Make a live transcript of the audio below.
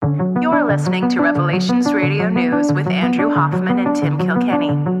listening to Revelations Radio News with Andrew Hoffman and Tim Kilkenny,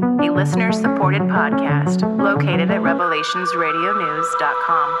 a listener-supported podcast located at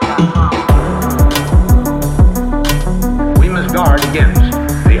revelationsradionews.com. We must guard against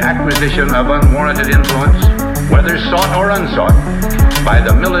the acquisition of unwarranted influence, whether sought or unsought, by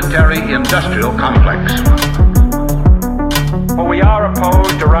the military-industrial complex. For we are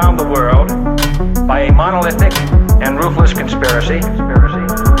opposed around the world by a monolithic and ruthless conspiracy.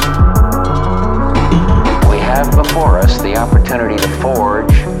 We have before us the opportunity to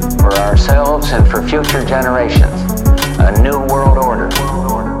forge for ourselves and for future generations a new world order.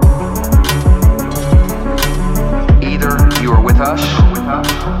 Either you are with us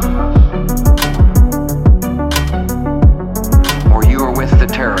or you are with the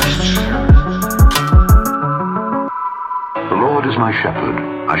terrorists. The Lord is my shepherd,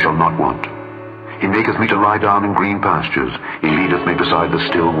 I shall not want. He maketh me to lie down in green pastures. He leadeth me beside the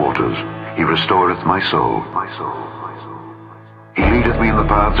still waters. He restoreth my soul. He leadeth me in the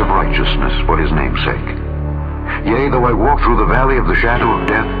paths of righteousness for his name's sake. Yea, though I walk through the valley of the shadow of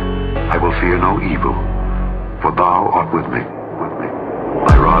death, I will fear no evil, for thou art with me.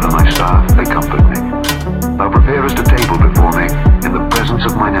 Thy rod and thy staff, they comfort me. Thou preparest a table before me in the presence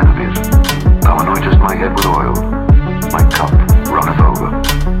of mine enemies. Thou anointest my head with oil. My cup runneth over.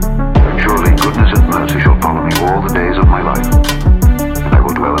 Surely goodness and mercy shall follow me all the days of my life, and I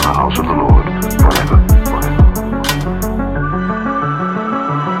will dwell in the house of the Lord forever.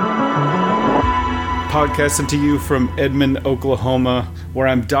 Podcasting to you from Edmond, Oklahoma, where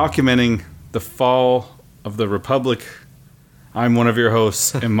I'm documenting the fall of the Republic. I'm one of your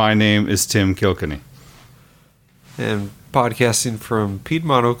hosts, and my name is Tim Kilkenny. And podcasting from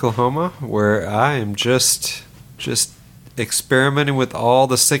Piedmont, Oklahoma, where I am just experimenting with all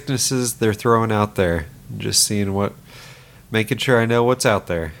the sicknesses they're throwing out there. Just seeing making sure I know what's out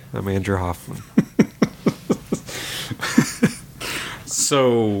there. I'm Andrew Hoffman.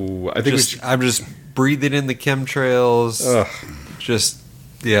 So, I think I'm just breathing in the chemtrails.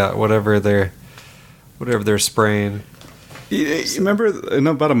 Whatever they're spraying. You remember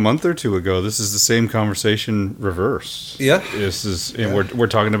about a month or two ago, this is the same conversation reversed. Yeah. This is we're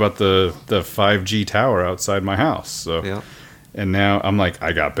talking about the 5G tower outside my house. So yeah. And now I'm like,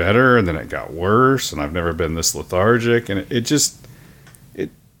 I got better, and then it got worse, and I've never been this lethargic, and it's a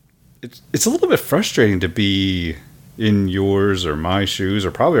little bit frustrating to be in yours or my shoes,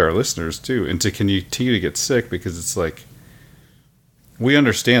 or probably our listeners too, and to continue to get sick, because it's like, we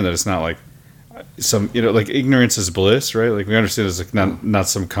understand that it's not like some, like ignorance is bliss, right? Like we understand it's like not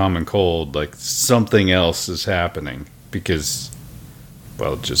some common cold, like something else is happening, because,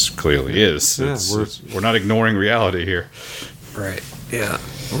 well, it just clearly is. Yeah, we're not ignoring reality here. Right. Yeah.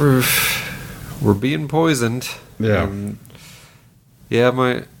 We're being poisoned. Yeah.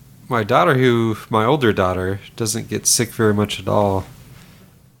 My older daughter, doesn't get sick very much at all.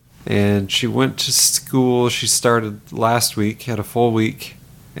 And she went to school. She started last week, had a full week,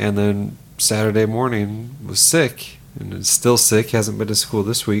 and then Saturday morning was sick, and is still sick, hasn't been to school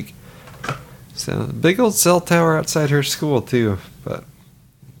this week. So, big old cell tower outside her school too, but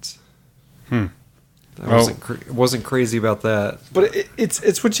I wasn't crazy about that. But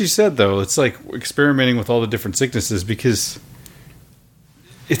it's what you said, though. It's like experimenting with all the different sicknesses, because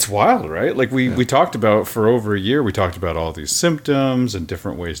it's wild, right? Like we talked about for over a year, we talked about all these symptoms and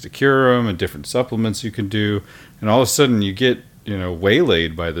different ways to cure them and different supplements you can do, and all of a sudden you get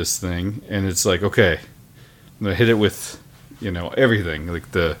waylaid by this thing, and it's like, okay, I'm gonna hit it with everything, like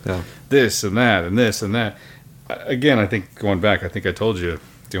this and that and this and that. Again, I think going back, I think I told you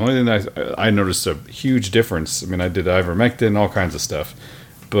the only thing that I noticed a huge difference. I mean, I did ivermectin, all kinds of stuff,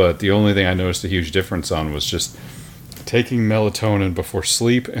 but the only thing I noticed a huge difference on was just taking melatonin before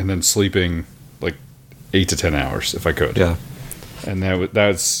sleep, and then sleeping like 8 to 10 hours if I could. Yeah, and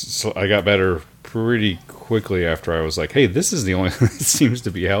so I got better pretty quickly after I was like, hey, this is the only thing that seems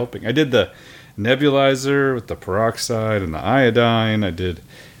to be helping. I did the nebulizer with the peroxide and the iodine. I did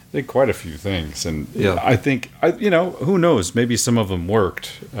quite a few things, and I think who knows, maybe some of them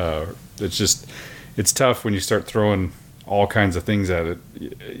worked. It's tough when you start throwing all kinds of things at it.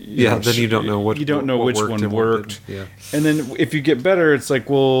 Then you don't know which one worked. Yeah. And then if you get better, it's like,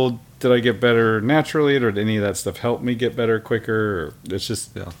 well, did I get better naturally, or did any of that stuff help me get better quicker? It's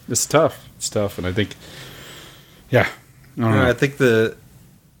just it's tough. It's tough, and I think I think the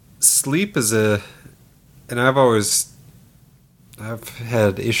sleep is and I've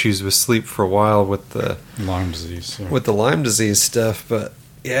had issues with sleep for a while with the Lyme disease. Yeah. With the Lyme disease stuff, but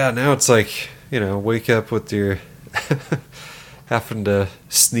now it's like, wake up with your having to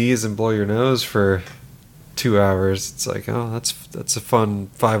sneeze and blow your nose for 2 hours. It's like, oh, that's a fun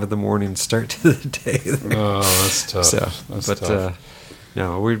 5 a.m. start to the day. Oh, that's tough. So, that's but tough.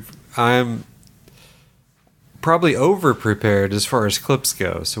 no, I'm probably over prepared as far as clips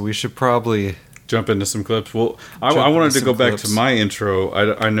go. So we should probably jump into some clips. Well, I wanted to go back to my intro.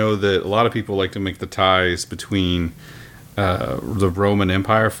 I know that a lot of people like to make the ties between the Roman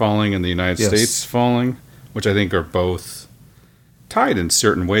Empire falling and the United States falling, which I think are both tied in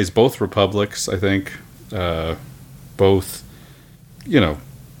certain ways. Both republics, I think. Both,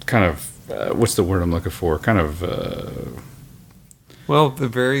 kind of, what's the word I'm looking for? Kind of...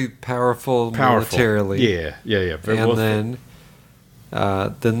 very powerful militarily. Yeah. And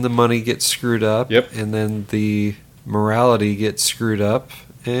then the money gets screwed up. Yep. And then the morality gets screwed up,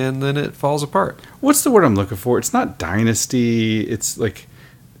 and then it falls apart. What's the word I'm looking for? It's not dynasty. It's like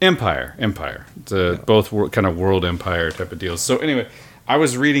empire. Both kind of world empire type of deals. So anyway, I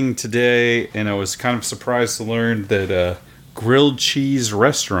was reading today, and I was kind of surprised to learn that grilled cheese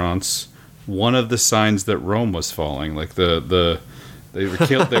restaurants, one of the signs that Rome was falling. Like they were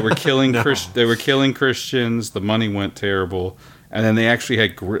killing they were killing Christians. The money went terrible, and then they actually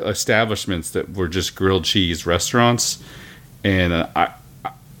had establishments that were just grilled cheese restaurants. And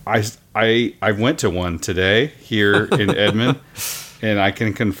I went to one today here in Edmond, and I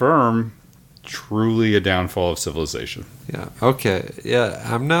can confirm, truly a downfall of civilization. Yeah. Okay. Yeah.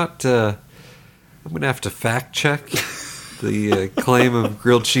 I'm not. I'm gonna have to fact check the claim of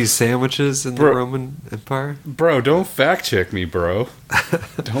grilled cheese sandwiches in the Roman Empire. Bro, don't fact check me, bro.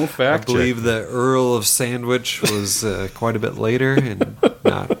 Don't fact check. I believe the Earl of Sandwich was quite a bit later, and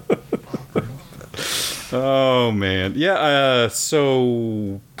not. Oh man, yeah.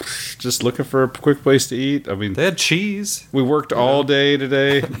 So, just looking for a quick place to eat. I mean, they had cheese. We worked all day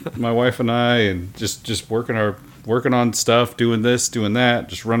today, my wife and I, and just working on stuff, doing this, doing that,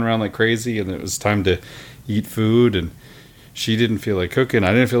 just running around like crazy. And it was time to eat food, and she didn't feel like cooking.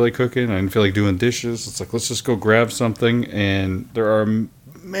 I didn't feel like cooking. I didn't feel like doing dishes. It's like, let's just go grab something. And there are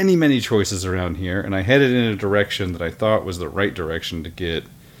many, many choices around here, and I headed in a direction that I thought was the right direction to get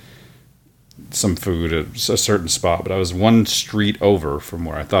some food at a certain spot, but I was one street over from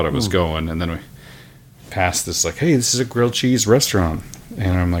where I thought I was going, and then we passed this like, hey, this is a grilled cheese restaurant,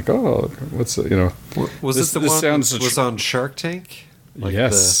 and I'm like, oh, what's the, was this, it the one that was on Shark Tank? Like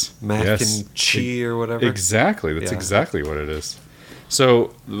yes, the mac and cheese or whatever. Exactly, that's exactly what it is.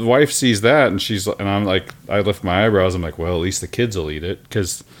 So the wife sees that, and I'm like, I lift my eyebrows. I'm like, well, at least the kids will eat it,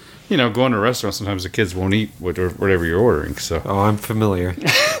 because going to a restaurant, sometimes the kids won't eat whatever you're ordering. So, I'm familiar.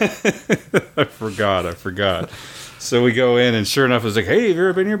 I forgot. So we go in, and sure enough, it's like, hey, have you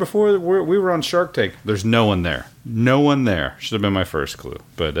ever been here before? We were on Shark Tank. There's no one there. Should have been my first clue.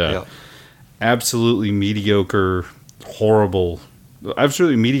 But absolutely mediocre, horrible,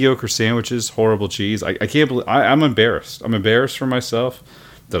 absolutely mediocre sandwiches, horrible cheese. I can't believe, I'm embarrassed. I'm embarrassed for myself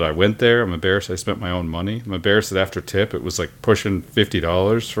that I went there. I'm embarrassed I spent my own money. I'm embarrassed that after tip it was like pushing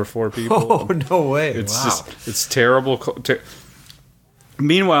 $50 for 4 people. Oh, no way. It's terrible.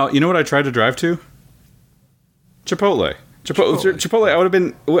 Meanwhile, you know what I tried to drive to? Chipotle. I would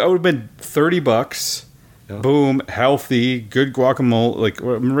have been $30. Yeah. Boom, healthy, good guacamole. Like,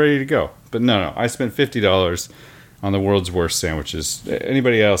 I'm ready to go. But no, I spent $50 on the world's worst sandwiches.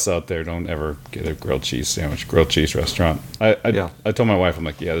 Anybody else out there, don't ever get a grilled cheese restaurant. I told my wife, I'm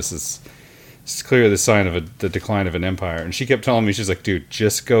like, yeah, this is clearly the sign of the decline of an empire. And she kept telling me, she's like, dude,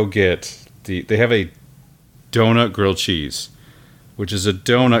 just go get they have a donut grilled cheese, which is a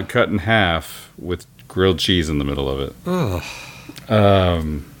donut cut in half with grilled cheese in the middle of it.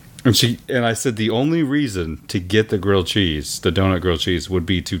 And I said the only reason to get the donut grilled cheese, would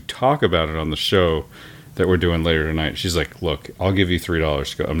be to talk about it on the show that we're doing later tonight. She's like, look, I'll give you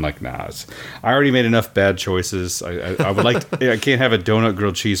 $3 to go. I'm like, nah, I already made enough bad choices. I would like I can't have a donut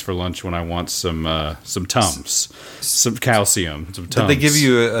grilled cheese for lunch when I want some Tums, some calcium, some Tums. Did they give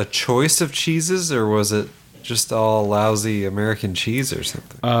you a choice of cheeses, or was it just all lousy American cheese or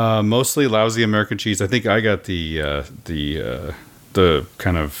something? Mostly lousy American cheese. I think I got the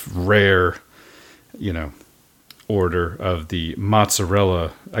kind of rare, order of the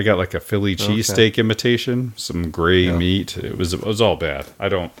mozzarella. I got like a Philly cheesesteak imitation, some gray meat. It was all bad. I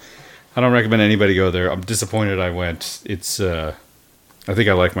don't recommend anybody go there. I'm disappointed I went. It's I think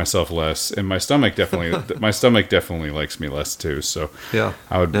I like myself less, and my stomach definitely likes me less too. So yeah,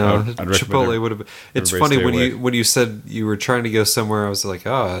 I'd Chipotle would have been. It's funny when you said you were trying to go somewhere. I was like,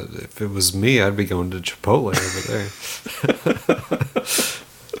 oh, if it was me, I'd be going to Chipotle over there.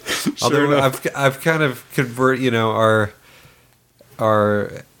 Although I've kind of convert,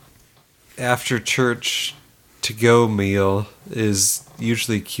 our after church to-go meal is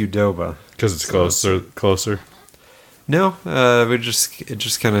usually Qdoba. Because it's closer. No, it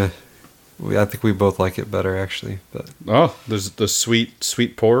just kind of. I think we both like it better, actually. But there's the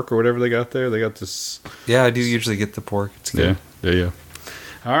sweet pork or whatever they got there. They got this. Yeah, I do usually get the pork. It's good. Yeah.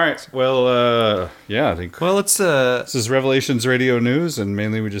 All right. Well, I think. Well, it's this is Revelations Radio News, and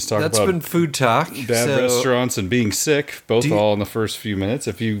mainly we just talk about. That's been food talk. Bad restaurants and being sick, both all in the first few minutes.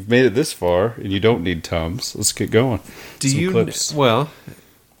 If you've made it this far and you don't need Tums, let's get going. Do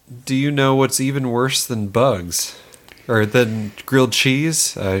you know what's even worse than bugs? Or than grilled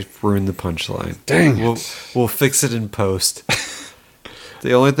cheese? I ruined the punchline. Dang We'll fix it in post.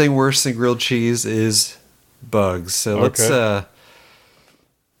 The only thing worse than grilled cheese is bugs. So let's...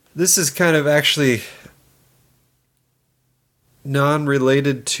 this is kind of actually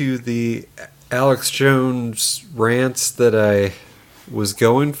non-related to the Alex Jones rants that I was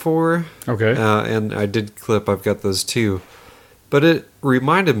going for. Okay. And I did clip. I've got those too. But it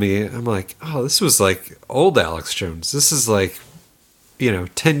reminded me, I'm like, oh, this was like old Alex Jones. This is like,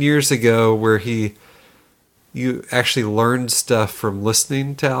 10 years ago where you actually learned stuff from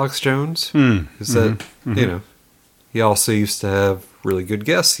listening to Alex Jones. He also used to have really good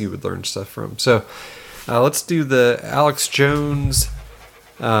guests he would learn stuff from. So let's do the Alex Jones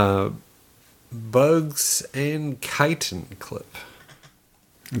Bugs and Chitin clip.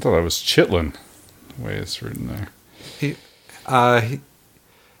 I thought that was Chitlin, the way it's written there. I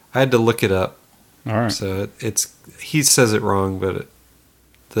had to look it up. All right. So he says it wrong, but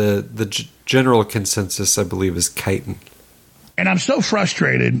the general consensus, I believe, is chitin. And I'm so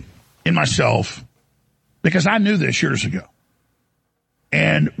frustrated in myself because I knew this years ago.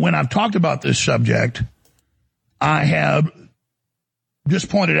 And when I've talked about this subject, I have just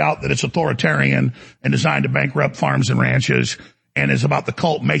pointed out that it's authoritarian and designed to bankrupt farms and ranches and is about the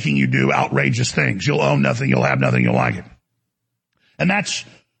cult making you do outrageous things. You'll own nothing, you'll have nothing, you'll like it. And that's,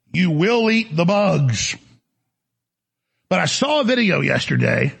 you will eat the bugs. But I saw a video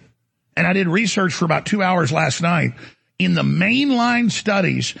yesterday, and I did research for about 2 hours last night, in the mainline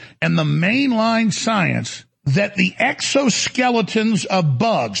studies and the mainline science, that the exoskeletons of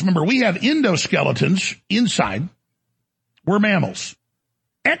bugs, remember we have endoskeletons inside, we're mammals.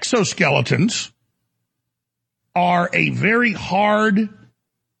 Exoskeletons are a very hard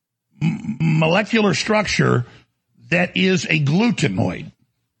molecular structure that is a glutinoid.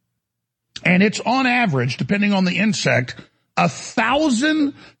 And it's on average, depending on the insect,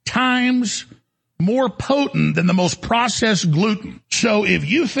 1,000 times more potent than the most processed gluten. So if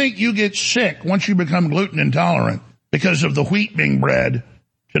you think you get sick once you become gluten intolerant because of the wheat being bred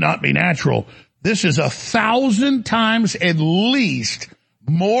to not be natural, this is 1,000 times at least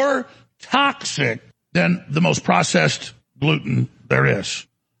more toxic than the most processed gluten there is.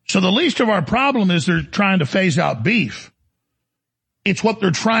 So the least of our problem is they're trying to phase out beef. It's what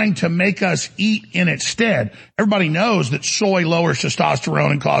they're trying to make us eat in its stead. Everybody knows that soy lowers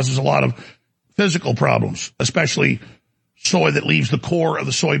testosterone and causes a lot of physical problems, especially soy that leaves the core of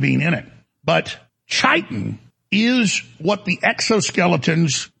the soybean in it. But chitin is what the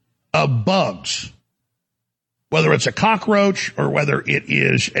exoskeletons of bugs, whether it's a cockroach or whether it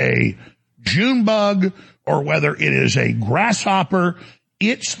is a June bug or whether it is a grasshopper,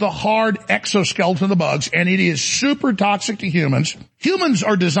 it's the hard exoskeleton of the bugs, and it is super toxic to humans. Humans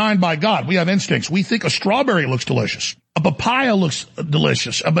are designed by God. We have instincts. We think a strawberry looks delicious. A papaya looks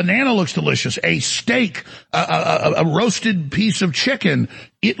delicious. A banana looks delicious. A steak, a roasted piece of chicken,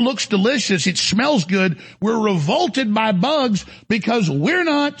 it looks delicious. It smells good. We're revolted by bugs because we're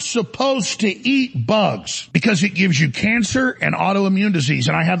not supposed to eat bugs because it gives you cancer and autoimmune disease.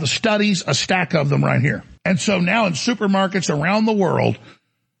 And I have the studies, a stack of them right here. And so now in supermarkets around the world,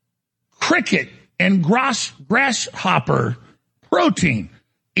 cricket and grasshopper protein.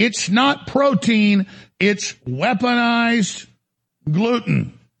 It's not protein. It's weaponized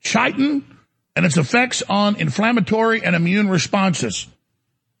gluten, chitin, and its effects on inflammatory and immune responses.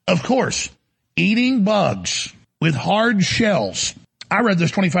 Of course, eating bugs with hard shells. I read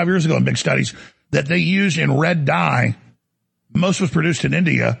this 25 years ago in big studies that they use in red dye. Most was produced in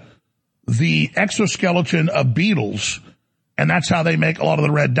India. The exoskeleton of beetles, and that's how they make a lot of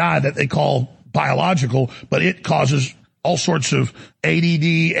the red dye that they call biological, but it causes all sorts of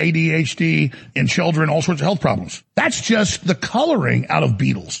ADD, ADHD in children, all sorts of health problems. That's just the coloring out of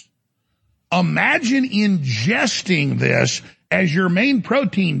beetles. Imagine ingesting this as your main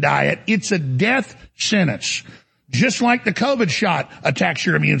protein diet. It's a death sentence. Just like the COVID shot attacks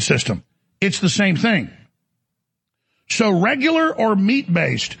your immune system. It's the same thing. So regular or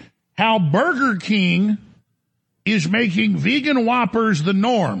meat-based, how Burger King is making vegan Whoppers the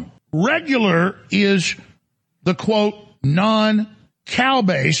norm. Regular is the, quote,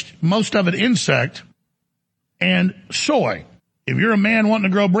 non-cow-based, most of it insect, and soy. If you're a man wanting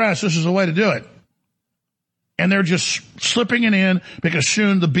to grow breasts, this is the way to do it. And they're just slipping it in because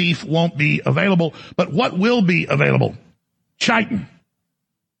soon the beef won't be available. But what will be available? Chitin.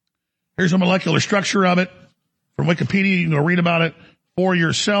 Here's a molecular structure of it from Wikipedia. You can go read about it for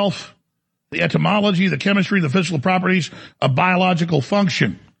yourself. The etymology, the chemistry, the physical properties of biological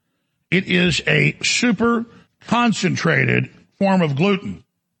function. It is a super concentrated form of gluten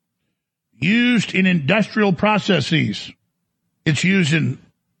used in industrial processes. It's used in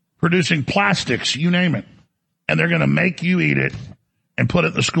producing plastics, you name it. And they're going to make you eat it and put it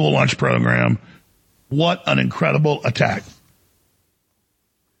in the school lunch program. What an incredible attack.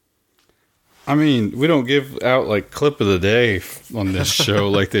 I mean, we don't give out like clip of the day on this show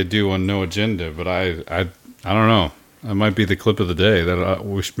like they do on No Agenda, but I don't know. That might be the clip of the day.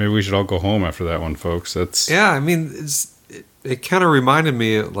 That maybe we should all go home after that one, folks. I mean, it kind of reminded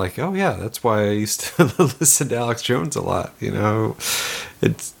me like, oh yeah, that's why I used to listen to Alex Jones a lot. You know,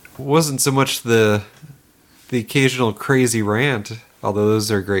 it wasn't so much the occasional crazy rant, although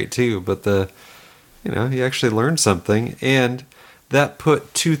those are great too, but you actually learned something, and that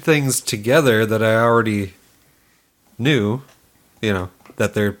put two things together that I already knew,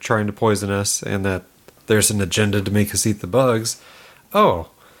 that they're trying to poison us and that there's an agenda to make us eat the bugs. Oh,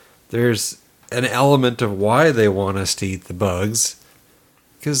 there's an element of why they want us to eat the bugs,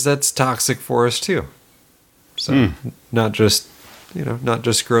 because that's toxic for us too. So not just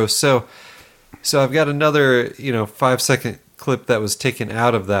gross. So I've got another, 5-second clip that was taken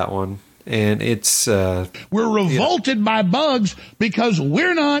out of that one. And it's... we're revolted by bugs because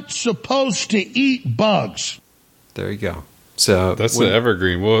we're not supposed to eat bugs. There you go. So that's the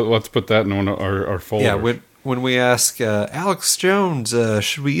evergreen. Well, let's put that in our folder. Yeah, when we ask Alex Jones,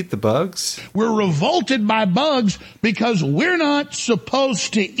 should we eat the bugs? We're revolted by bugs because we're not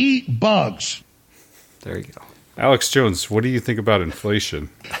supposed to eat bugs. There you go. Alex Jones, what do you think about inflation?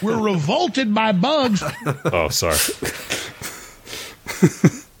 We're revolted by bugs. Oh, sorry.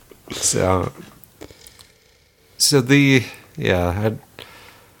 So the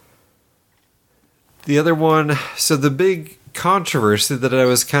other one, so the big controversy that I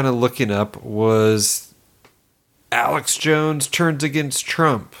was kind of looking up was Alex Jones turns against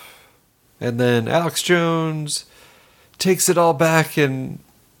Trump, and then Alex Jones takes it all back and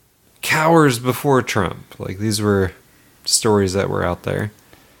cowers before Trump. Like, these were stories that were out there.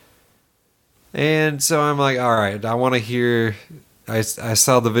 And so I'm like, all right, I want to hear... I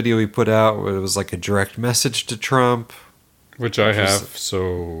saw the video he put out where it was like a direct message to Trump. Which I have,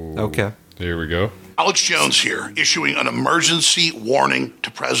 so... Okay. Here we go. Alex Jones here, issuing an emergency warning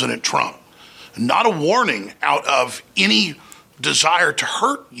to President Trump. Not a warning out of any desire to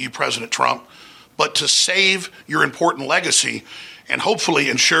hurt you, President Trump, but to save your important legacy and hopefully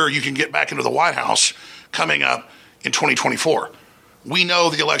ensure you can get back into the White House coming up in 2024. We know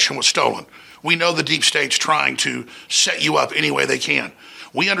the election was stolen. We know the deep state's trying to set you up any way they can.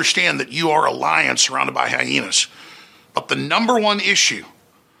 We understand that you are a lion surrounded by hyenas. But the number one issue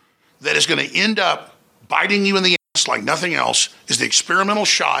that is going to end up biting you in the ass like nothing else is the experimental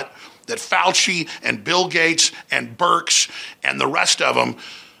shot that Fauci and Bill Gates and Birx and the rest of them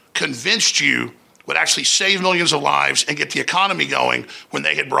convinced you would actually save millions of lives and get the economy going when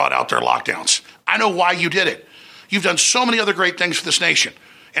they had brought out their lockdowns. I know why you did it. You've done so many other great things for this nation.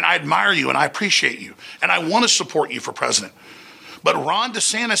 And I admire you and I appreciate you. And I want to support you for president. But Ron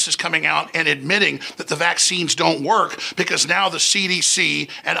DeSantis is coming out and admitting that the vaccines don't work because now the CDC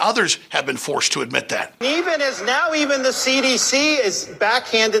and others have been forced to admit that. Even the CDC is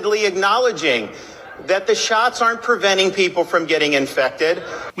backhandedly acknowledging that the shots aren't preventing people from getting infected.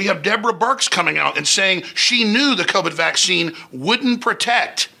 We have Deborah Birx coming out and saying she knew the COVID vaccine wouldn't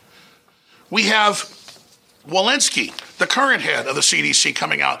protect. We have Walensky, the current head of the CDC,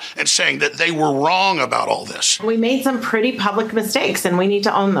 coming out and saying that they were wrong about all this. We made some pretty public mistakes, and we need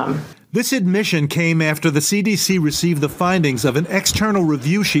to own them. This admission came after the CDC received the findings of an external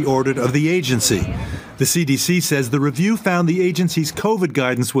review she ordered of the agency. The CDC says the review found the agency's COVID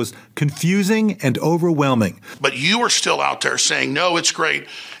guidance was confusing and overwhelming. But you are still out there saying, no, it's great,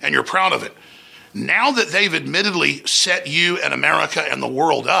 and you're proud of it. Now that they've admittedly set you and America and the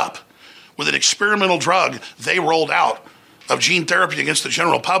world up with an experimental drug they rolled out of gene therapy against the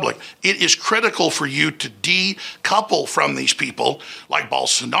general public, it is critical for you to decouple from these people like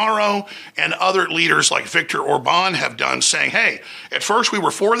Bolsonaro and other leaders like Viktor Orban have done, saying, hey, at first we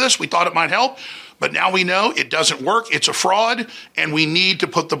were for this, we thought it might help, but now we know it doesn't work, it's a fraud, and we need to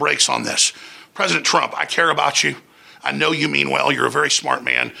put the brakes on this. President Trump, I care about you. I know you mean well. You're a very smart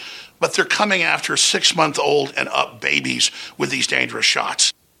man. But they're coming after 6-month-old and up babies with these dangerous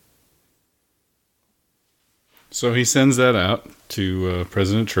shots. So he sends that out to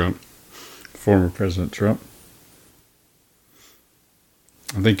President Trump, former President Trump.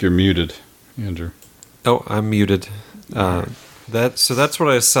 I think you're muted, Andrew. Oh, I'm muted. So that's what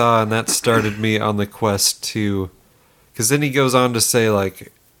I saw, and that started me on the quest to... Because then he goes on to say,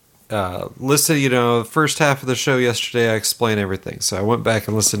 like, listen, the first half of the show yesterday, I explained everything. So I went back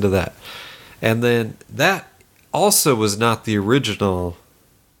and listened to that. And then that also was not the original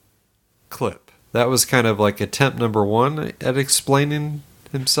clip. That was kind of like attempt number 1 at explaining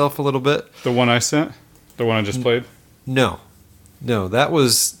himself a little bit. The one I sent? The one I just played? No, that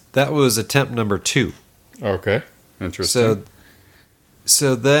was attempt number 2. Okay, interesting.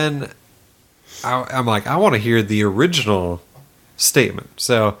 So then I'm like, I want to hear the original statement.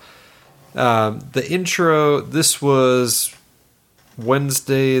 So the intro, this was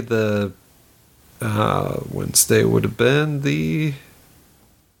Wednesday. Wednesday would have been the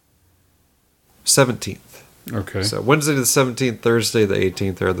 17th. Okay. So Wednesday the 17th, Thursday the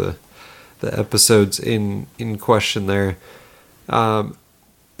 18th are the episodes in question there.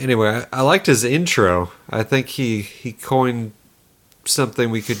 Anyway, I liked his intro. I think he coined something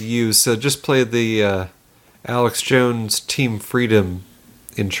we could use. So just play the Alex Jones Team Freedom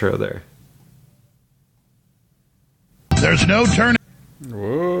intro there. There's no turning.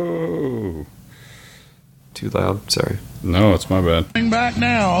 Whoa. Too loud, sorry. No, it's my bad. Back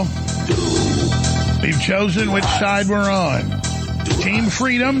now. We've chosen which side we're on. Team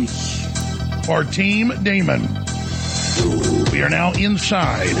Freedom or Team Demon. We are now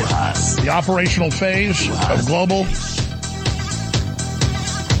inside the operational phase of global,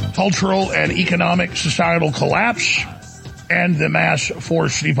 cultural, and economic societal collapse and the mass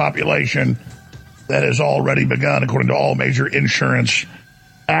forced depopulation that has already begun, according to all major insurance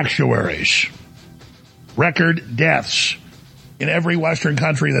actuaries. Record deaths in every Western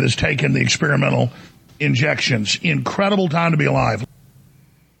country that has taken the experimental injections. Incredible time to be alive.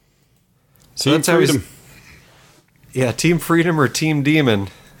 So that's how he's... Yeah, Team Freedom or Team Demon.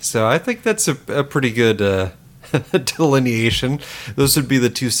 So I think that's a pretty good delineation. Those would be the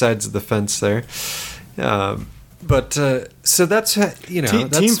two sides of the fence there. So that's,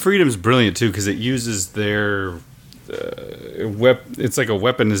 Team Freedom's brilliant, too, because it uses their... it's like a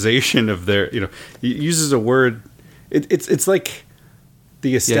weaponization of their, it uses a word. It's like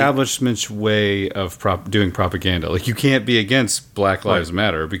the establishment's way of doing propaganda. Like, you can't be against Black Lives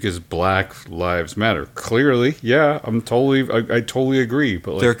Matter because Black Lives Matter. Clearly, I totally agree.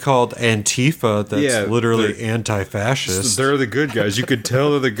 But they're called Antifa. That's literally anti-fascist. They're the good guys. You could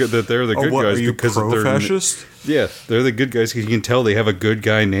tell that they're the good guys because they're fascist. Yeah, they're the good guys because you can tell they have a good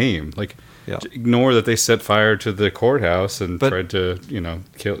guy name. Like. Yeah. Ignore that they set fire to the courthouse and tried to,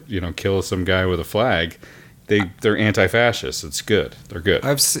 kill some guy with a flag. They're anti-fascists. It's good. They're good.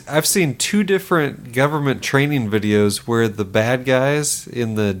 I've seen 2 different government training videos where the bad guys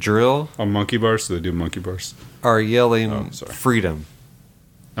in the drill on monkey bars. So they do monkey bars. Are yelling freedom.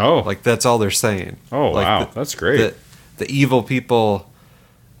 Oh, like that's all they're saying. Oh, like wow, that's great. The evil people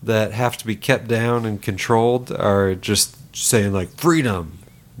that have to be kept down and controlled are just saying like freedom.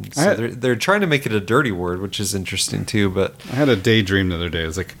 So they're trying to make it a dirty word, which is interesting too. But I had a daydream the other day. It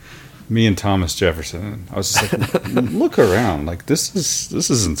was like me and Thomas Jefferson. And I was just like, look around. Like this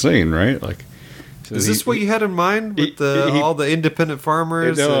is insane, right? Like, so is this what you had in mind with all the independent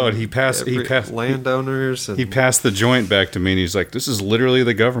farmers? No, and he passed landowners. He passed the joint back to me, and he's like, "This is literally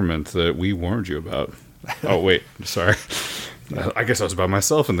the government that we warned you about." Oh wait, sorry. I guess I was by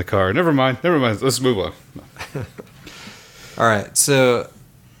myself in the car. Never mind. Let's move on. All right, so.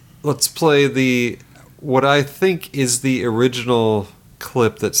 Let's play what I think is the original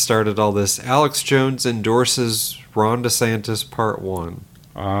clip that started all this. Alex Jones endorses Ron DeSantis, Part 1.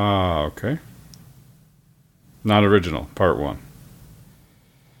 Ah, okay. Not original, Part 1.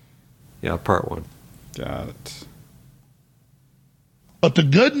 Yeah, Part 1. Got it. But the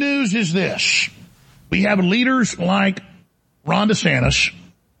good news is this. We have leaders like Ron DeSantis,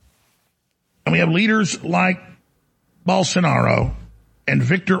 and we have leaders like Bolsonaro, and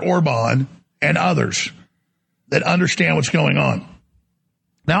Viktor Orban and others that understand what's going on.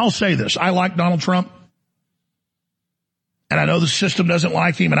 Now, I'll say this. I like Donald Trump, and I know the system doesn't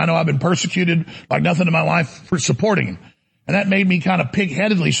like him, and I know I've been persecuted like nothing in my life for supporting him. And that made me kind of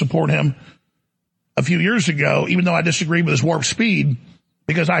pig-headedly support him a few years ago, even though I disagreed with his warp speed,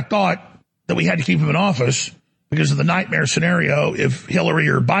 because I thought that we had to keep him in office because of the nightmare scenario if Hillary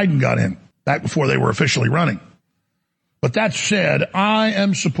or Biden got in, back before they were officially running. But that said, I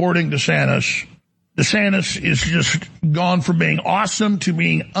am supporting DeSantis DeSantis is just gone from being awesome to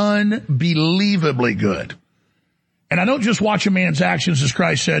being unbelievably good. And I don't just watch a man's actions, as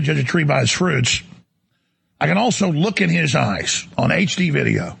Christ said, judge a tree by his fruits. I can also look in his eyes on HD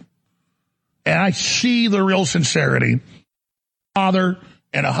video, and I see the real sincerity. Father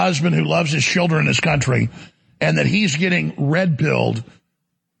and a husband who loves his children and his country, and that he's getting red-pilled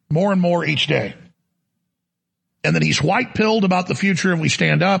more and more each day. And that he's white-pilled about the future if we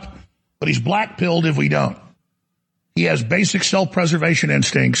stand up, but he's black-pilled if we don't. He has basic self-preservation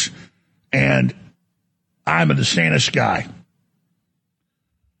instincts, and I'm a DeSantis guy.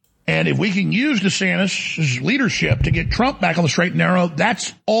 And if we can use DeSantis' leadership to get Trump back on the straight and narrow,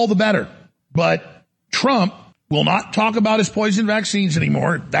 that's all the better. But Trump will not talk about his poison vaccines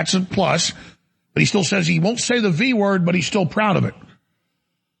anymore. That's a plus. But he still says he won't say the V word, but he's still proud of it.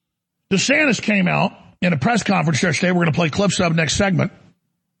 DeSantis came out in a press conference yesterday. We're going to play clips of next segment.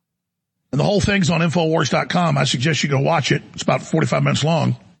 And the whole thing's on Infowars.com. I suggest you go watch it. It's about 45 minutes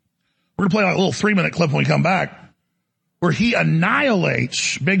long. We're going to play like a little 3-minute clip when we come back, where he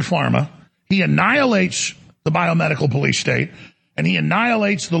annihilates Big Pharma, he annihilates the biomedical police state, and he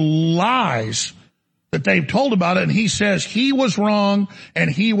annihilates the lies that they've told about it, and he says he was wrong and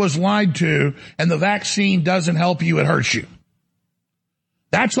he was lied to, and the vaccine doesn't help you, it hurts you.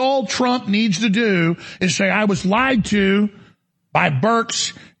 That's all Trump needs to do, is say, I was lied to by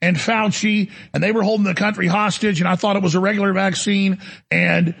Birx and Fauci, and they were holding the country hostage, and I thought it was a regular vaccine,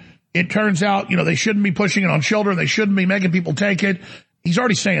 and it turns out, they shouldn't be pushing it on children. They shouldn't be making people take it. He's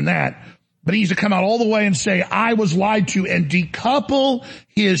already saying that. But he needs to come out all the way and say, I was lied to, and decouple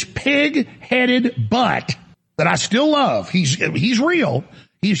his pig-headed butt that I still love. He's real.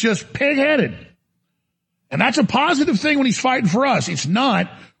 He's just pig-headed. And that's a positive thing when he's fighting for us. It's not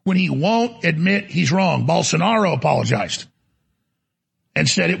when he won't admit he's wrong. Bolsonaro apologized and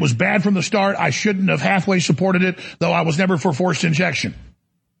said it was bad from the start. I shouldn't have halfway supported it, though I was never for forced injection.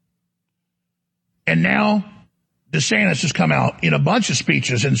 And now DeSantis has come out in a bunch of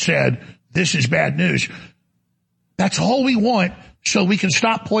speeches and said, this is bad news. That's all we want, so we can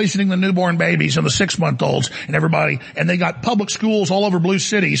stop poisoning the newborn babies and the 6-month-olds and everybody. And they got public schools all over blue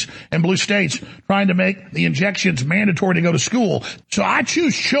cities and blue states trying to make the injections mandatory to go to school. So I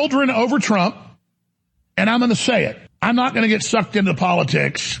choose children over Trump, and I'm going to say it. I'm not going to get sucked into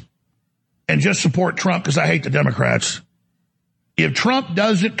politics and just support Trump because I hate the Democrats. If Trump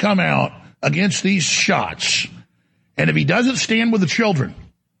doesn't come out against these shots, and if he doesn't stand with the children,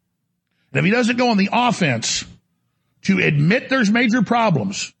 and if he doesn't go on the offense to admit there's major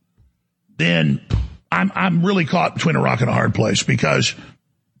problems, then I'm really caught between a rock and a hard place, because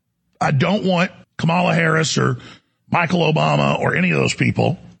I don't want Kamala Harris or Michael Obama or any of those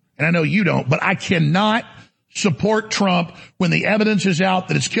people, and I know you don't, but I cannot support Trump when the evidence is out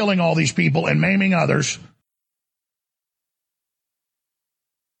that it's killing all these people and maiming others.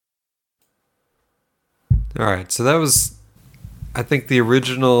 All right, so that was, I think, the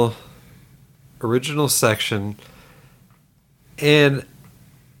original section. And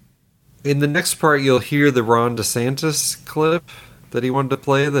in the next part, you'll hear the Ron DeSantis clip that he wanted to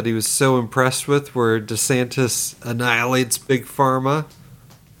play, that he was so impressed with, where DeSantis annihilates Big Pharma,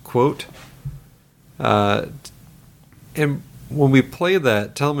 quote. And when we play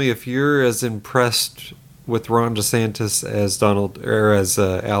that, tell me if you're as impressed with Ron DeSantis as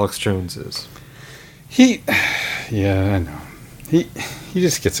Alex Jones is. Yeah, I know. He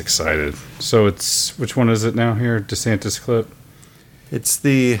just gets excited. So it's, which one is it now here? DeSantis clip? It's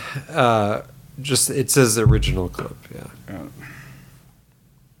the, it says original clip, yeah.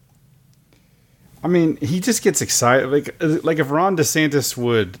 I mean, he just gets excited. Like if Ron DeSantis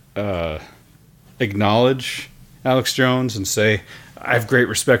would acknowledge Alex Jones and say, I have great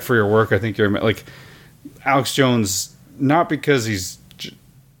respect for your work. I think you're, like, Alex Jones, not because he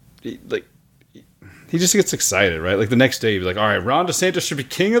just gets excited, right? Like the next day, he'd be like, all right, Ron DeSantis should be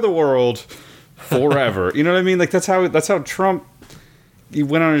king of the world forever. You know what I mean? Like that's how Trump, he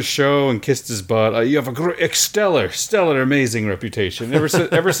went on his show and kissed his butt. You have a stellar, amazing reputation. Ever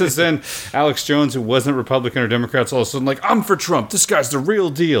since then, Alex Jones, who wasn't Republican or Democrats, all of a sudden like, I'm for Trump. This guy's the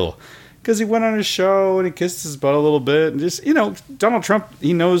real deal. Because he went on his show and he kissed his butt a little bit. And just, Donald Trump,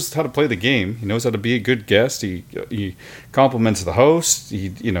 he knows how to play the game. He knows how to be a good guest. He compliments the host. He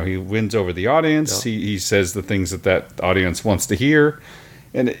wins over the audience. Yeah. He says the things that audience wants to hear.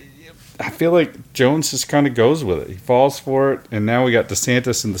 And I feel like Jones just kind of goes with it. He falls for it. And now we got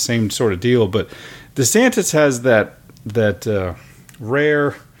DeSantis in the same sort of deal. But DeSantis has that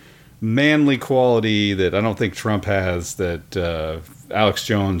rare manly quality that I don't think Trump has, that Alex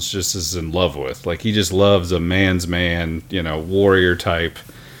Jones just is in love with. Like, he just loves a man's man, warrior type.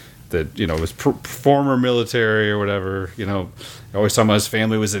 that was former military or whatever. Always talking about his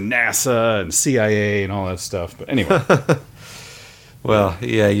family was in NASA and CIA and all that stuff. But anyway, well,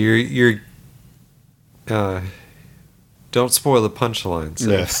 yeah, you're don't spoil the punchlines. So.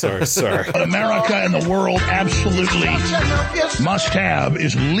 Yeah, sorry. What America and the world absolutely must have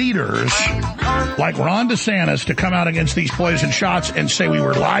is leaders like Ron DeSantis to come out against these poison shots and say we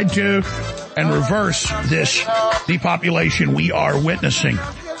were lied to and reverse this depopulation we are witnessing.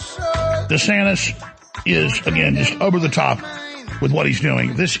 DeSantis is, again, just over the top with what he's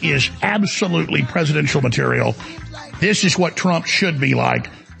doing. This is absolutely presidential material. This is what Trump should be like.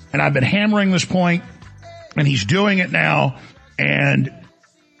 And I've been hammering this point. And he's doing it now, and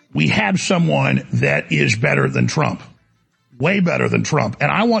we have someone that is better than Trump. Way better than Trump.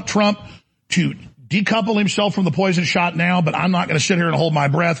 And I want Trump to decouple himself from the poison shot now, but I'm not going to sit here and hold my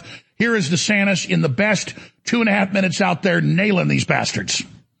breath. Here is DeSantis in the best 2.5 minutes out there nailing these bastards.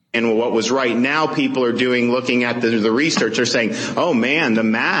 And what was right now, people are looking at the research, are saying, oh man, the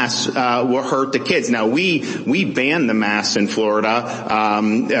masks will hurt the kids. Now we banned the masks in Florida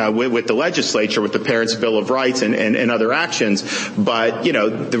with the legislature, with the Parents' Bill of Rights and other actions. But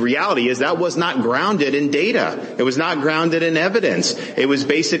the reality is that was not grounded in data. It was not grounded in evidence. It was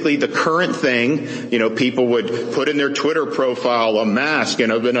basically the current thing. People would put in their Twitter profile a mask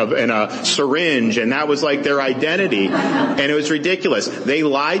and a syringe, and that was like their identity. And it was ridiculous. They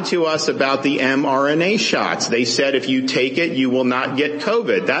lied to us about the mRNA shots. They said if you take it, you will not get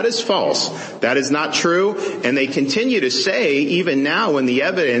COVID. That is false. That is not true. And they continue to say, even now when the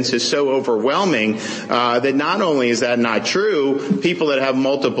evidence is so overwhelming, that not only is that not true, people that have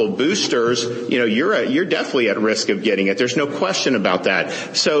multiple boosters, you're definitely at risk of getting it. There's no question about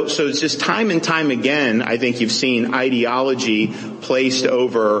that. So it's just time and time again, I think you've seen ideology placed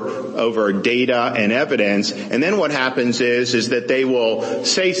over data and evidence. And then what happens is that they will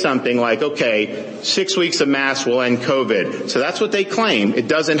say something like, okay, 6 weeks of masks will end COVID. So that's what they claim. It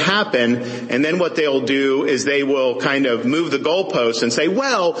doesn't happen. And then what they'll do is they will kind of move the goalposts and say,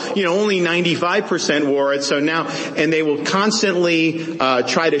 well, only 95% wore it. So now, and they will constantly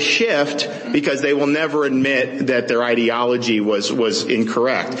try to shift because they will never admit that their ideology was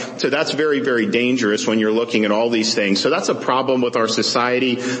incorrect. So that's very, very dangerous when you're looking at all these things. So that's a problem with our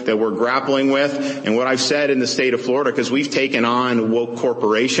society that we're grappling with. And what I've said in the state of Florida, because we've taken on woke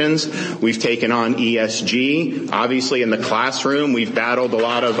corporations, we've taken on ESG. Obviously, in the classroom, we've battled a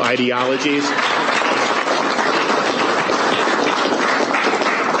lot of ideologies.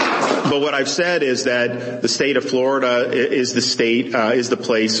 But what I've said is that the state of Florida is the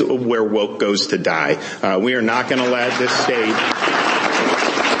place where woke goes to die. We are not going to let this state...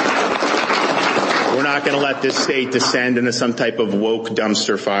 We're not going to let this state descend into some type of woke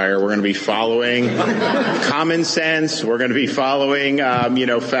dumpster fire. We're going to be following common sense. We're going to be following,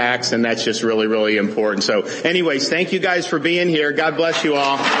 facts, and that's just really, really important. So anyways, thank you guys for being here. God bless you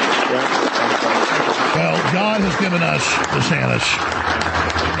all. Well, God has given us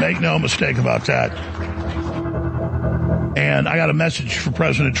DeSantis. Make no mistake about that. And I got a message for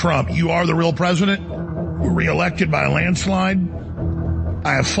President Trump. You are the real president. We're reelected by a landslide.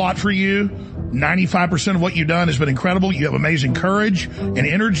 I have fought for you. 95% of what you've done has been incredible. You have amazing courage and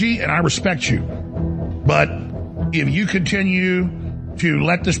energy, and I respect you. But if you continue to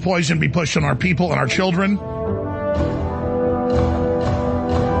let this poison be pushed on our people and our children,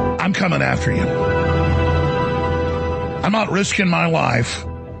 I'm coming after you. I'm not risking my life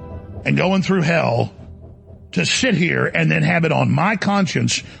and going through hell to sit here and then have it on my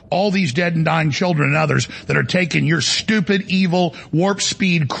conscience, all these dead and dying children and others that are taking your stupid, evil, warp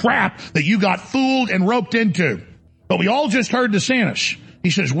speed crap that you got fooled and roped into. But we all just heard DeSantis. He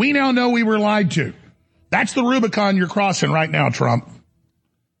says, we now know we were lied to. That's the Rubicon you're crossing right now, Trump.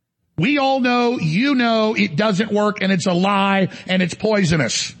 We all know, it doesn't work and it's a lie and it's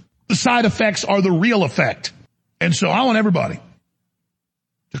poisonous. The side effects are the real effect. And so I want everybody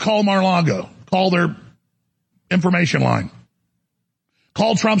to call Mar-a-Lago, call their information line.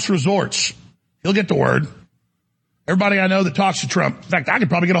 Call Trump's resorts. He'll get the word. Everybody I know that talks to Trump, in fact, I could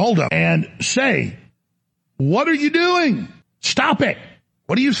probably get a hold of him, and say, what are you doing? Stop it.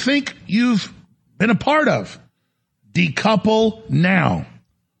 What do you think you've been a part of? Decouple now.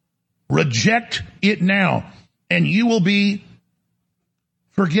 Reject it now. And you will be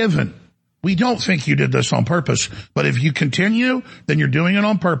forgiven. We don't think you did this on purpose, but if you continue, then you're doing it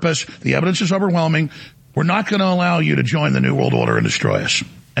on purpose. The evidence is overwhelming. We're not going to allow you to join the New World Order and destroy us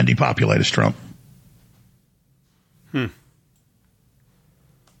and depopulate us, Trump. I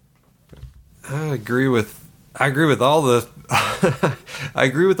agree with all the I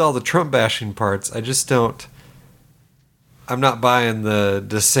agree with all the Trump bashing parts. I just don't not buying the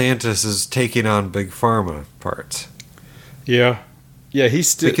DeSantis is taking on Big Pharma part. Yeah. Yeah, he's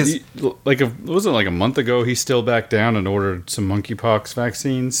still wasn't like a month ago. He still backed down and ordered some monkeypox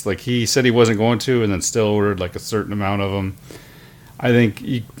vaccines. Like he said he wasn't going to, and then still ordered like a certain amount of them. I think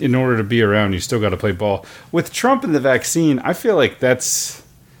in order to be around, you still got to play ball. With Trump and the vaccine, I feel like that's.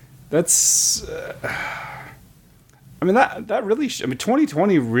 I mean that really.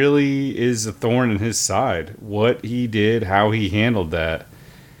 2020 really is a thorn in his side. What he did, how he handled that.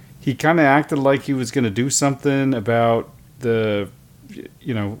 He kind of acted like he was going to do something about the.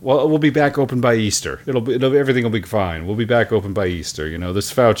 We'll be back open by Easter. Everything will be fine. We'll be back open by Easter.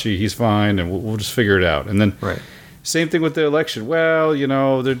 This Fauci, he's fine, and we'll just figure it out. And then, same thing with the election. Well,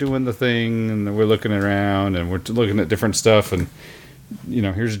 they're doing the thing, and we're looking around, and we're looking at different stuff, and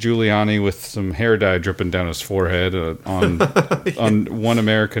here's Giuliani with some hair dye dripping down his forehead on One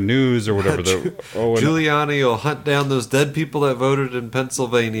American News or whatever. Giuliani will hunt down those dead people that voted in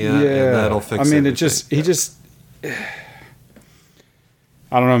Pennsylvania, and that'll fix it. He just.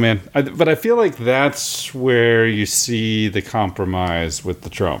 I don't know, man. But I feel like that's where you see the compromise with the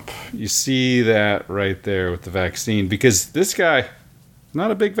Trump. You see that right there with the vaccine, because this guy,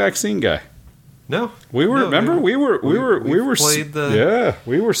 not a big vaccine guy. No, we were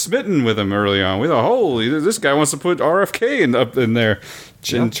smitten with him early on. We thought, holy, this guy wants to put RFK up in there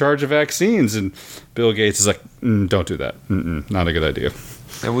in charge of vaccines, and Bill Gates is like, don't do that. Not a good idea.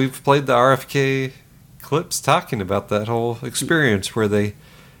 And we've played the RFK clips talking about that whole experience where they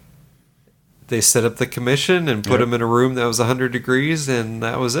set up the commission and put him in a room that was 100 degrees, and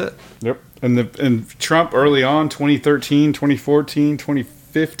that was it. Yep. And Trump early on, 2013, 2014,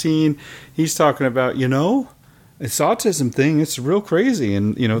 2015, he's talking about, it's autism thing. It's real crazy.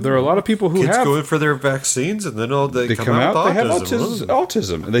 And, there are a lot of people who kids going for their vaccines, and then they come out they have autism.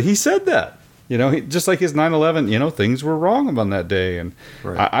 autism. And he said that. Just like his 9/11, things were wrong on that day, and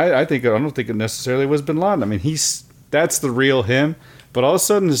I don't think it necessarily was Bin Laden. I mean, that's the real him, but all of a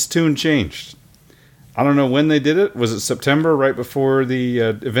sudden his tune changed. I don't know when they did it. Was it September, right before the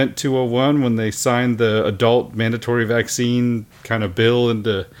Event 201, when they signed the adult mandatory vaccine kind of bill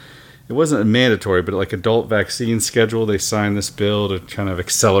into? It wasn't mandatory, but like adult vaccine schedule. They signed this bill to kind of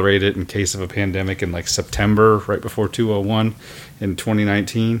accelerate it in case of a pandemic in like September, right before 201 in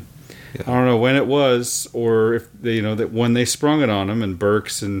 2019. Yeah. I don't know when it was, or if they, that when they sprung it on him, and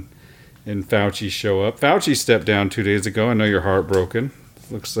Birx and Fauci show up. Fauci stepped down 2 days ago. I know you're heartbroken.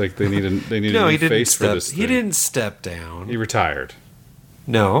 Looks like they need a new face for this thing. He didn't step down. He retired.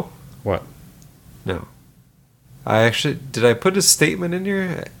 No. What? No. Did I put his statement in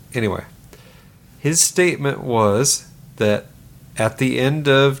here? Anyway, his statement was that at the end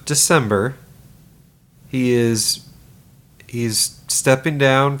of December, he's stepping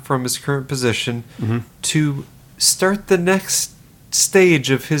down from his current position to start the next stage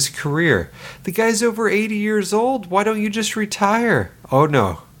of his career. The guy's over 80 years old. Why don't you just retire? Oh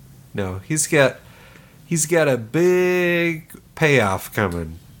no. He's got a big payoff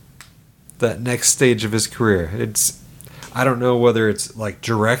coming. That next stage of his career. I don't know whether it's like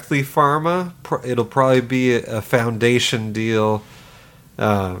directly pharma. It'll probably be a foundation deal.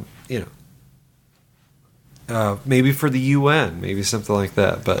 Maybe for the UN, maybe something like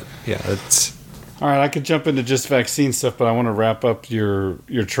that. But yeah, it's all right. I could jump into just vaccine stuff, but I want to wrap up your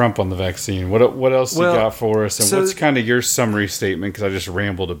Trump on the vaccine. What else you got for us, and what's kind of your summary statement? Because I just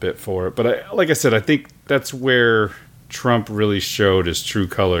rambled a bit for it, but like I said, I think that's where Trump really showed his true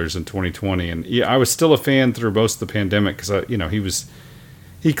colors in 2020. And I was still a fan through most of the pandemic because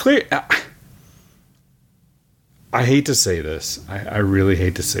he cleared. I hate to say this. I really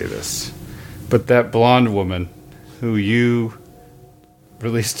hate to say this. But that blonde woman who you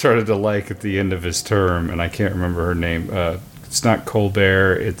really started to like at the end of his term, and I can't remember her name. It's not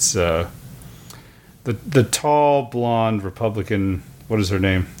Colbert. It's the tall, blonde Republican. What is her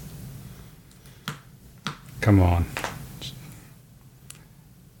name? Come on.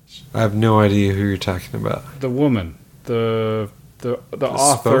 I have no idea who you're talking about. The woman. The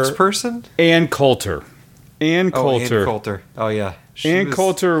author. Spokesperson? Ann Coulter. Ann Coulter. Ann Coulter. Oh, yeah. Ann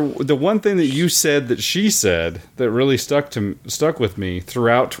Coulter, the one thing that you said that she said that really stuck with me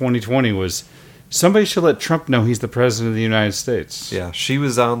throughout 2020 was somebody should let Trump know he's the president of the United States. Yeah, she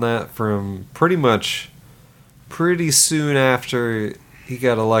was on that from pretty soon after he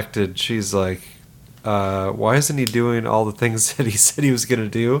got elected. She's like, why isn't he doing all the things that he said he was going to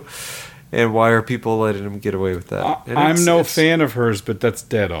do? And why are people letting him get away with that? I'm no fan of hers, but that's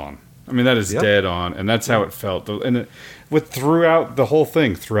dead on. I mean, that is dead on, and that's how it felt. And throughout the whole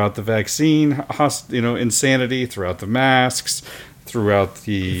thing, throughout the vaccine, insanity, throughout the masks, throughout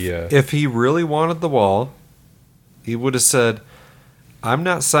the... If he really wanted the wall, He would have said, "I'm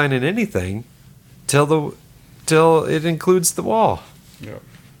not signing anything till it includes the wall." Yep.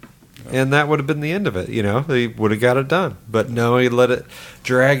 And that would have been the end of it, They would have got it done. But no, he let it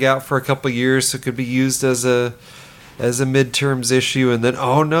drag out for a couple of years so it could be used as a midterms issue, and then,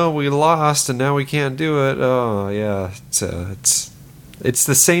 oh no, we lost and now we can't do it. Oh yeah, it's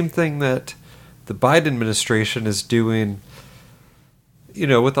the same thing that the Biden administration is doing,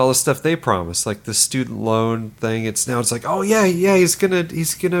 with all the stuff they promised, like the student loan thing. It's like, oh yeah, he's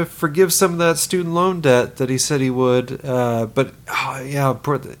gonna forgive some of that student loan debt that he said he would, but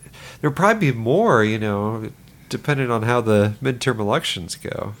there'll probably be more, depending on how the midterm elections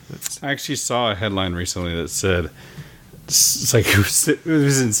go. I actually saw a headline recently that said, it's like, it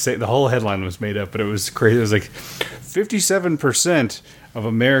was insane. The whole headline was made up, but it was crazy. It was like 57% of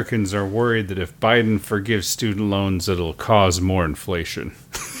Americans are worried that if Biden forgives student loans, it'll cause more inflation.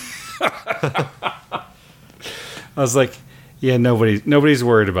 I was like, yeah, nobody's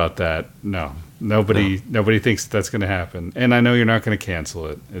worried about that. No, nobody thinks that's going to happen. And I know you're not going to cancel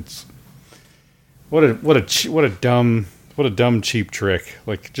it. It's what a dumb cheap trick.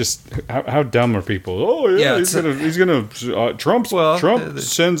 Like, just how dumb are people? Oh yeah, he's gonna Trump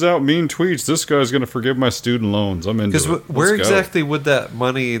sends out mean tweets. This guy's gonna forgive my student loans. I'm into it. Because where exactly would that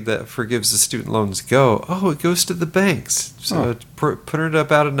money that forgives the student loans go? Oh, it goes to the banks. So put it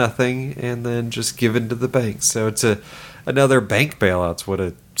up out of nothing and then just give it to the banks. So it's another bank bailout's what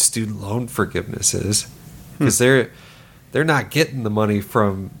a student loan forgiveness is, because they're not getting the money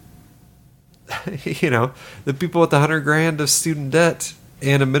from the people with the $100,000 of student debt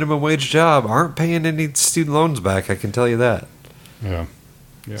and a minimum wage job aren't paying any student loans back. I can tell you that. Yeah.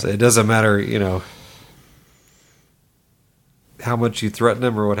 So it doesn't matter, how much you threaten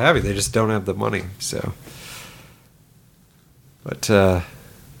them or what have you. They just don't have the money. So, but so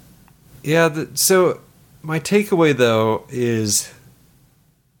my takeaway though is,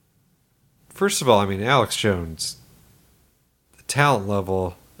 first of all, Alex Jones, the talent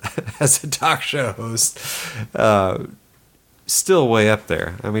level as a talk show host, still way up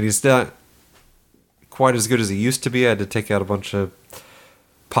there. He's not quite as good as he used to be. I had to take out a bunch of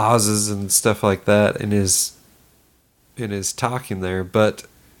pauses and stuff like that in his talking there. But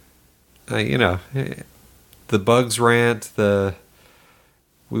the Bugs rant,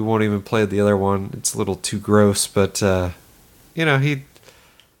 we won't even play the other one. It's a little too gross, but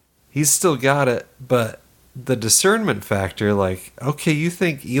he's still got it. But the discernment factor, like, okay, you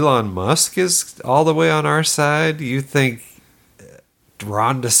think Elon Musk is all the way on our side? You think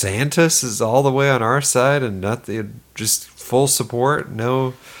Ron DeSantis is all the way on our side and just full support?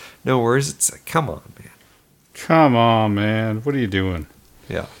 No worries. It's like, come on, man. Come on, man. What are you doing?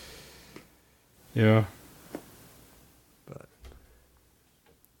 Yeah. Yeah. But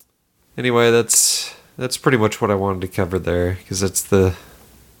anyway, that's pretty much what I wanted to cover there, because that's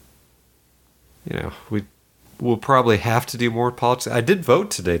we'll probably have to do more politics. I did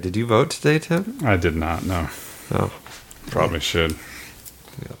vote today. Did you vote today, Tim? I did not, no. Oh. Probably should.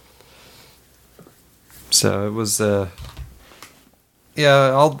 Yeah. So it was, all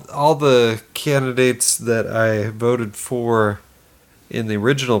the candidates that I voted for in the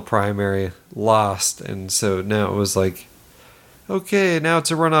original primary lost, and so now it was like, okay, now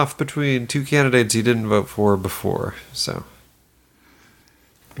it's a runoff between two candidates you didn't vote for before, so.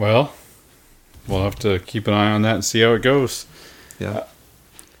 Well, we'll have to keep an eye on that and see how it goes. Yeah.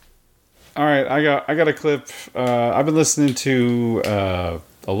 All right, I got a clip. I've been listening to a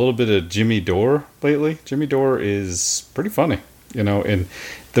little bit of Jimmy Dore lately. Jimmy Dore is pretty funny, and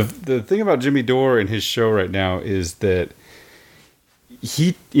the thing about Jimmy Dore and his show right now is that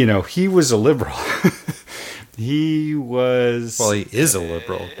he was a liberal. He was. Well, he is a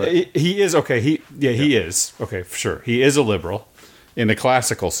liberal, but he is okay. He is okay for sure. He is a liberal in a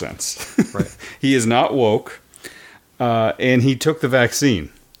classical sense. Right. He is not woke, and he took the vaccine.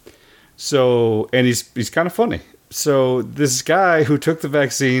 So, and he's kind of funny. So this guy who took the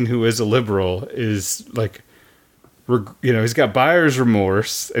vaccine, who is a liberal, is like, he's got buyer's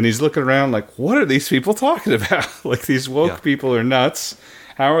remorse, and he's looking around like, what are these people talking about? Like, these woke people are nuts.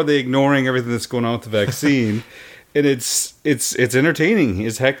 How are they ignoring everything that's going on with the vaccine? And it's entertaining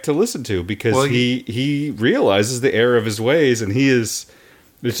as heck to listen to, because he realizes the error of his ways, and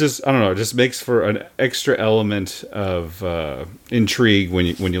it's just, I don't know, it just makes for an extra element of intrigue when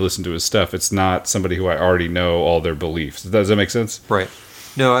you listen to his stuff. It's not somebody who I already know all their beliefs. Does that make sense? Right.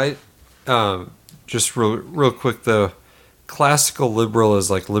 No, I just real quick though, classical liberal is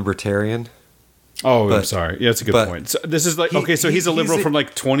like libertarian. Oh, I'm sorry. Yeah, that's a good point. So this is like, he's a liberal from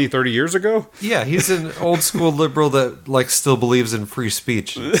like 20, 30 years ago? Yeah, he's an old school liberal that like still believes in free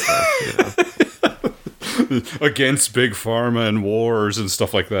speech and stuff, against big pharma and wars and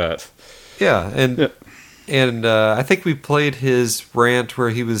stuff like that. Yeah, and I think we played his rant where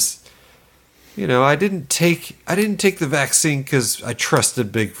he was, I didn't take the vaccine because I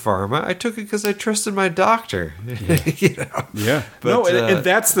trusted big pharma. I took it because I trusted my doctor. Yeah, but, and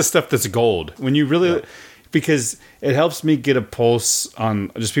that's the stuff that's gold when you really. Because it helps me get a pulse on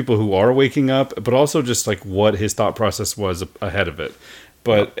just people who are waking up, but also just like what his thought process was ahead of it.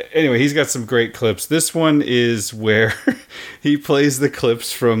 But anyway, he's got some great clips. This one is where he plays the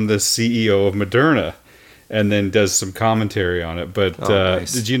clips from the CEO of Moderna and then does some commentary on it. But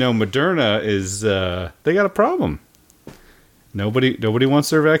nice. Did you know Moderna is they got a problem? Nobody wants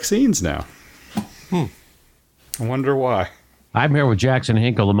their vaccines now. I wonder why. I'm here with Jackson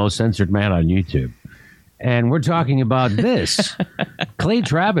Hinkle, the most censored man on YouTube. And we're talking about this. Clay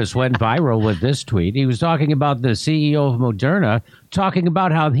Travis went viral with this tweet. He was talking about the CEO of Moderna, talking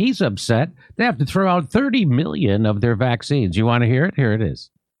about how he's upset they have to throw out 30 million of their vaccines. You want to hear it? Here it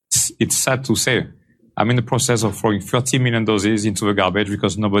is. It's sad to say. I'm in the process of throwing 30 million doses into the garbage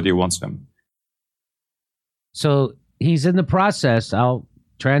because nobody wants them. So he's in the process. I'll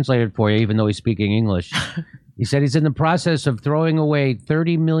translate it for you, even though he's speaking English. He said he's in the process of throwing away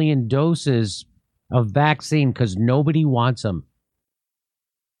 30 million doses of vaccine because nobody wants them.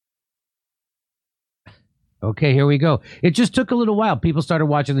 Okay, here we go. It just took a little while. People started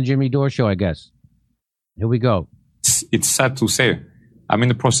watching the Jimmy Dore show, I guess. Here we go. It's sad to say. I'm in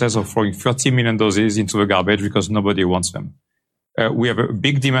the process of throwing 30 million doses into the garbage because nobody wants them. We have a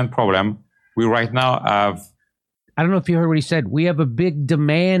big demand problem. We right now have... I don't know if you heard what he said. We have a big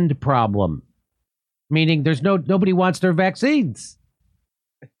demand problem. Meaning there's nobody wants their vaccines.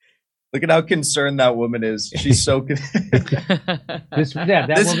 Look at how concerned that woman is. She's so that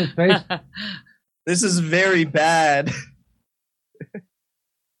woman's face. This is very bad.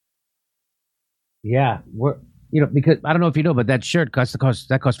 Yeah, because I don't know if you know, but that shirt cost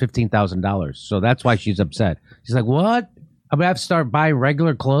 $15,000. So that's why she's upset. She's like, "What? I'm gonna have to start buying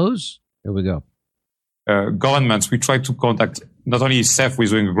regular clothes." Here we go. Governments. We try to contact not only Seth, who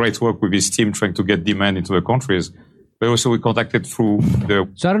is doing great work with his team, trying to get demand into the countries. But also we contacted through the...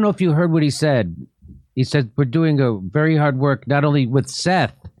 So I don't know if you heard what he said. He said, we're doing a very hard work, not only with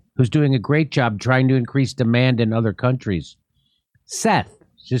Seth, who's doing a great job trying to increase demand in other countries. Seth,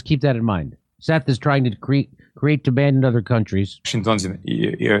 just keep that in mind. Seth is trying to create demand in other countries. Washington's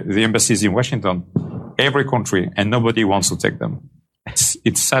the embassies in Washington, every country, and nobody wants to take them.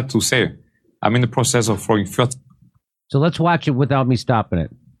 It's sad to say. I'm in the process of throwing 30... So let's watch it without me stopping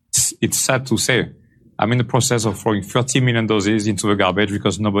it. It's sad to say. I'm in the process of throwing 30 million doses into the garbage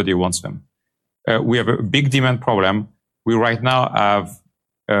because nobody wants them. We have a big demand problem. We right now have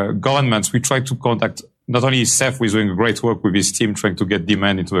governments. We try to contact not only Seth, who is doing great work with his team, trying to get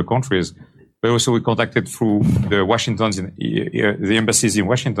demand into the countries, but also we contacted through the the embassies in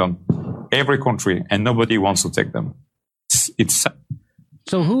Washington, every country, and nobody wants to take them. It's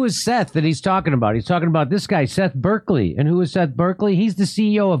So who is Seth that he's talking about? He's talking about this guy, Seth Berkley. And who is Seth Berkley? He's the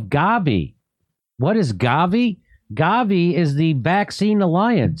CEO of Gavi. What is Gavi? Gavi is the Vaccine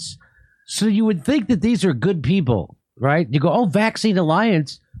Alliance. So you would think that these are good people, right? You go, Vaccine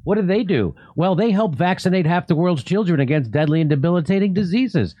Alliance. What do? Well, they help vaccinate half the world's children against deadly and debilitating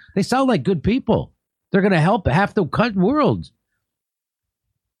diseases. They sound like good people. They're going to help half the world.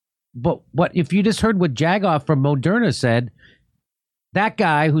 But what if you just heard what Jagoff from Moderna said? That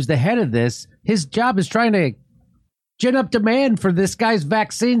guy who's the head of this, his job is trying to gin up demand for this guy's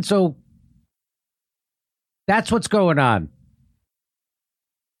vaccine. So that's what's going on.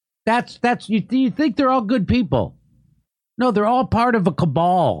 You think they're all good people. No, they're all part of a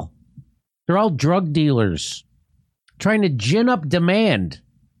cabal. They're all drug dealers trying to gin up demand.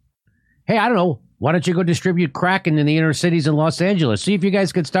 Hey, I don't know. Why don't you go distribute crack in the inner cities in Los Angeles? See if you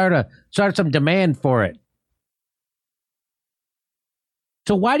guys could start some demand for it.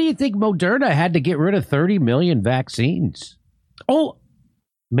 So why do you think Moderna had to get rid of 30 million vaccines? Oh,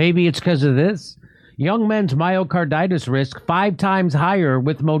 maybe it's because of this. Young men's myocarditis risk 5 times higher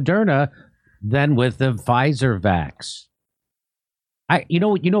with Moderna than with the Pfizer vax. You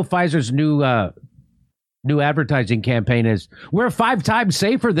know Pfizer's new advertising campaign is, we're 5 times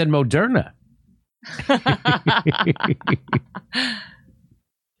safer than Moderna.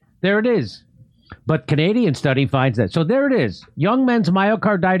 There it is. But Canadian study finds that. So there it is. Young men's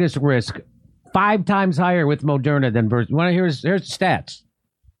myocarditis risk 5 times higher with Moderna than versus. You want to hear? Here's the stats.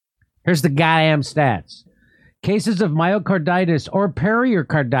 Here's the goddamn stats. Cases of myocarditis or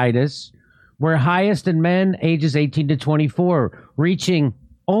pericarditis were highest in men ages 18 to 24, reaching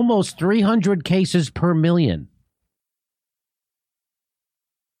almost 300 cases per million.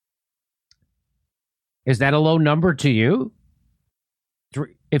 Is that a low number to you?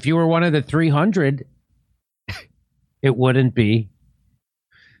 If you were one of the 300, it wouldn't be.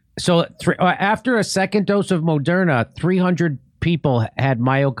 So after a second dose of Moderna, 300 people had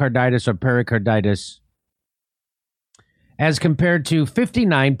myocarditis or pericarditis, as compared to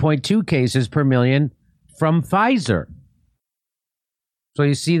 59.2 cases per million from Pfizer. So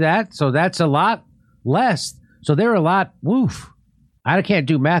you see that? So that's a lot less. So they're a lot, I can't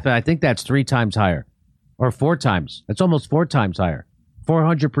do math, but I think that's 3 times higher. Or 4 times. That's almost 4 times higher.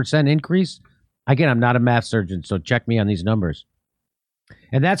 400% increase. Again, I'm not a math surgeon, so check me on these numbers.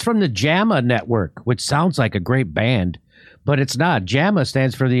 And that's from the JAMA network, which sounds like a great band, but it's not. JAMA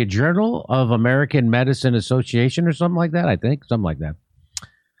stands for the Journal of American Medicine Association or something like that, I think. Something like that.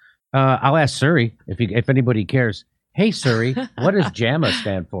 I'll ask Suri if anybody cares. Hey, Suri, what does JAMA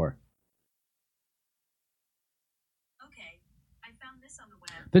stand for?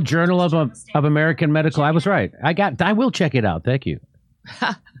 The Journal of American Medical. I was right. I will check it out. Thank you.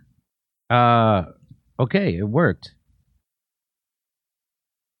 Okay, it worked.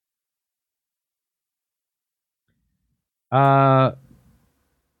 Okay.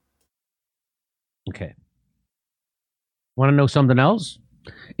 Want to know something else?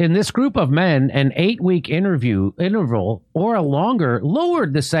 In this group of men, an 8-week interval or a longer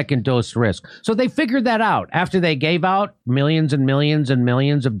lowered the second dose risk. So they figured that out after they gave out millions and millions and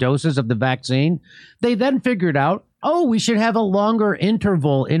millions of doses of the vaccine. They then figured out, we should have a longer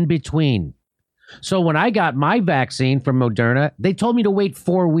interval in between. So when I got my vaccine from Moderna, they told me to wait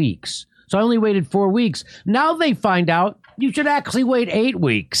 4 weeks. So I only waited 4 weeks. Now they find out you should actually wait 8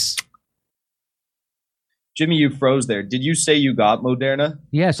 weeks. Jimmy, you froze there. Did you say you got Moderna?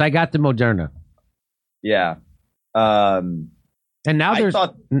 Yes, I got the Moderna. Yeah. And now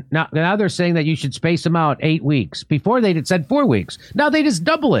now they're saying that you should space them out 8 weeks. Before they had said 4 weeks. Now they just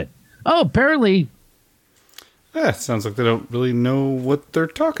double it. Oh, apparently. Yeah, it sounds like they don't really know what they're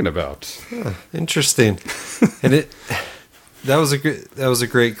talking about. Interesting. And that was a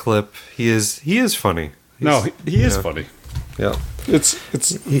great clip. He is funny. He is funny. Yeah.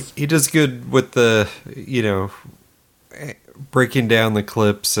 He does good with the, breaking down the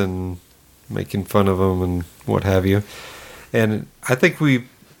clips and making fun of them and what have you. And I think we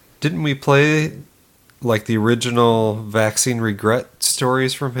play like the original vaccine regret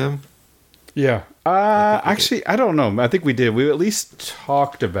stories from him? Yeah. Actually, I don't know. I think we did. We at least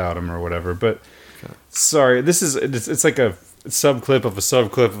talked about him or whatever, but sorry, it's like a subclip of a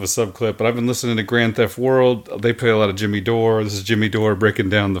subclip of a subclip, but I've been listening to Grand Theft World. They play a lot of Jimmy Dore. This is Jimmy Dore breaking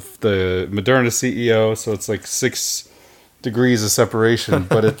down the Moderna CEO, so it's like 6 degrees of separation,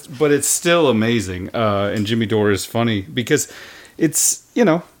 but it's still amazing. And Jimmy Dore is funny because it's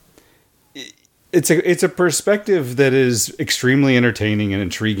a perspective that is extremely entertaining and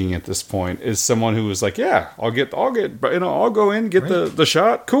intriguing at this point. Is someone who was like, yeah, I'll go in, get the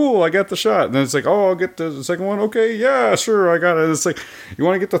shot. Cool, I got the shot. And then it's like, I'll get the second one. Okay, yeah, sure, I got it. It's like, you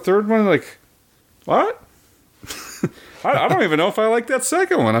want to get the third one? Like, what? I don't even know if I like that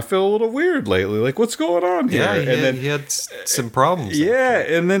second one. I feel a little weird lately. Like, what's going on here? Yeah, he had some problems. Yeah,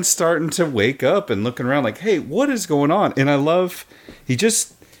 and then starting to wake up and looking around like, hey, what is going on? And I love, he's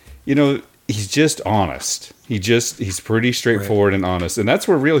just honest. He's pretty straightforward and honest. And that's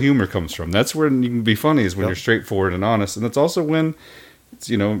where real humor comes from. That's where you can be funny, is when you're straightforward and honest. And that's also when it's,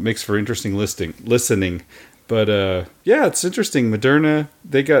 it makes for interesting listening. But yeah, it's interesting. Moderna,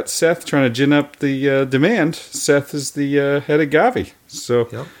 they got Seth trying to gin up the demand. Seth is the head of Gavi. So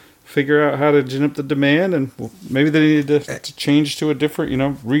figure out how to gin up the demand, and maybe they need to change to a different,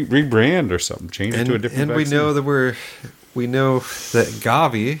 rebrand or something. Change it to a different vaccine. We know that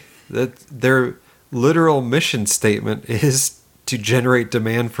Gavi, that their literal mission statement is to generate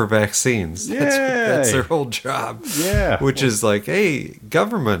demand for vaccines. That's their whole job. Yeah. Which is like, hey,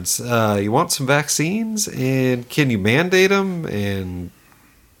 governments, you want some vaccines? And can you mandate them and,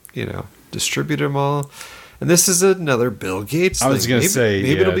 distribute them all? And this is another Bill Gates thing. I was going to say,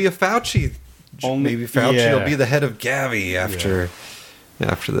 maybe it'll be a Fauci. Maybe Fauci will be the head of Gavi after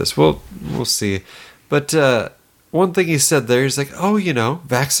this. We'll see. But one thing he said there is like,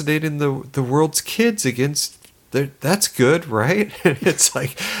 vaccinating the world's kids against, that's good, right? And it's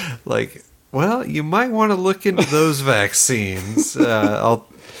like, well, you might want to look into those vaccines. I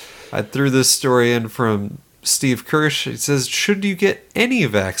threw this story in from Steve Kirsch. It says, should you get any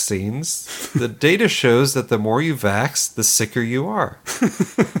vaccines, the data shows that the more you vax, the sicker you are.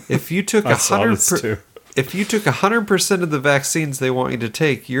 If you took 100% of the vaccines they want you to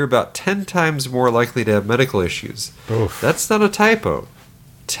take, you're about 10 times more likely to have medical issues. Oof. That's not a typo.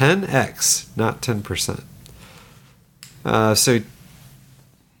 10x, not 10%. So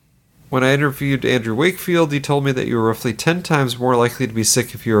When I interviewed Andrew Wakefield, he told me that you were roughly 10 times more likely to be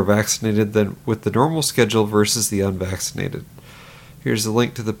sick if you were vaccinated than with the normal schedule versus the unvaccinated. Here's a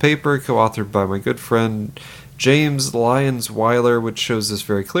link to the paper, co-authored by my good friend James Lyons Weiler, which shows this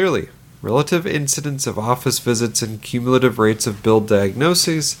very clearly. Relative incidence of office visits and cumulative rates of billed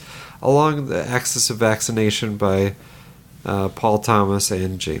diagnoses along the axis of vaccination by Paul Thomas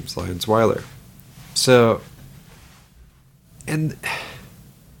and James Lyons Weiler. So, and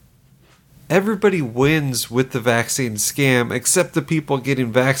everybody wins with the vaccine scam except the people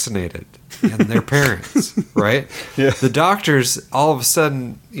getting vaccinated and their parents, right? Yeah. The doctors, all of a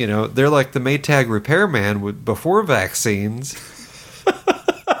sudden, they're like the Maytag repairman before vaccines.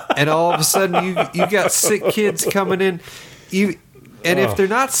 And all of a sudden, you got sick kids coming in. If they're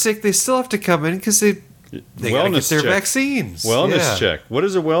not sick, they still have to come in because they got to get their vaccines. Wellness check. What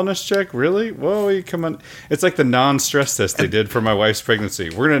is a wellness check? Really? Whoa, you come on. It's like the non-stress test they did for my wife's pregnancy.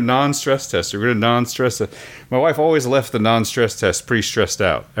 We're going to non-stress test her. We're going to non-stress test. My wife always left the non-stress test pre-stressed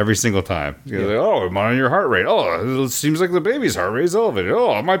out every single time. Like, oh, monitor your heart rate. Oh, it seems like the baby's heart rate is elevated.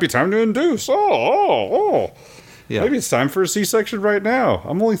 Oh, it might be time to induce. Oh. Yeah. Maybe it's time for a C-section right now.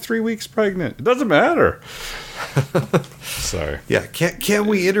 I'm only 3 weeks pregnant. It doesn't matter. Sorry. Yeah, can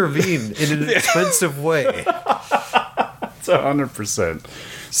we intervene in an expensive way? It's 100%.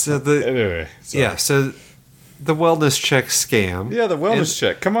 So anyway, so the wellness check scam. Yeah, the wellness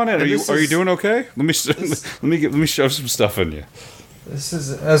check. Come on in. Are you doing okay? Let me shove some stuff in you. This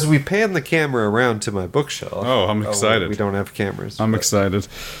is as we pan the camera around to my bookshelf. Oh, I'm excited. We don't have cameras. I'm excited.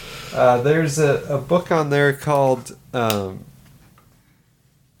 There's a book on there called How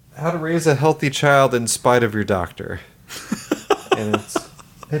to Raise a Healthy Child in Spite of Your Doctor. And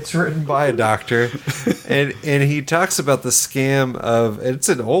it's written by a doctor. And he talks about the scam of, it's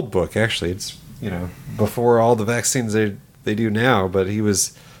an old book actually. It's, before all the vaccines they do now, but he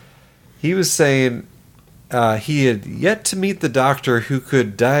was saying he had yet to meet the doctor who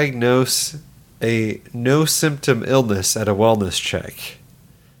could diagnose a no symptom illness at a wellness check.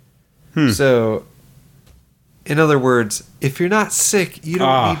 So, in other words, if you're not sick, you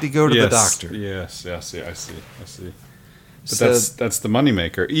don't need to go to the doctor. Yes, I see. But so, that's the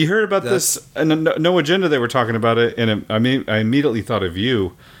moneymaker. You heard about this in No Agenda? They were talking about it, and I immediately thought of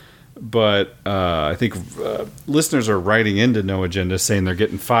you. But I think listeners are writing into No Agenda saying they're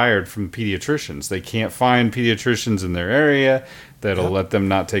getting fired from pediatricians. They can't find pediatricians in their area that'll let them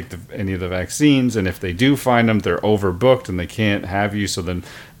not take any of the vaccines. And if they do find them, they're overbooked and they can't have you. So then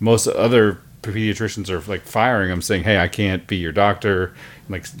most other pediatricians are like firing them, saying, hey, I can't be your doctor,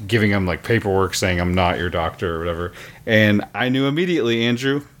 like giving them like paperwork saying I'm not your doctor or whatever. And I knew immediately,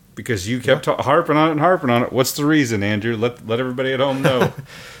 Andrew, because you kept harping on it. What's the reason, Andrew? Let everybody at home know.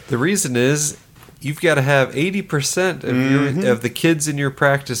 The reason is you've got to have 80% of the kids in your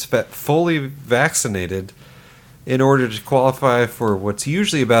practice fully vaccinated in order to qualify for what's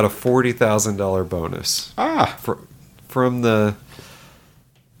usually about a $40,000 bonus. From the,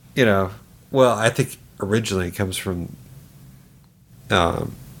 well, I think originally it comes from, I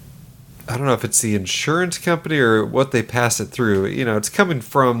don't know if it's the insurance company or what they pass it through. It's coming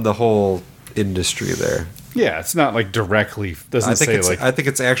from the whole industry there. Yeah, it's not like directly. I think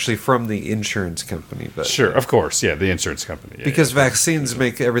it's actually from the insurance company. But sure, of course, the insurance company. Because vaccines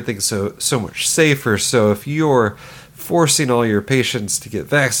make everything so much safer. So if you're forcing all your patients to get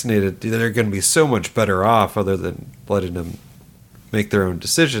vaccinated, they're going to be so much better off, other than letting them make their own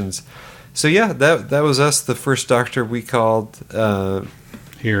decisions. So that was us. The first doctor we called.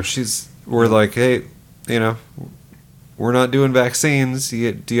 Here, we're like, hey, we're not doing vaccines. Do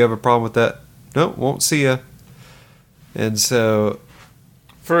you have a problem with that? No, won't see you. And so,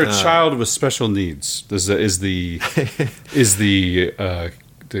 for a child with special needs, is the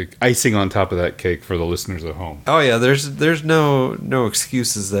icing on top of that cake for the listeners at home. Oh yeah, there's no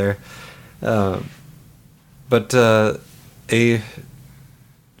excuses there. But a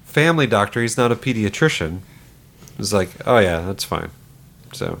family doctor, he's not a pediatrician, was like, oh yeah, that's fine.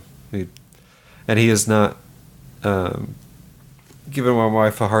 So he is not giving my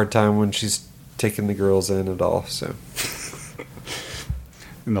wife a hard time when she's taking the girls in at all. So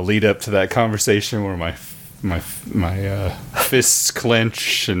in the lead up to that conversation where my fists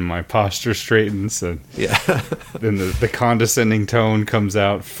clench and my posture straightens, and then the condescending tone comes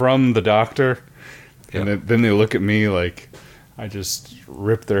out from the doctor, and then they look at me like I just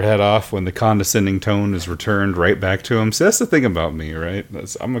rip their head off when the condescending tone is returned right back to them. So that's the thing about me, right?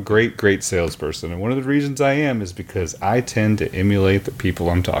 I'm a great salesperson, and one of the reasons I am is because I tend to emulate the people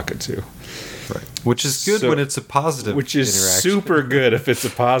I'm talking to. Right. Which is good when it's a positive Which is super good if it's a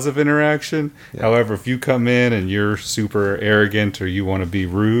positive interaction. Yeah. However, if you come in and you're super arrogant or you want to be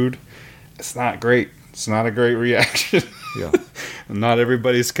rude, it's not great. It's not a great reaction. Yeah. Not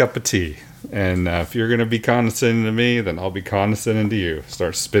everybody's cup of tea. And if you're going to be condescending to me, then I'll be condescending to you.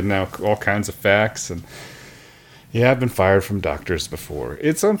 Start spitting out all kinds of facts. And yeah, I've been fired from doctors before.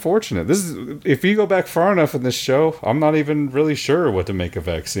 It's unfortunate. This is, if you go back far enough in this show, I'm not even really sure what to make of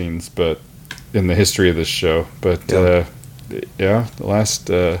vaccines, but in the history of this show. But yeah, the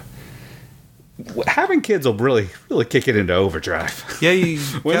last having kids will really kick it into overdrive. Yeah, you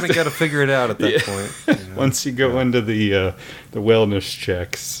kind of got to figure it out at that point. You know? Once you go into the wellness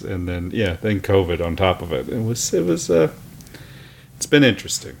checks, and then then COVID on top of it. It's been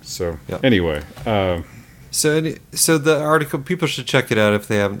interesting. So anyway, so the article, people should check it out if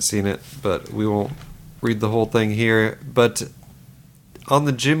they haven't seen it, but we won't read the whole thing here. But on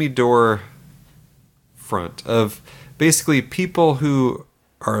the Jimmy Dore front of basically people who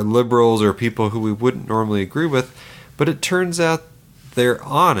are liberals or people who we wouldn't normally agree with, but it turns out they're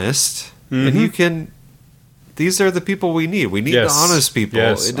honest, and these are the people we need. We need the honest people.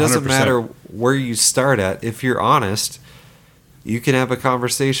 Yes, it doesn't 100%. matter where you start at. If you're honest, you can have a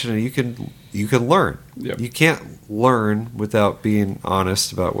conversation and you can learn. Yep. You can't learn without being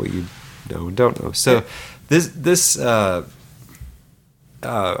honest about what you know and don't know. So this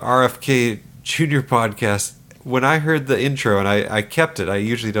RFK Jr. podcast, when I heard the intro, and I kept it, I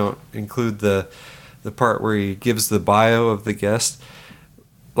usually don't include the part where he gives the bio of the guest.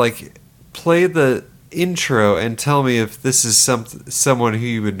 Like, play the intro and tell me if this is someone who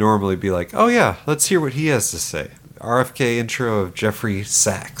you would normally be like, oh yeah, let's hear what he has to say. RFK intro of Jeffrey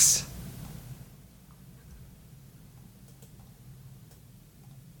Sachs.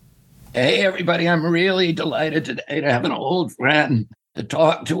 Hey everybody, I'm really delighted today to have an old friend to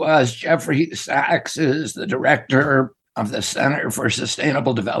talk to us. Jeffrey Sachs is the director of the Center for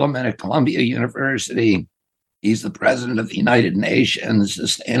Sustainable Development at Columbia University. He's the president of the United Nations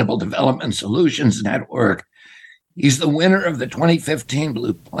Sustainable Development Solutions Network. He's the winner of the 2015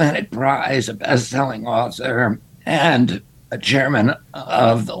 Blue Planet Prize, a best-selling author, and a chairman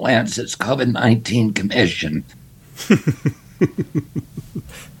of the Lancet's COVID-19 Commission.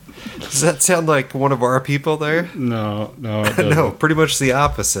 Does that sound like one of our people there? No, it doesn't. No, pretty much the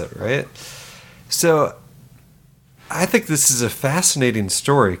opposite, right? So I think this is a fascinating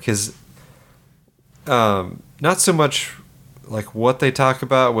story because not so much like what they talk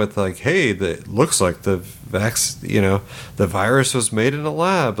about with like, hey, it looks like the virus was made in a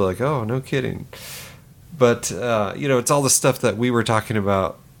lab. Like, oh, no kidding. But, it's all the stuff that we were talking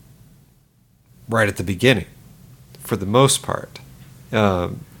about right at the beginning for the most part.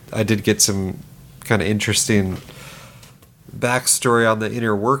 I did get some kind of interesting backstory on the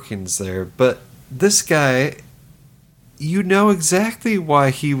inner workings there. But this guy, you know exactly why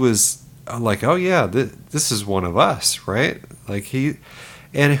he was like, oh yeah, this is one of us, right? Like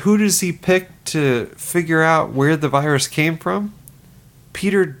and who does he pick to figure out where the virus came from?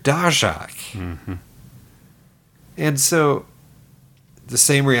 Peter Daszak. Mm-hmm. And so the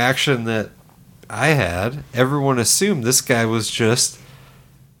same reaction that I had, everyone assumed this guy was just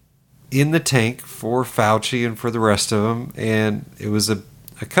in the tank for Fauci and for the rest of them, and it was a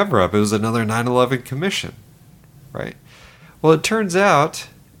cover-up. It was another 9/11 commission, right? Well, it turns out,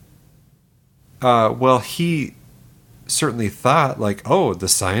 he certainly thought, like, oh, the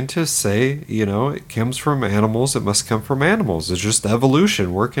scientists say, it comes from animals, it must come from animals. It's just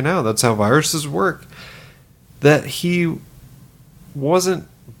evolution working out. That's how viruses work. That he wasn't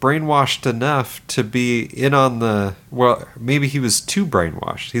brainwashed enough to be in on maybe he was too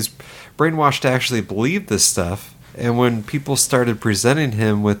brainwashed. He's brainwashed to actually believe this stuff. And when people started presenting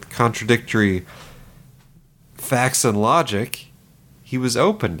him with contradictory facts and logic, he was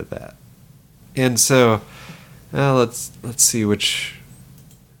open to that. And so, let's see which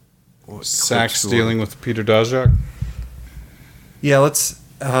Sachs dealing with Peter Daszak. Yeah, let's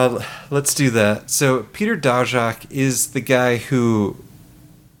do that. So Peter Daszak is the guy who,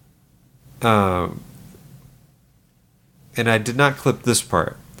 and I did not clip this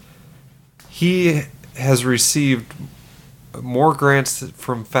part. He has received more grants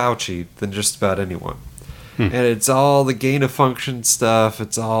from Fauci than just about anyone. And it's all the gain of function stuff.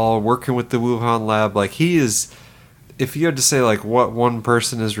 It's all working with the Wuhan lab. Like, he is, if you had to say like what one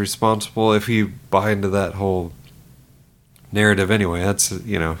person is responsible, if you buy into that whole narrative anyway, that's,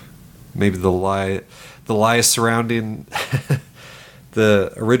 maybe the lie surrounding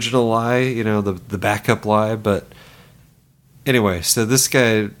the original lie, the backup lie. But anyway, so this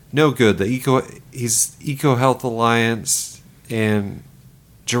guy, no good. He's EcoHealth Alliance and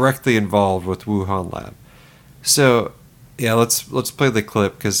directly involved with Wuhan lab. So yeah, let's play the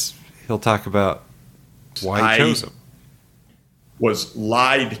clip because he'll talk about why he chose him. was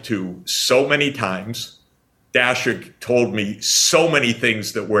lied to so many times. Dashik told me so many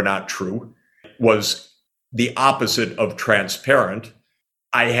things that were not true, was the opposite of transparent.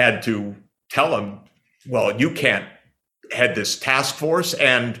 I had to tell him, well, you can't head this task force,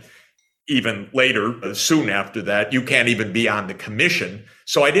 and even later, soon after that, you can't even be on the commission.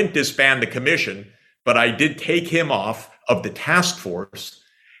 So I didn't disband the commission, but I did take him off of the task force.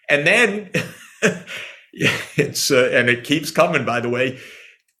 And then and it keeps coming, by the way,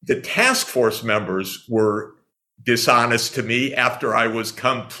 the task force members were dishonest to me after I was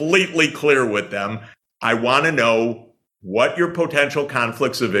completely clear with them. I want to know what your potential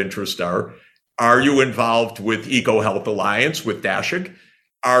conflicts of interest are. Are you involved with EcoHealth Alliance with Dashik?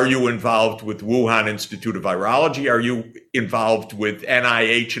 Are you involved with Wuhan Institute of Virology? Are you involved with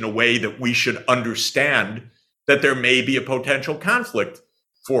NIH in a way that we should understand that there may be a potential conflict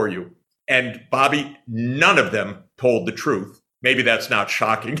for you? And Bobby, none of them told the truth. Maybe that's not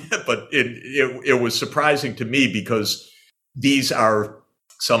shocking, but it was surprising to me because these are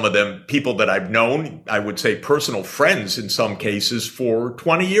some of them people that I've known, I would say personal friends in some cases, for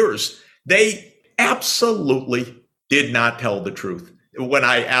 20 years. They absolutely did not tell the truth when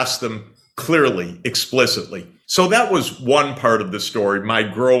I asked them clearly, explicitly. So that was one part of the story, my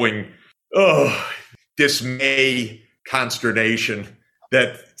growing dismay, consternation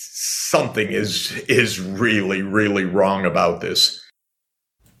that something is really, really wrong about this.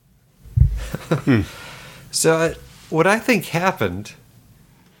 So what I think happened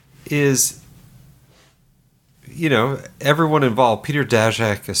is, everyone involved, Peter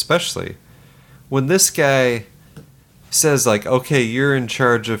Daszak especially, when this guy says, like, okay, you're in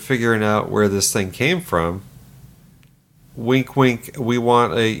charge of figuring out where this thing came from, wink, wink, we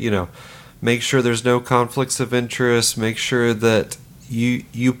want make sure there's no conflicts of interest, make sure that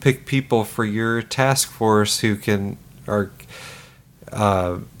you pick people for your task force who are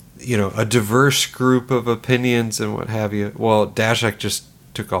a diverse group of opinions and what have you. Well, Daszak just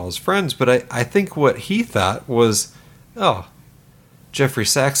took all his friends, but I think what he thought was, Jeffrey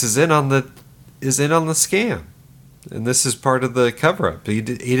Sachs is in on the scam, and this is part of the cover-up. He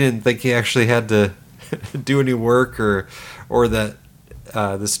didn't think he actually had to do any work or that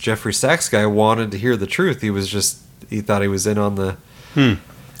this Jeffrey Sachs guy wanted to hear the truth. He thought he was in on the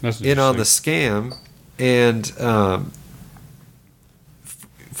scam. And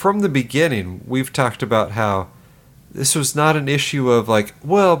from the beginning, we've talked about how this was not an issue of like,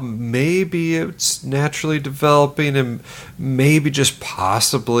 well, maybe it's naturally developing and maybe just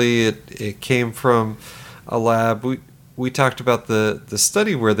possibly it came from a lab. We talked about the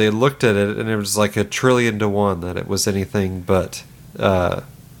study where they looked at it and it was like 1 trillion to 1 that it was anything but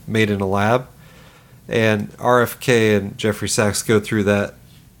made in a lab. And RFK and Jeffrey Sachs go through that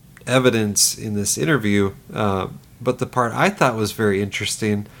evidence in this interview. But the part I thought was very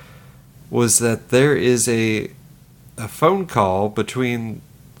interesting was that there is a phone call between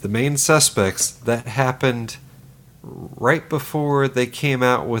the main suspects that happened right before they came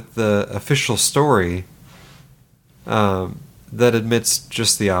out with the official story that admits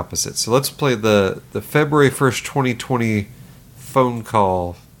just the opposite. So let's play the February 1st, 2020 phone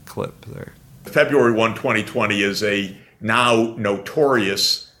call clip there. February 1, 2020 is a now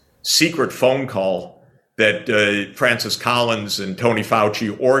notorious secret phone call that Francis Collins and Tony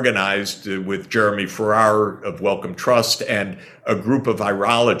Fauci organized with Jeremy Farrar of Wellcome Trust and a group of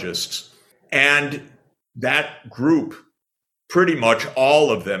virologists. And that group, pretty much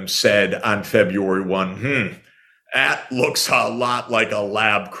all of them said on February 1, that looks a lot like a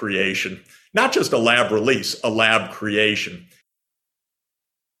lab creation. Not just a lab release, a lab creation.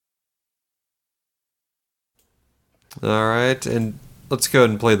 All right, and let's go ahead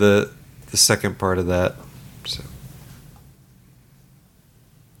and play the second part of that. So.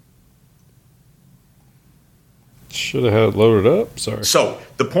 Should have had it loaded up. Sorry. So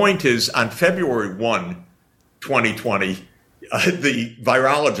the point is, on February 1, 2020, the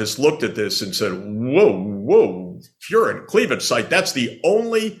virologist looked at this and said, whoa, furin cleavage site. That's the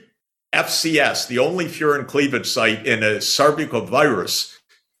only FCS, the only furin cleavage site in a sarbecovirus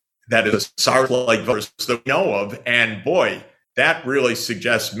that is a SARS-like virus that we know of. And boy, that really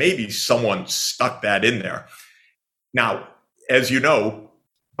suggests maybe someone stuck that in there. Now, as you know,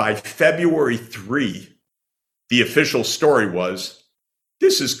 by February 3, the official story was,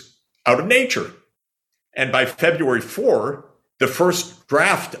 this is out of nature. And by February 4, the first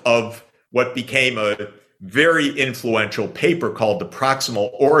draft of what became a very influential paper called The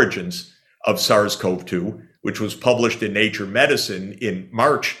Proximal Origins of SARS-CoV-2, which was published in Nature Medicine in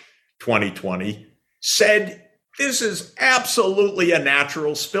March 2020, said this is absolutely a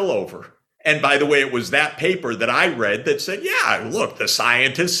natural spillover. And by the way, it was that paper that I read that said, yeah, look, the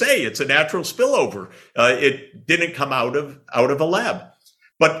scientists say it's a natural spillover. It didn't come out of a lab,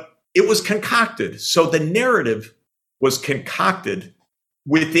 but it was concocted. So the narrative was concocted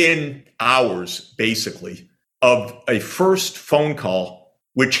within hours, basically, of a first phone call,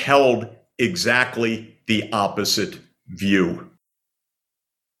 which held exactly the opposite view.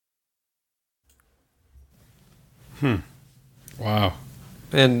 Wow.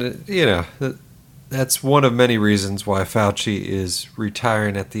 And, that's one of many reasons why Fauci is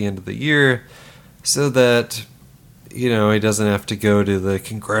retiring at the end of the year, so that, he doesn't have to go to the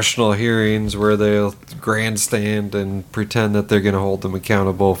congressional hearings where they'll grandstand and pretend that they're going to hold him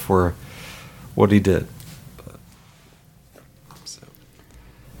accountable for what he did.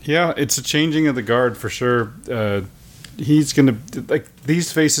 Yeah, it's a changing of the guard for sure. He's going to,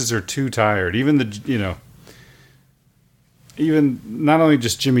 these faces are too tired. Even not only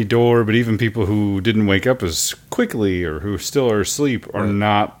just Jimmy Dore, but even people who didn't wake up as quickly or who still are asleep are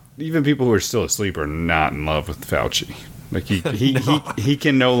not. Even people who are still asleep are not in love with Fauci. Like he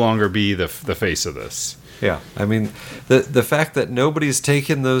can no longer be the face of this. Yeah, I mean the fact that nobody's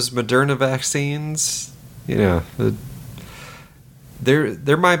taken those Moderna vaccines, there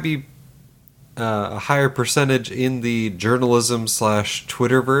might be a higher percentage in the journalism /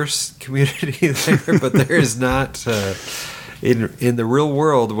 Twitterverse community there, but there is not. In the real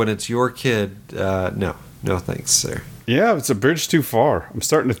world, when it's your kid, no thanks, sir. Yeah, it's a bridge too far. I'm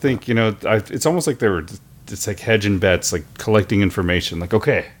starting to think, it's almost like it's like hedging bets, like collecting information. Like,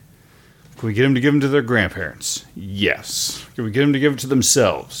 okay, can we get them to give them to their grandparents? Yes. Can we get them to give it to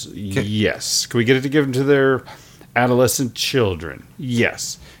themselves? Yes. Can we get it to give them to their adolescent children?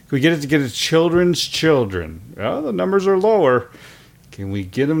 Yes. Can we get it to give it to children's children? Well, the numbers are lower. Can we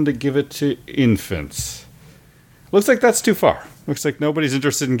get them to give it to infants? Looks like that's too far. Looks like nobody's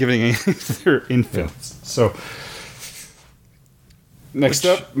interested in giving anything to their infants. Yeah. So, next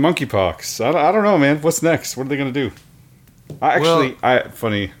up, monkeypox. I don't know, man. What's next? What are they going to do?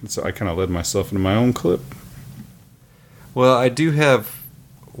 Funny. So I kind of led myself into my own clip. Well, I do have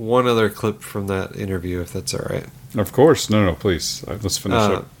one other clip from that interview, if that's all right. Of course. No, please. Let's finish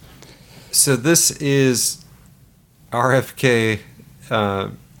up. So this is RFK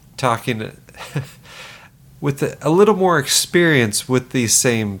talking with a little more experience with these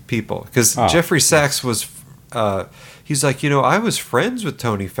same people. Because Jeffrey Sachs was... he's like, I was friends with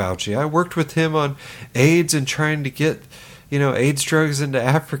Tony Fauci. I worked with him on AIDS and trying to get, AIDS drugs into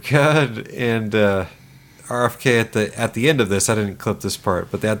Africa. And RFK at the end of this, I didn't clip this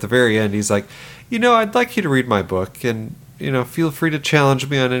part, but at the very end, he's like, I'd like you to read my book and, feel free to challenge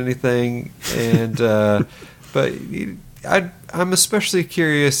me on anything. And, but I'm especially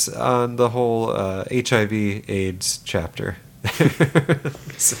curious on the whole HIV AIDS chapter.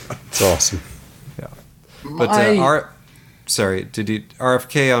 It's awesome. Yeah. But did he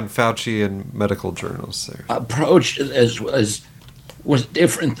RFK on Fauci and medical journals there? Approach to this was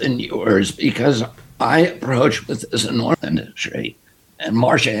different than yours because I approached with this enormous industry, and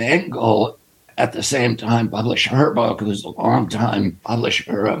Marcia Engel at the same time published her book, who's a longtime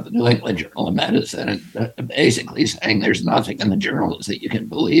publisher of the New England Journal of Medicine, and basically saying there's nothing in the journals that you can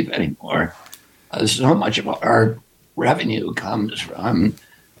believe anymore. So much of our revenue comes from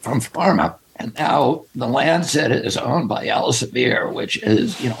pharma. And now the Lancet is owned by Elsevier, which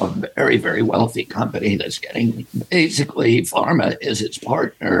is, a very, very wealthy company that's getting basically pharma is its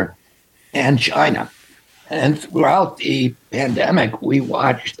partner and China. And throughout the pandemic, we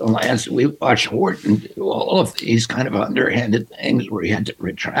watched the Lancet, we watched Horton do all of these kind of underhanded things where he had to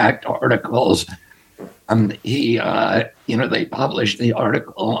retract articles. They published the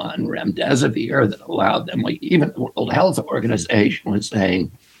article on remdesivir that allowed them, even the World Health Organization was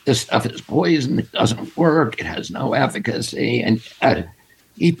saying, this stuff is poison, it doesn't work, it has no efficacy. And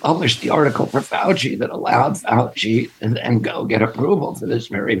he published the article for Fauci that allowed Fauci to then go get approval for this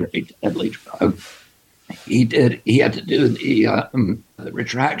very, very deadly drug. He had to do the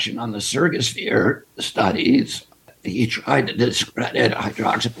retraction on the Surgisphere studies. He tried to discredit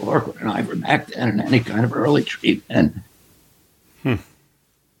hydroxychloroquine and ivermectin and any kind of early treatment.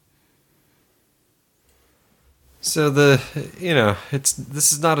 So this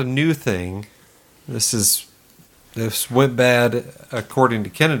is not a new thing. This went bad according to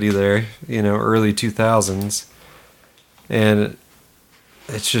Kennedy there, early 2000s. And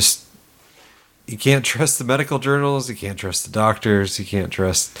it's just, you can't trust the medical journals, you can't trust the doctors, you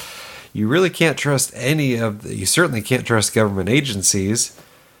really can't trust you certainly can't trust government agencies.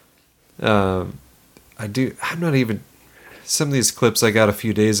 Some of these clips I got a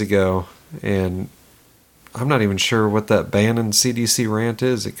few days ago, and I'm not even sure what that Bannon CDC rant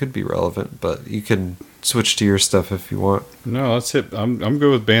is. It could be relevant, but you can switch to your stuff if you want. No, that's it. I'm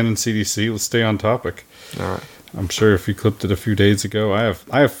good with Bannon CDC. Let's stay on topic. All right. I'm sure if you clipped it a few days ago,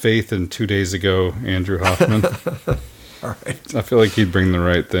 I have faith in 2 days ago, Andrew Hoffman. All right. I feel like he'd bring the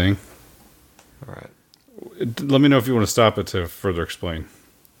right thing. All right. Let me know if you want to stop it to further explain.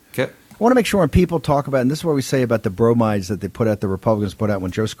 Okay. I want to make sure when people talk about, and this is what we say about the bromides that they put out, the Republicans put out, when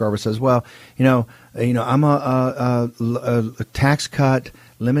Joe Scarborough says, well, I'm a tax cut,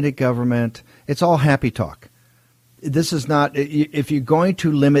 limited government. It's all happy talk. This is not, if you're going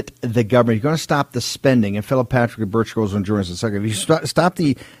to limit the government, you're going to stop the spending, and Philip Patrick and Birch goes on joins in a second. If you stop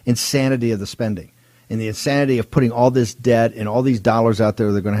the insanity of the spending and the insanity of putting all this debt and all these dollars out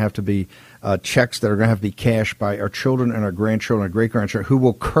there, they're going to have to be checks that are going to have to be cashed by our children and our grandchildren and great-grandchildren who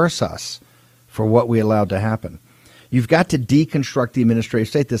will curse us for what we allowed to happen. You've got to deconstruct the administrative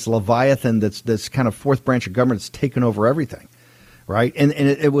state, this leviathan that's kind of fourth branch of government that's taken over everything, right? And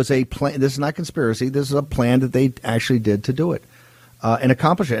it was a plan. This is not conspiracy. This is a plan that they actually did to do it and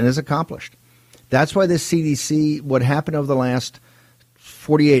accomplish it, and is accomplished. That's why this CDC, what happened over the last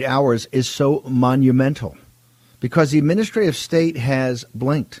 48 hours, is so monumental, because the administrative state has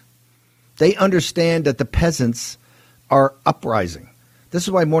blinked. They understand that the peasants are uprising. This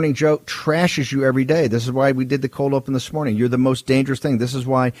is why Morning Joe trashes you every day. This is why we did the cold open this morning. You're the most dangerous thing. This is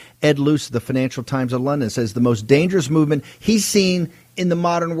why Ed Luce, the Financial Times of London, says the most dangerous movement he's seen in the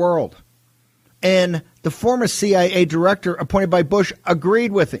modern world. And the former CIA director appointed by Bush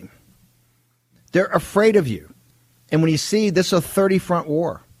agreed with him. They're afraid of you. And when you see this is a 30-front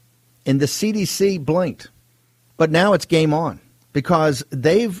war, and the CDC blinked, but now it's game on. Because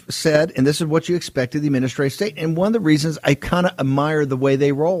they've said, and this is what you expect of the administrative state, and one of the reasons I kind of admire the way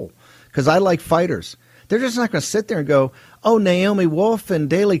they roll, because I like fighters. They're just not going to sit there and go, oh, Naomi Wolf and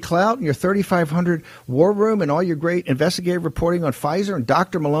Daily Clout and your 3,500 war room and all your great investigative reporting on Pfizer, and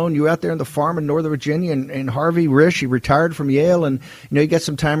Dr. Malone, you out there in the farm in Northern Virginia, and Harvey Risch, he retired from Yale, and you get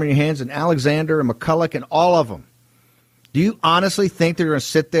some time on your hands, and Alexander and McCulloch and all of them. Do you honestly think they're going to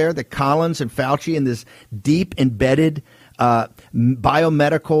sit there, that Collins and Fauci, in this deep embedded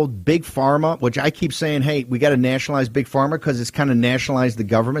biomedical big pharma, which I keep saying, hey, we got to nationalize big pharma because it's kind of nationalized the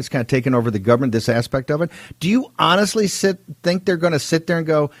government. It's kind of taken over the government, this aspect of it. Do you honestly think they're going to sit there and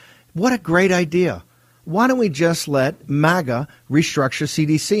go, what a great idea? Why don't we just let MAGA restructure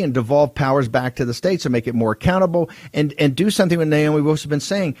CDC and devolve powers back to the states and make it more accountable and do something what Naomi Wolf has been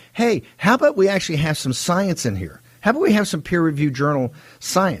saying? Hey, how about we actually have some science in here? How about we have some peer-reviewed journal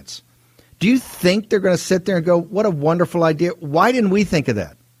science? Do you think they're going to sit there and go, what a wonderful idea? Why didn't we think of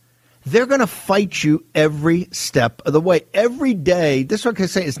that? They're going to fight you every step of the way. Every day, this is what I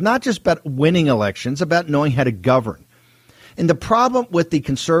say, it's not just about winning elections, it's about knowing how to govern. And the problem with the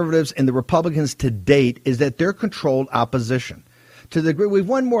conservatives and the Republicans to date is that they're controlled opposition. To the degree we've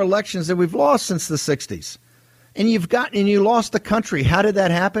won more elections than we've lost since the 60s. And you lost the country. How did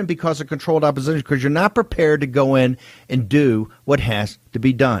that happen? Because of controlled opposition, because you're not prepared to go in and do what has to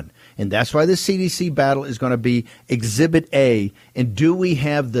be done. And that's why the CDC battle is going to be Exhibit A. And do we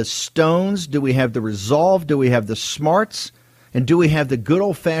have the stones? Do we have the resolve? Do we have the smarts? And do we have the good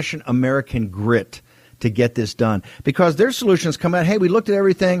old-fashioned American grit to get this done? Because their solutions come out, hey, we looked at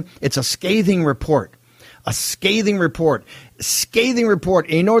everything. It's a scathing report. A scathing report. Scathing report.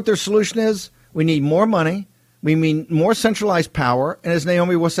 And you know what their solution is? We need more money. We mean more centralized power. And as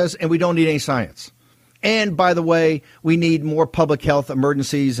Naomi Wolf says, and we don't need any science. And by the way, we need more public health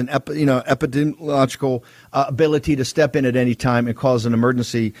emergencies and epidemiological ability to step in at any time and cause an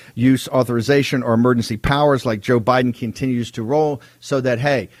emergency use authorization or emergency powers like Joe Biden continues to roll, so that,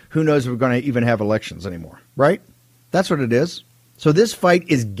 hey, who knows if we're going to even have elections anymore, right? That's what it is. So this fight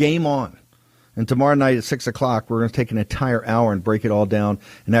is game on. And tomorrow night at 6 o'clock, we're going to take an entire hour and break it all down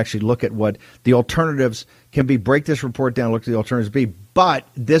and actually look at what the alternatives can be. Break this report down, look at the alternatives be. But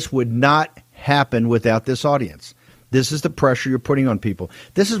this would not happen without this audience. This is the pressure you're putting on people.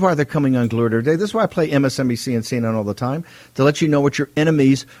 This is why they're coming unglued every day. This is why I play MSNBC and CNN all the time, to let you know what your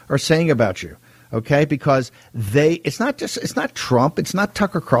enemies are saying about you. Okay, because it's not Trump, it's not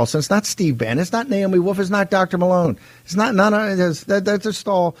Tucker Carlson, it's not Steve Bannon, it's not Naomi Wolf, it's not Dr. Malone, it's not none of this. That's just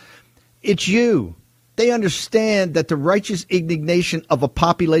all. It's you. They understand that the righteous indignation of a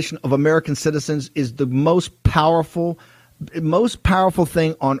population of American citizens is the most powerful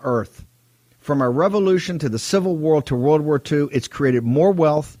thing on earth. From our revolution to the Civil War to World War II, it's created more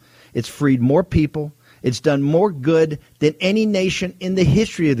wealth, it's freed more people, it's done more good than any nation in the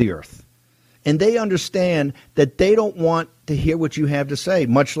history of the earth. And they understand that they don't want to hear what you have to say,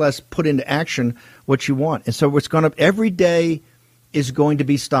 much less put into action what you want. And so every day is going to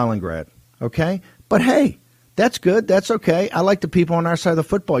be Stalingrad, okay? But hey, That's good. That's okay. I like the people on our side of the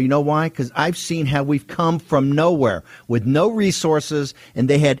football. You know why? Because I've seen how we've come from nowhere with no resources, and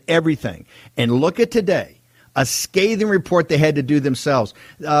they had everything. And look at today. A scathing report they had to do themselves.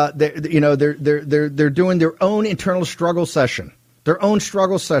 They're doing their own internal struggle session. Their own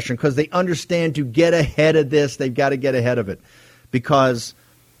struggle session, because they understand to get ahead of this, they've got to get ahead of it, because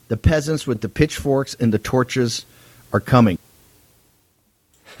the peasants with the pitchforks and the torches are coming.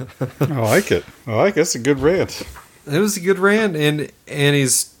 I like it. It's a good rant. It was a good rant, and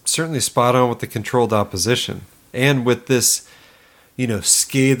he's certainly spot on with the controlled opposition, and with this,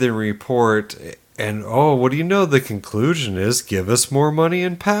 scathing report. And what do you know? The conclusion is give us more money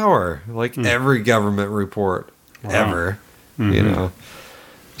and power, like every government report ever. Mm-hmm.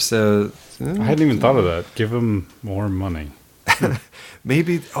 So I hadn't even thought of that. Give them more money.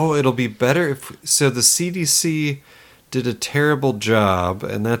 Maybe it'll be better if the CDC did a terrible job,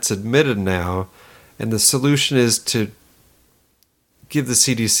 and that's admitted now, and the solution is to give the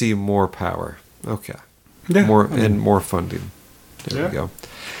CDC more power. Okay. Yeah. More funding. There we go.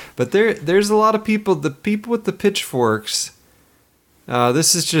 But there's a lot of people, the people with the pitchforks.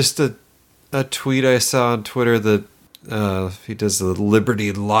 This is just a tweet I saw on Twitter that he does the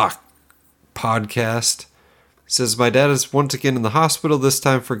Liberty Lock podcast. Says, my dad is once again in the hospital, this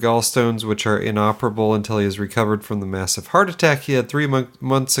time for gallstones, which are inoperable until he has recovered from the massive heart attack he had 3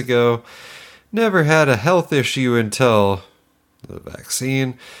 months ago. Never had a health issue until the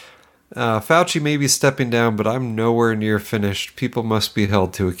vaccine. Fauci may be stepping down, but I'm nowhere near finished. People must be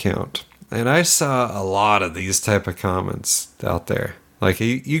held to account. And I saw a lot of these type of comments out there. Like,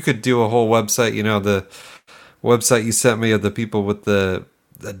 you could do a whole website, the website you sent me of the people with that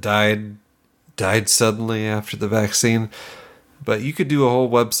died suddenly after the vaccine. But you could do a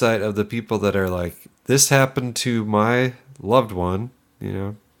whole website of the people that are like, this happened to my loved one,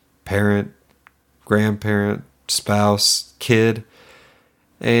 parent, grandparent, spouse, kid.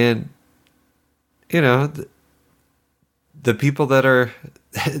 And, the people that are,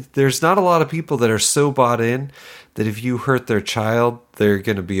 there's not a lot of people that are so bought in that if you hurt their child, they're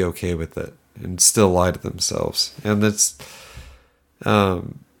going to be okay with it and still lie to themselves. And that's,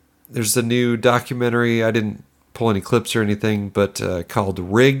 there's a new documentary, I didn't pull any clips or anything, but called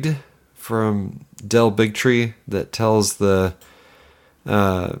Rigged from Del Bigtree that tells this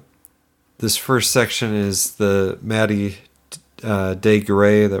first section is the Maddie Day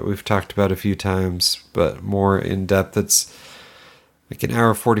that we've talked about a few times, but more in depth. It's like an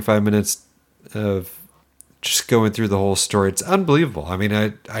hour, 45 minutes of just going through the whole story. It's unbelievable. I mean,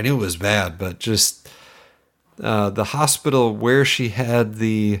 I knew it was bad, but just the hospital where she had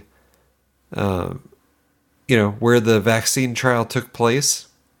the, where the vaccine trial took place,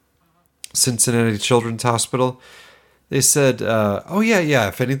 Cincinnati Children's Hospital, they said,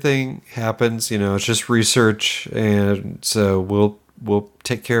 if anything happens, it's just research, and so we'll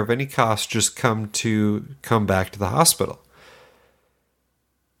take care of any costs, just come back to the hospital.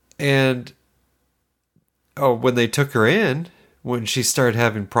 And when they took her in, when she started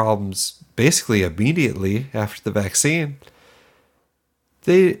having problems basically immediately after the vaccine,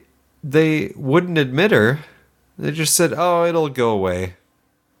 they wouldn't admit her. They just said, it'll go away.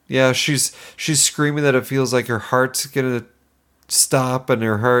 Yeah, she's screaming that it feels like her heart's going to stop, and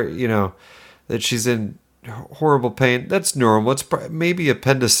her heart, that she's in horrible pain. That's normal. It's maybe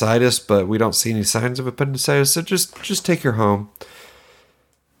appendicitis, but we don't see any signs of appendicitis, so just take her home.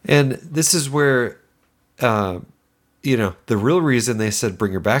 And this is where, the real reason they said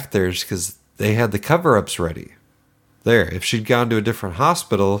bring her back there is because they had the cover-ups ready. There, if she'd gone to a different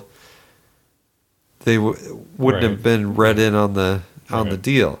hospital, they wouldn't have been read in on the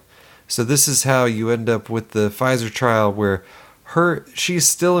deal. So this is how you end up with the Pfizer trial, where she's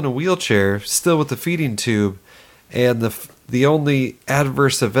still in a wheelchair, still with the feeding tube, and the only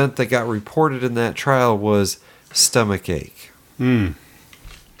adverse event that got reported in that trial was stomach ache.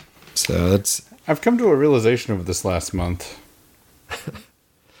 So I've come to a realization over this last month.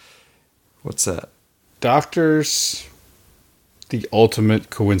 What's that? Doctors, the ultimate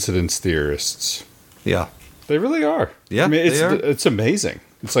coincidence theorists. Yeah. They really are. Yeah, I mean, they are. It's amazing.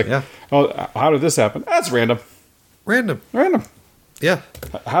 It's like, how did this happen? That's random. Random. Yeah.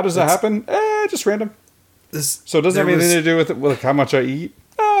 How does that happen? Just random. So it doesn't have anything to do with how much I eat?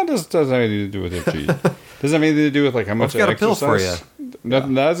 It doesn't have anything to do with what you eat. Doesn't have anything to do with how much I exercise. I've got a pill for you.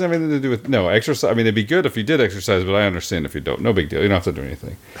 Nothing. That doesn't have anything to do with exercise. I mean, it'd be good if you did exercise, but I understand if you don't. No big deal. You don't have to do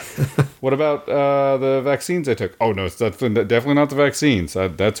anything. What about the vaccines I took? Oh no, it's definitely not the vaccines.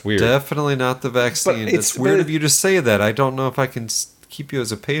 That's weird. Definitely not the vaccine. It's weird of you to say that. I don't know if I can keep you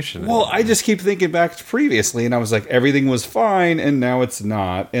as a patient. Well, I just keep thinking back to previously, and I was like, everything was fine, and now it's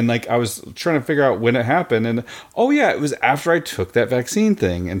not. And like, I was trying to figure out when it happened, and oh yeah, it was after I took that vaccine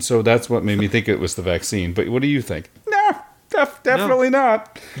thing, and so that's what made me think it was the vaccine. But what do you think? No, definitely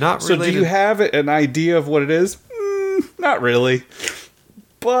not. Not so. related. Do you have an idea of what it is? Not really,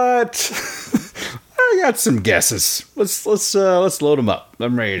 but I got some guesses. Let's load them up.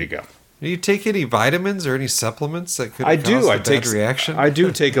 I'm ready to go. Do you take any vitamins or any supplements that could I cause do. a I bad take reaction? I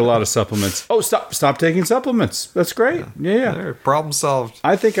do take a lot of supplements. Oh, stop taking supplements. That's great. Yeah. There, problem solved.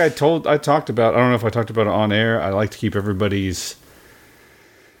 I think I talked about. I don't know if I talked about it on air. I like to keep everybody's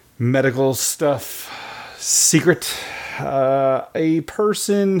medical stuff secret. A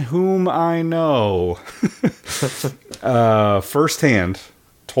person whom I know firsthand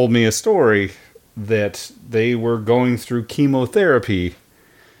told me a story that they were going through chemotherapy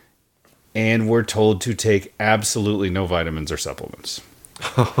and were told to take absolutely no vitamins or supplements.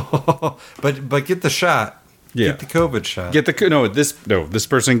 but get the shot. Yeah. Get the COVID shot. This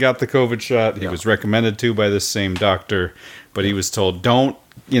person got the COVID shot. He was recommended to by this same doctor, but he was told, don't,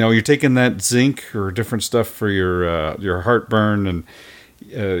 you're taking that zinc or different stuff for your heartburn and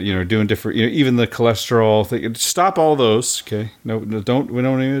doing different, even the cholesterol thing. Stop all those. Okay. No, we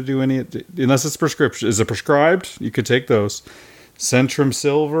don't even do any unless it's prescription. Is it prescribed? You could take those. Centrum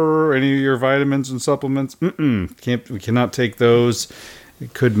Silver, any of your vitamins and supplements. We cannot take those.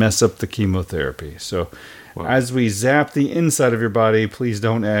 It could mess up the chemotherapy. So as we zap the inside of your body, please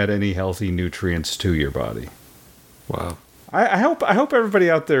don't add any healthy nutrients to your body. Wow. I hope everybody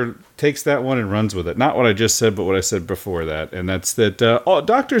out there takes that one and runs with it. Not what I just said, but what I said before that. And that's that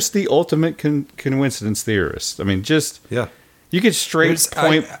doctors, the ultimate coincidence theorists. I mean, you could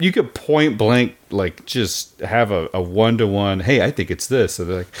you could point blank, like, just have a 1-to-1. Hey, I think it's this. And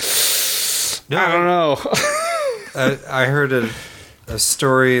they're like, I don't know. I heard a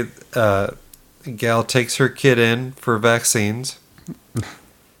story. A gal takes her kid in for vaccines.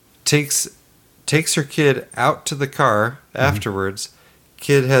 Takes her kid out to the car afterwards.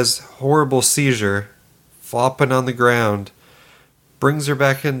 Kid has horrible seizure, flopping on the ground. Brings her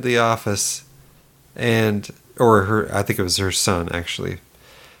back into the office, I think it was her son, actually.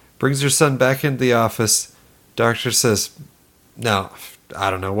 Brings her son back into the office. Doctor says, no, I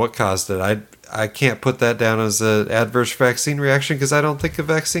don't know what caused it. I can't put that down as an adverse vaccine reaction because I don't think a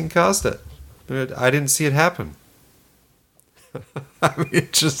vaccine caused it. I didn't see it happen. I mean,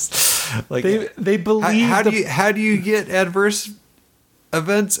 it's just like they believe. How do you get adverse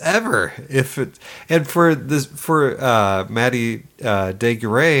events ever? For Maddie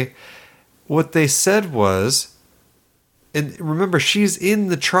Dore, what they said was, and remember, she's in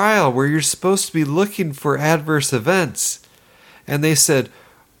the trial where you're supposed to be looking for adverse events, and they said,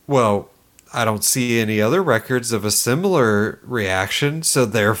 well, I don't see any other records of a similar reaction, so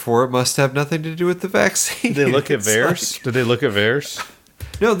therefore it must have nothing to do with the vaccine. Did they look at VAERS? Did they look at VAERS?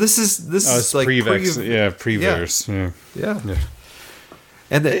 No, this is like pre-vaccine. Pre-VAERS. Yeah.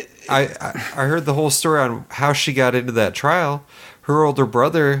 And I heard the whole story on how she got into that trial. Her older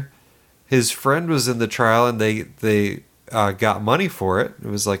brother, his friend was in the trial, and they got money for it. It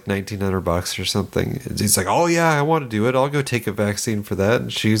was like $1,900 or something. And he's like, oh yeah, I want to do it. I'll go take a vaccine for that.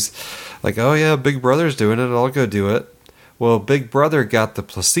 And she's like, oh yeah, Big Brother's doing it. I'll go do it. Well, Big Brother got the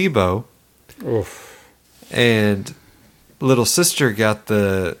placebo. Oof. And little sister got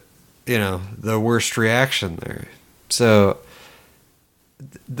the worst reaction there. So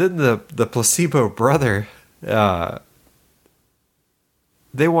then the placebo brother,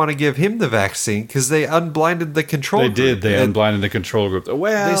 they want to give him the vaccine because they unblinded the control group. They did. They unblinded the control group.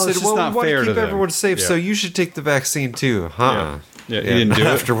 Well, they said, it's just not we want fair to keep them. everyone safe, Yeah. so you should take the vaccine too. Huh? Yeah, he didn't do it.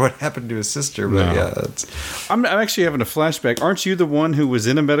 After what happened to his sister. But I'm actually having a flashback. Aren't you the one who was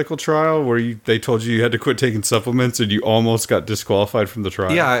in a medical trial where they told you had to quit taking supplements and you almost got disqualified from the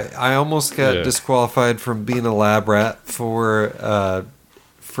trial? Yeah, I almost got disqualified from being a lab rat for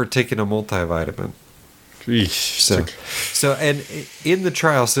taking a multivitamin. So and in the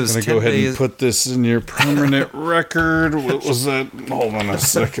trial, so it's 10 go ahead days. and put this in your permanent record. What was that? Hold on a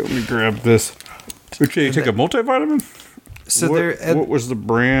second. Let me grab this. Okay, you take a multivitamin? So what was the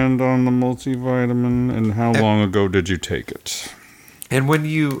brand on the multivitamin, and how long ago did you take it? And when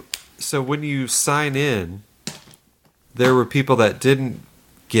you sign in, there were people that didn't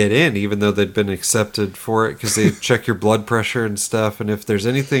get in, even though they'd been accepted for it, because they check your blood pressure and stuff. And if there's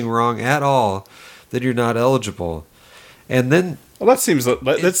anything wrong at all, then you're not eligible. And then, well, that seems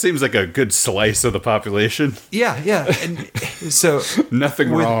like a good slice of the population. Yeah. And so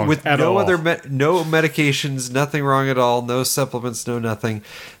nothing wrong with at no all. no medications, nothing wrong at all, no supplements, no nothing.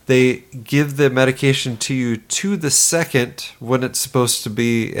 They give the medication to you to the second when it's supposed to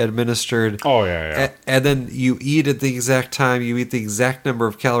be administered. Oh yeah. And then you eat at the exact time. You eat the exact number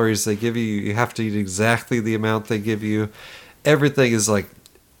of calories they give you. You have to eat exactly the amount they give you. Everything is like,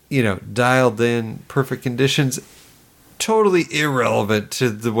 dialed in, perfect conditions. Totally irrelevant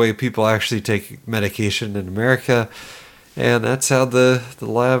to the way people actually take medication in America, and that's how the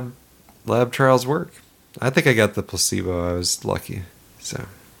lab trials work. I think I got the placebo. I was lucky, so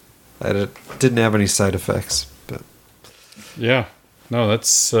I didn't have any side effects. But yeah, no,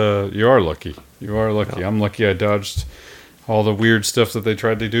 that's you are lucky. You are lucky. I'm lucky. I dodged all the weird stuff that they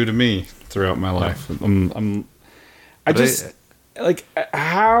tried to do to me throughout my life. Like,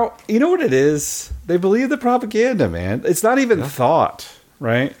 how, you know what it is? They believe the propaganda, man. It's not even thought,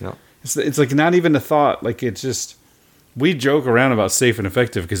 right? Yeah. It's like not even a thought. Like, it's just, we joke around about safe and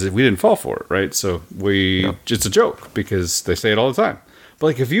effective because we didn't fall for it, right? So it's a joke because they say it all the time. But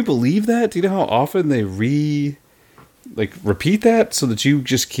like, if you believe that, do you know how often they repeat that so that you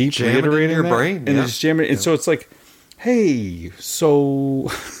just keep reiterating your that? brain, and they just jam it. And so it's like, hey, so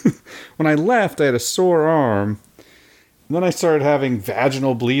when I left, I had a sore arm. And then I started having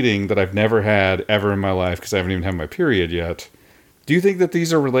vaginal bleeding that I've never had ever in my life because I haven't even had my period yet. Do you think that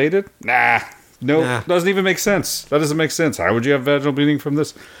these are related? Nah. Doesn't even make sense. That doesn't make sense. How would you have vaginal bleeding from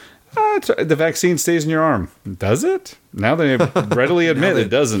this? The vaccine stays in your arm. Does it? Now they readily admit it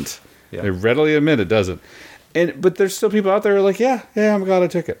doesn't. Yeah. They readily admit it doesn't. But there's still people out there who are like, yeah, I'm glad I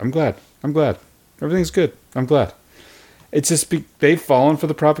took it. I'm glad. Everything's good. I'm glad. It's just they've fallen for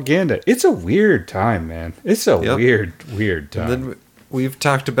the propaganda. It's a weird time, man. It's a weird time. And then we've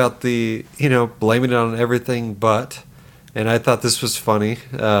talked about the, blaming it on everything but, and I thought this was funny.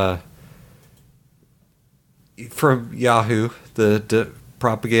 From Yahoo, the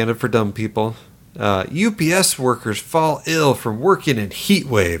propaganda for dumb people. UPS workers fall ill from working in heat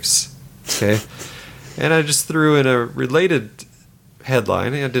waves. Okay. And I just threw in a related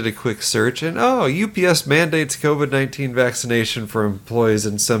headline. I did a quick search, and UPS mandates COVID-19 vaccination for employees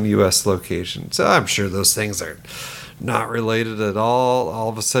in some U.S. locations. So I'm sure those things are not related at all. All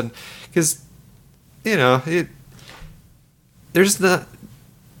of a sudden, because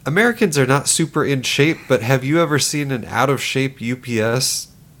Americans are not super in shape. But have you ever seen an out of shape UPS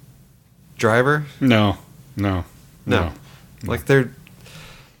driver? No. Like they're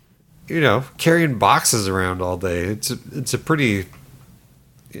carrying boxes around all day. It's a pretty.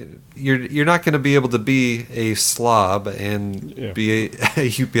 You're not going to be able to be a slob and be a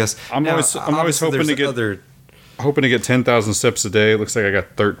UPS. I'm always hoping to get 10,000 steps a day. It looks like I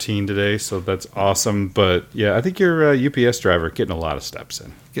got 13 today, so that's awesome. But yeah, I think you're a UPS driver getting a lot of steps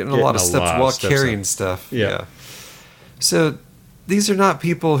in. Getting a lot of steps while carrying stuff. Yeah. So these are not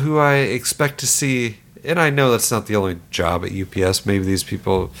people who I expect to see, and I know that's not the only job at UPS. Maybe these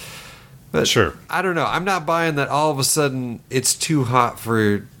people. But sure. I don't know. I'm not buying that all of a sudden it's too hot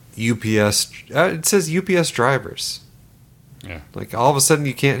for UPS. It says UPS drivers. Yeah. Like all of a sudden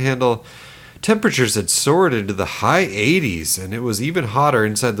you can't handle. Temperatures had soared into the high 80s, and it was even hotter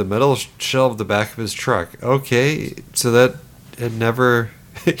inside the metal shell of the back of his truck. Okay, so that had never.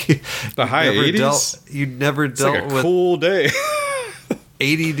 The high 80s? You'd never dealt like a with cool day.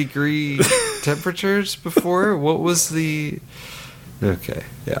 80-degree temperatures before? What was the. Okay,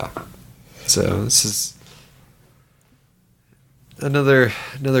 yeah. So this is another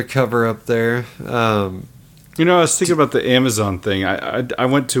cover up there. I was thinking about the Amazon thing. I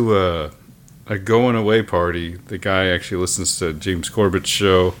went to a going away party. The guy actually listens to James Corbett's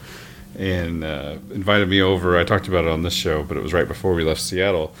show and invited me over. I talked about it on this show, but it was right before we left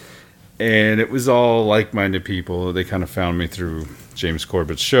Seattle. And it was all like-minded people. They kind of found me through James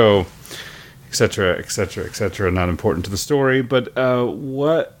Corbett's show, etc., etc., etc. Not important to the story, but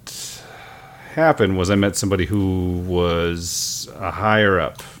what happened was I met somebody who was a higher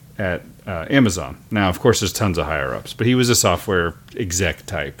up at Amazon. Now, of course, there's tons of higher ups, but he was a software exec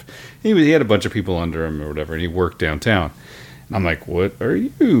type. He had a bunch of people under him or whatever, and he worked downtown. And I'm like, what are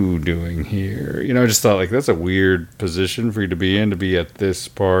you doing here? I just thought, like, that's a weird position for you to be in, to be at this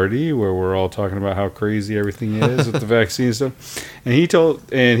party where we're all talking about how crazy everything is with the vaccine and stuff. And he's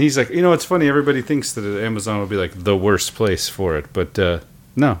like, it's funny, everybody thinks that Amazon will be like the worst place for it, but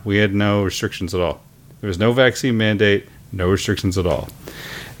no, we had no restrictions at all. There was no vaccine mandate, no restrictions at all.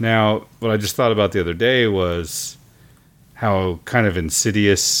 Now, what I just thought about the other day was how kind of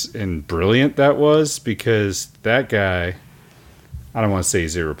insidious and brilliant that was, because that guy I don't want to say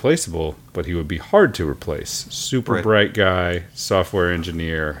he's irreplaceable, but he would be hard to replace. Super Right. bright guy, software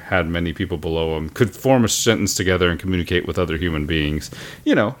engineer, had many people below him, could form a sentence together and communicate with other human beings.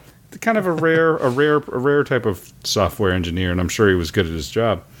 You know, kind of a rare type of software engineer, and I'm sure he was good at his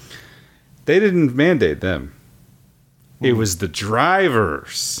job. They didn't mandate them. It was the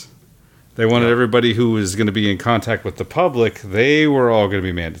drivers. They wanted everybody who was going to be in contact with the public, they were all going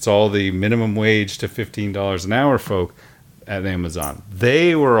to be mandated. It's all the minimum wage to $15 an hour folk at Amazon.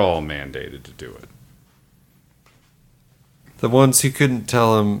 They were all mandated to do it. The ones who couldn't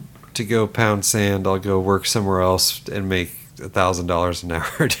tell him to go pound sand, I'll go work somewhere else and make $1,000 an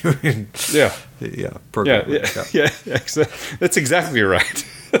hour doing programming. Yeah, that's exactly right.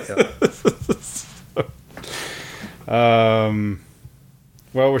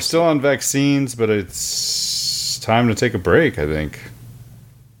 Well, we're still on vaccines, but it's time to take a break, I think.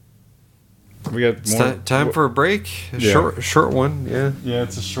 We got more time for a break. Short one. Yeah,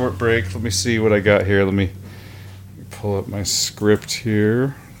 it's a short break. Let me see what I got here. Let me pull up my script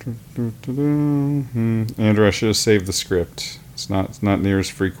here. Andrew, I should have saved the script. It's not near as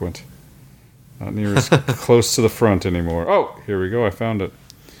frequent. Not near as close to the front anymore. Oh, here we go. I found it.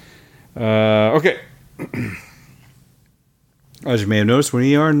 Okay. As you may have noticed,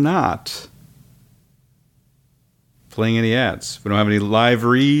 we are not playing any ads. We don't have any live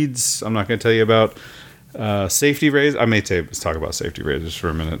reads. I'm not going to tell you about safety razors. I may talk about safety razors for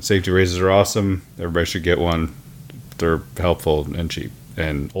a minute. Safety razors are awesome. Everybody should get one. They're helpful and cheap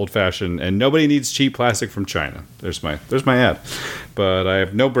and old-fashioned, and nobody needs cheap plastic from China. There's my ad. But I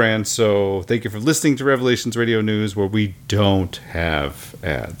have no brand, so thank you for listening to Revelations Radio News, where we don't have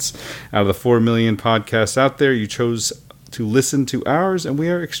ads. Out of the 4 million podcasts out there, you chose to listen to ours, and we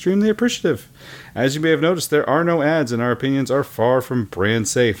are extremely appreciative. As you may have noticed, there are no ads, and our opinions are far from brand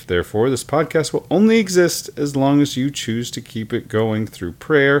safe. Therefore, this podcast will only exist as long as you choose to keep it going through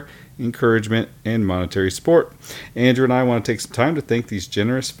prayer, encouragement, and monetary support. Andrew and I want to take some time to thank these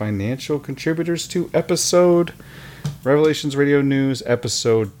generous financial contributors to Revelations Radio News,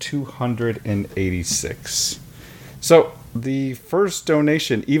 episode 286. So, the first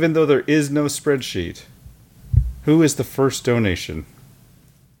donation, even though there is no spreadsheet, who is the first donation?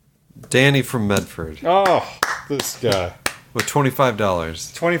 Danny from Medford. Oh, this guy. With $25.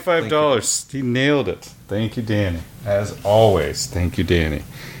 $25. He nailed it. Thank you, Danny. As always, thank you, Danny.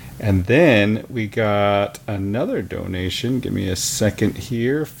 And then we got another donation. Give me a second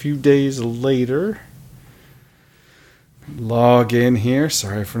here. A few days later. Log in here.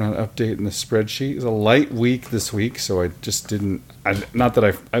 Sorry for not updating the spreadsheet. It's a light week this week, so I just didn't.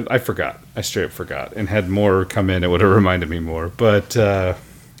 I forgot. I straight up forgot. And had more come in, it would have reminded me more. But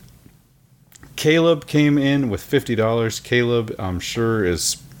Caleb came in with $50. Caleb, I'm sure,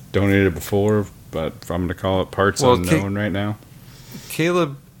 is donated before, but I'm going to call it parts unknown right now.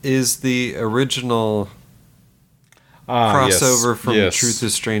 Caleb is the original crossover from Truth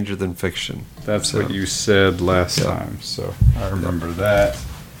is Stranger Than Fiction. That's what you said last time, so I remember that.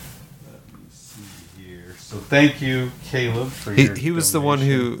 Let me see here. So thank you, Caleb, for your He was the one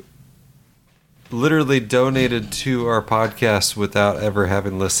who literally donated to our podcast without ever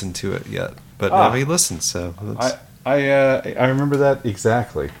having listened to it yet. But now he listens, so I remember that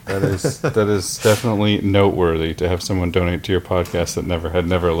exactly. That is definitely noteworthy to have someone donate to your podcast that had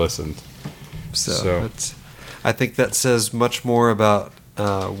never listened. So I think that says much more about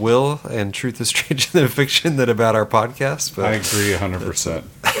Will and Truth is Stranger Than Fiction than about our podcast. But I agree 100%.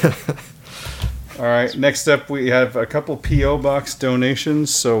 All right, next up we have a couple P.O. Box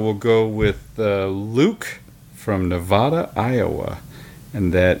donations. So we'll go with Luke from Nevada, Iowa.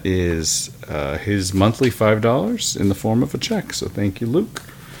 And that is his monthly $5 in the form of a check. So thank you, Luke.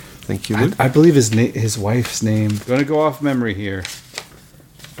 Thank you, Luke. I believe his wife's name. Going to go off memory here.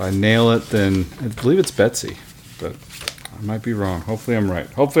 If I nail it, then I believe it's Betsy. But I might be wrong. Hopefully I'm right.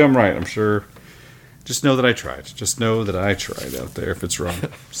 I'm sure. Just know that I tried. Just know that I tried out there if it's wrong.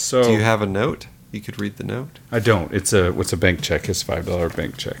 So do you have a note? You could read the note. I don't. It's a bank check. His $5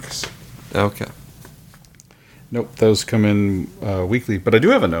 bank checks. Okay. Nope, those come in weekly. But I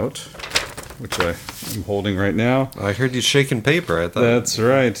do have a note, which I'm holding right now. I heard you shaking paper. I thought. That's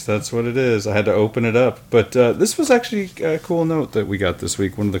right. That's what it is. I had to open it up. But this was actually a cool note that we got this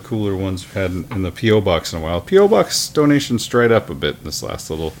week. One of the cooler ones we've had in the P.O. Box in a while. P.O. Box donations dried up a bit in this last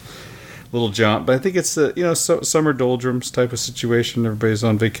little jaunt. But I think it's a summer doldrums type of situation. Everybody's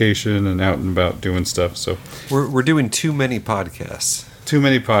on vacation and out and about doing stuff. So we're doing too many podcasts. Too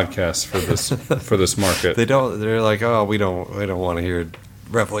many podcasts for this market. They're like, oh, we don't want to hear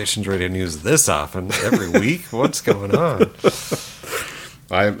Revelations Radio News this often every week. What's going on?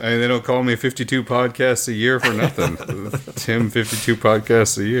 They don't call me 52 podcasts a year for nothing. Tim, 52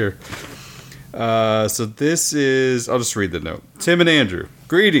 podcasts a year. So this is, I'll just read the note. Tim and Andrew,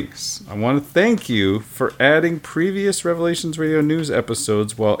 greetings. I want to thank you for adding previous Revelations Radio News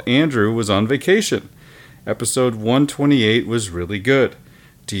episodes while Andrew was on vacation. Episode 128 was really good.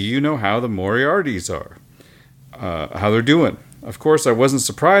 Do you know how the Moriartys are? How they're doing? Of course, I wasn't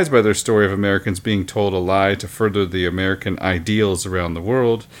surprised by their story of Americans being told a lie to further the American ideals around the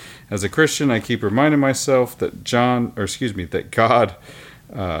world. As a Christian, I keep reminding myself that God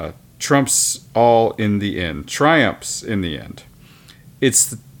trumps all in the end, triumphs in the end. It's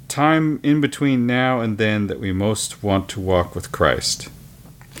the time in between now and then that we most want to walk with Christ.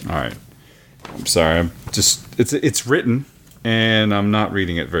 All right. I'm sorry. It's written, and I'm not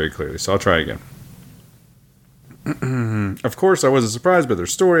reading it very clearly, so I'll try again. Of course, I wasn't surprised by their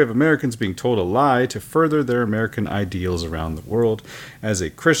story of Americans being told a lie to further their American ideals around the world. As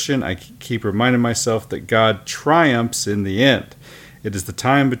a Christian, I keep reminding myself that God triumphs in the end. It is the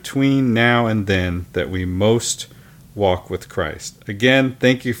time between now and then that we most walk with Christ. Again,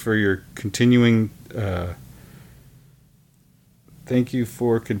 thank you for your continuing. Thank you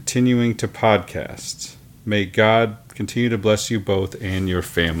for continuing to podcast. May God continue to bless you both and your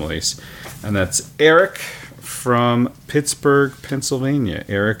families. And that's Eric from Pittsburgh, Pennsylvania.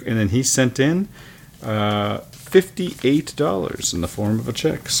 Eric, and then he sent in $58 in the form of a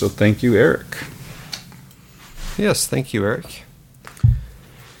check. So thank you, Eric. Yes, thank you, Eric.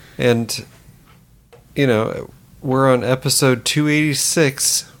 And, we're on episode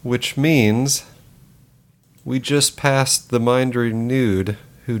 286, which means we just passed the Mind Renewed,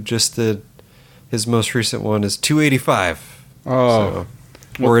 who just did his most recent one is 285. Oh. So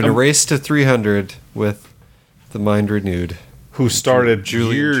we're in a race to 300 with the Mind Renewed. Who started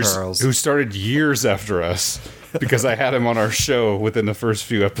Julian Charles. Who started years after us, because I had him on our show within the first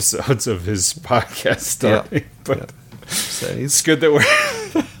few episodes of his podcast starting. Yeah. But so it's good that we're...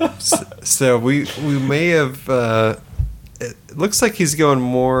 So we may have... it looks like he's going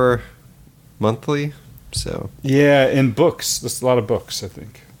more monthly, so... Yeah, in books. There's a lot of books, I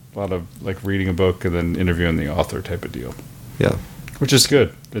think. A lot of, reading a book and then interviewing the author type of deal. Yeah. Which is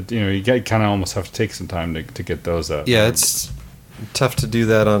good. But, you kind of almost have to take some time to get those out. Yeah, it's tough to do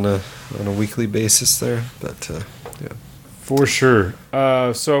that on a weekly basis there, but yeah. For sure.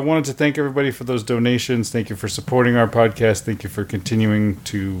 So I wanted to thank everybody for those donations. Thank you for supporting our podcast. Thank you for continuing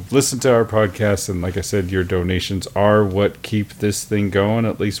to listen to our podcast. And like I said, your donations are what keep this thing going.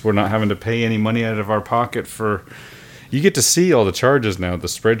 At least we're not having to pay any money out of our pocket for... You get to see all the charges now, the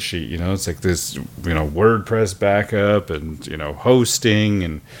spreadsheet. It's like this, WordPress backup and, hosting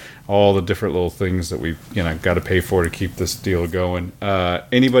and all the different little things that we, got to pay for to keep this deal going.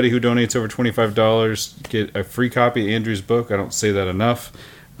 Anybody who donates over $25 get a free copy of Andrew's book. I don't say that enough.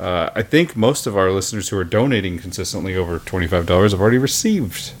 I think most of our listeners who are donating consistently over $25 have already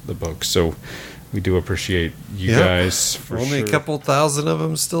received the book. So we do appreciate you guys. For Only a couple thousand of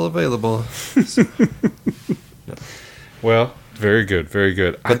them still available. Well, very good, very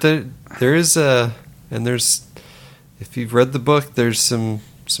good. But there is if you've read the book, there's some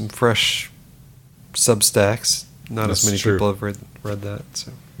fresh Substacks. Not as many people have read that.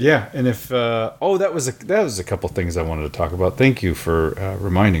 So yeah, and if that was a couple things I wanted to talk about. Thank you for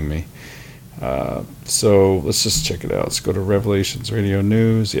reminding me. So let's just check it out. Let's go to Revelations Radio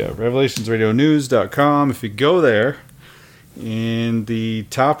News. Yeah, revelationsradionews.com. If you go there, in the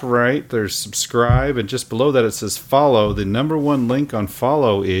top right, there's subscribe, and just below that it says follow. The number one link on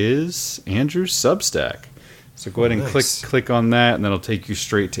follow is Andrew's Substack. So go ahead and click on that, and that'll take you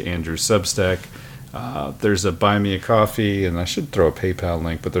straight to Andrew's Substack. There's a Buy Me a Coffee, and I should throw a PayPal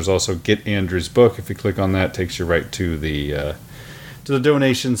link, but there's also Get Andrew's Book. If you click on that, it takes you right to the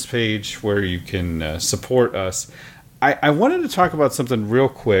donations page where you can support us. I wanted to talk about something real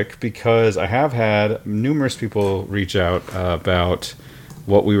quick because I have had numerous people reach out about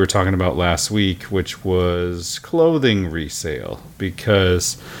what we were talking about last week, which was clothing resale.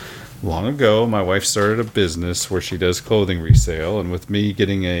 Because long ago, my wife started a business where she does clothing resale, and with me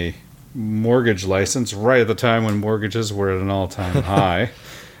getting a mortgage license right at the time when mortgages were at an all-time high,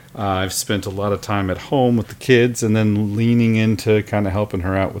 I've spent a lot of time at home with the kids and then leaning into kind of helping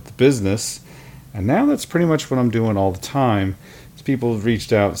her out with the business. And now that's pretty much what I'm doing all the time. People have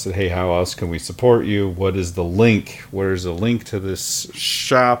reached out and said, hey, how else can we support you? What is the link? Where's the link to this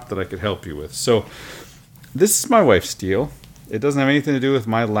shop that I could help you with? So this is my wife's deal. It doesn't have anything to do with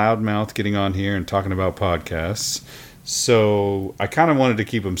my loudmouth getting on here and talking about podcasts. So I kind of wanted to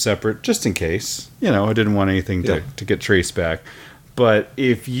keep them separate just in case. I didn't want anything to get traced back. But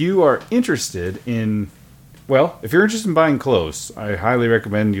if you are interested in Well, if you're interested in buying clothes, I highly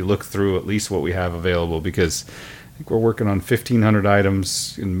recommend you look through at least what we have available, because I think we're working on 1,500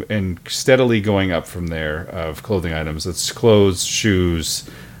 items and steadily going up from there of clothing items. It's clothes, shoes,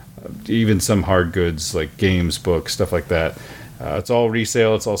 even some hard goods like games, books, stuff like that. It's all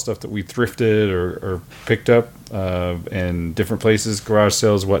resale. It's all stuff that we thrifted or picked up in different places, garage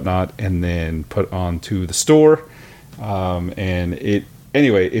sales, whatnot, and then put onto the store.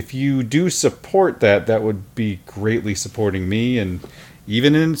 Anyway, if you do support that, that would be greatly supporting me, and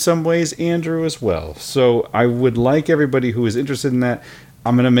even in some ways Andrew as well. So I would like everybody who is interested in that.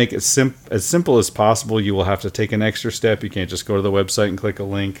 I'm going to make it as simple as possible. You will have to take an extra step. You can't just go to the website and click a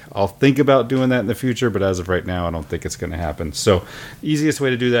link. I'll think about doing that in the future, but as of right now, I don't think it's going to happen. So easiest way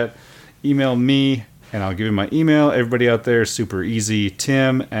to do that, email me, and I'll give you my email. Everybody out there, super easy,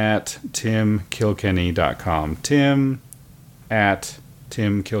 tim@timkilkenny.com.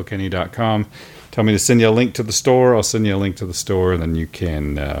 tim@timkilkenny.com. Tell me to send you a link to the store. I'll send you a link to the store, and then you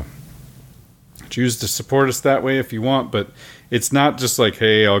can choose to support us that way if you want. But it's not just like,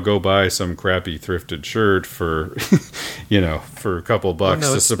 hey, I'll go buy some crappy thrifted shirt for, for a couple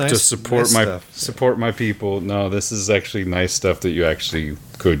bucks to support my people. No, this is actually nice stuff that you actually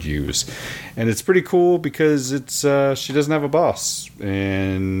could use, and it's pretty cool because it's she doesn't have a boss,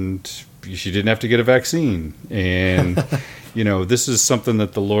 and she didn't have to get a vaccine, and this is something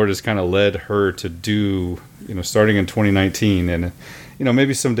that the Lord has kind of led her to do, starting in 2019, and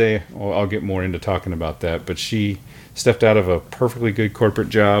maybe someday I'll get more into talking about that. But she stepped out of a perfectly good corporate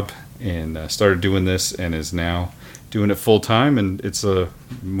job and started doing this, and is now doing it full time, and it's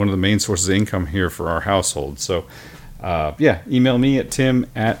one of the main sources of income here for our household. So email me at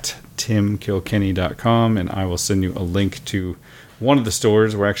tim@timkilkenny.com, and I will send you a link to one of the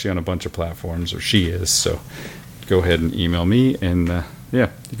stores. We're actually on a bunch of platforms, or she is, so go ahead and email me, and you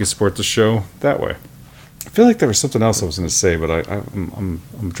can support the show that way. I feel like there was something else I was going to say, but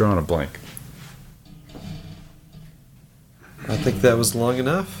I'm drawing a blank. I think that was long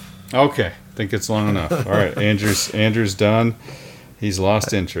enough. Okay, I think it's long enough. All right, Andrew's done. He's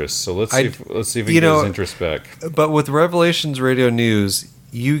lost interest, so let's see if he gets his interest back. But with Revelations Radio News,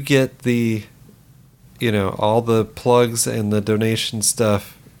 you get the, all the plugs and the donation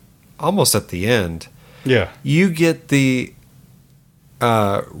stuff almost at the end. Yeah, you get the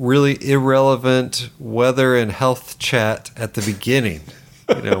really irrelevant weather and health chat at the beginning.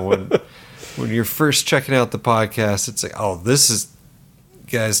 When you're first checking out the podcast, it's like, oh, this is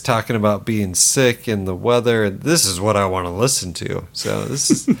guys talking about being sick and the weather, and this is what I want to listen to. So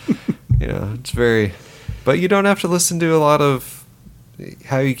this is, it's very, but you don't have to listen to a lot of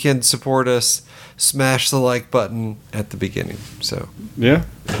how you can support us. Smash the like button at the beginning. So yeah,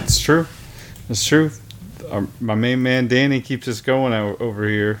 it's true. It's true. My main man Danny keeps us going over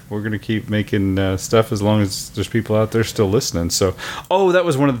here. We're going to keep making stuff as long as there's people out there still listening. So, that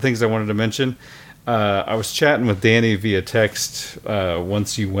was one of the things I wanted to mention. I was chatting with Danny via text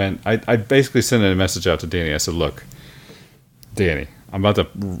once you went. I basically sent a message out to Danny. I said, look, Danny, I'm about to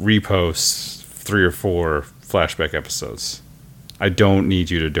repost 3 or 4 flashback episodes. I don't need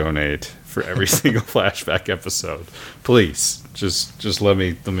you to donate for every single flashback episode. Please, just let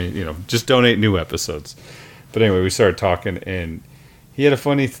me, just donate new episodes. But anyway, we started talking, and he had a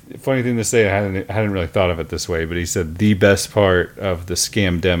funny thing to say. I hadn't really thought of it this way, but he said the best part of the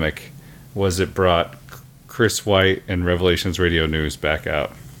scamdemic was it brought Chris White and Revelations Radio News back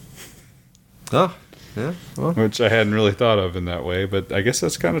out. Oh, yeah. Well. Which I hadn't really thought of in that way, but I guess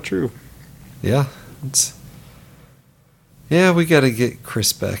that's kind of true. Yeah. We got to get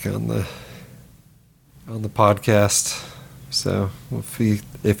Chris back on the podcast. So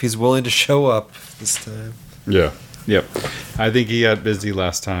if he's willing to show up this time. Yeah. Yep. I think he got busy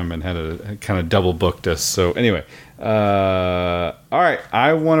last time and had kind of double booked us. So anyway, all right.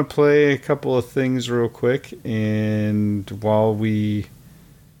 I want to play a couple of things real quick, and while we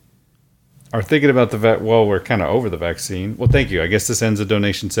are thinking about we're kind of over the vaccine. Well, thank you. I guess this ends the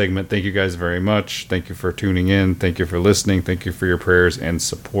donation segment. Thank you guys very much. Thank you for tuning in. Thank you for listening. Thank you for your prayers and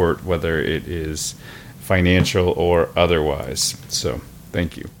support, whether it is financial or otherwise. So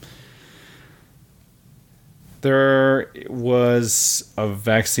thank you. There was a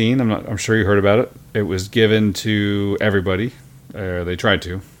vaccine. I'm sure you heard about it. It was given to everybody. They tried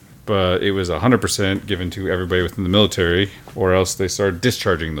to, but it was 100% given to everybody within the military, or else they started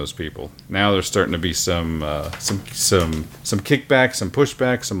discharging those people. Now there's starting to be some kickback, some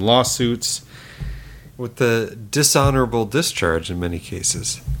pushback, some lawsuits with the dishonorable discharge in many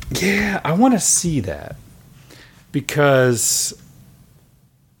cases. Yeah, I want to see that, because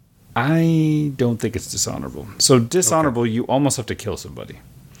I don't think it's dishonorable. So dishonorable, you almost have to kill somebody.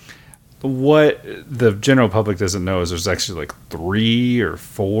 what the general public doesn't know is there's actually like 3 or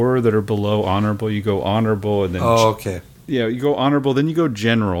 4 that are below honorable. You go honorable, and then okay. Yeah, you go honorable, then you go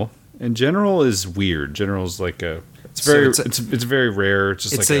general, and general is weird. General is like it's very rare. It's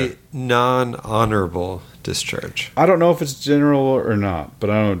just a non-honorable discharge. I don't know if it's general or not, but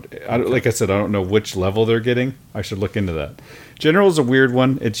I don't. Like I said, I don't know which level they're getting. I should look into that. General is a weird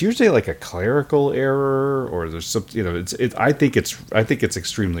one. It's usually like a clerical error, or there's some. I think it's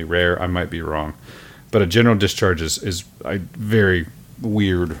extremely rare. I might be wrong, but a general discharge is a very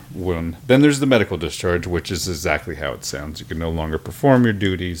weird one. Then there's the medical discharge, which is exactly how it sounds. You can no longer perform your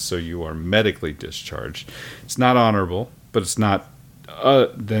duties, so you are medically discharged. It's not honorable, but it's not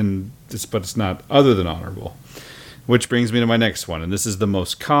it's not other than honorable. Which brings me to my next one, and this is the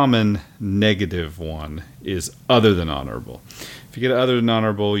most common negative one, is other than honorable. If you get other than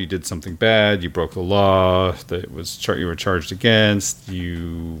honorable, you did something bad, you broke the law that you were charged against,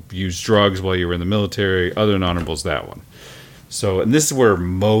 you used drugs while you were in the military. Other than honorable is that one. So, and this is where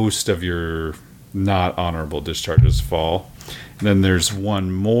most of your not honorable discharges fall. And then there's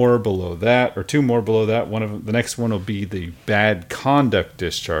one more below that, or 2 more below that. The next one will be the bad conduct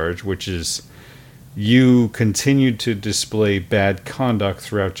discharge, which is you continued to display bad conduct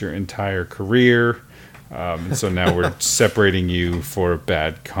throughout your entire career. So now we're separating you for a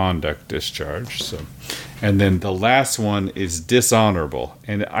bad conduct discharge. So, and then the last one is dishonorable.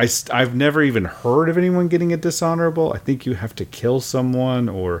 And I've never even heard of anyone getting a dishonorable. I think you have to kill someone,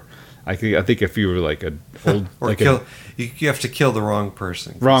 or I think if you were like a old or you have to kill the wrong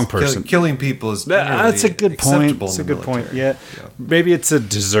person. Wrong person. Killing people is that's a good point. That's a good point. Yeah. Maybe it's a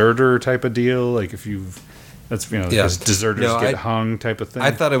deserter type of deal. Like if you've because deserters get hung type of thing.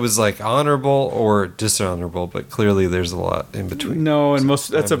 I thought it was like honorable or dishonorable, but clearly there's a lot in between. No, and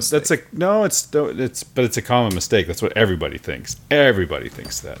it's a common mistake. That's what everybody thinks. Everybody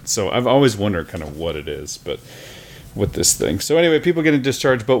thinks that. So I've always wondered kind of what it is, but with this thing. So anyway, people getting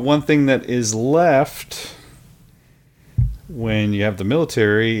discharged, but one thing that is left when you have the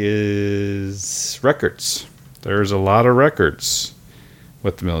military is records. There's a lot of records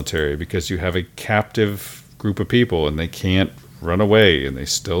with the military because you have a captive group of people and they can't run away and they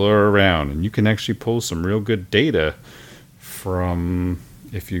still are around, and you can actually pull some real good data from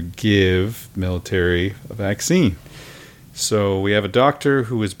if you give military a vaccine. So we have a doctor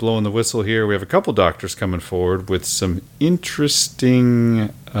who is blowing the whistle here. We have a couple doctors coming forward with some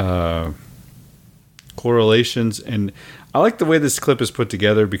interesting correlations, and I like the way this clip is put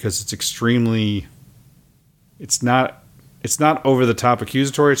together because it's not over the top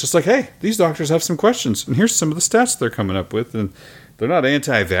accusatory. It's just like, hey, these doctors have some questions, and here's some of the stats they're coming up with. And they're not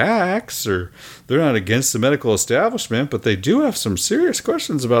anti-vax or they're not against the medical establishment, but they do have some serious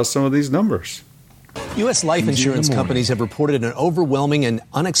questions about some of these numbers. U.S. life insurance companies have reported an overwhelming and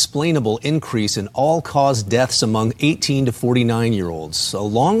unexplainable increase in all-cause deaths among 18 to 49-year-olds.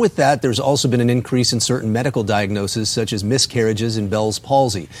 Along with that, there's also been an increase in certain medical diagnoses, such as miscarriages and Bell's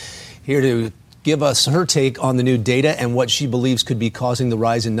palsy. Here to give us her take on the new data and what she believes could be causing the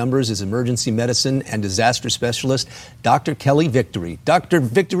rise in numbers is emergency medicine and disaster specialist Dr. Kelly Victory. Dr.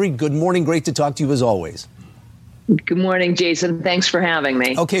 Victory, good morning. Great to talk to you as always. Good morning, Jason. Thanks for having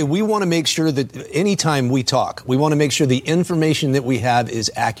me. Okay, we want to make sure that anytime we talk, we want to make sure the information that we have is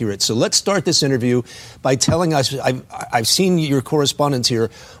accurate. So let's start this interview by telling us, I've seen your correspondence here.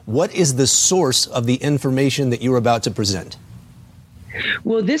 What is the source of the information that you're about to present?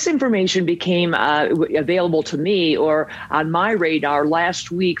 Well, this information became available to me or on my radar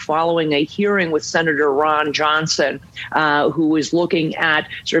last week following a hearing with Senator Ron Johnson, who was looking at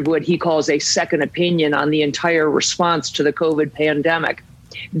sort of what he calls a second opinion on the entire response to the COVID pandemic.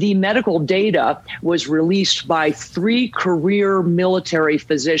 The medical data was released by 3 career military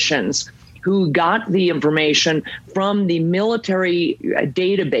physicians who got the information from the military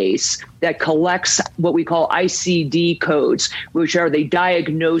database that collects what we call ICD codes, which are the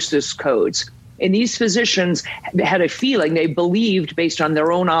diagnosis codes. And these physicians had a feeling, they believed based on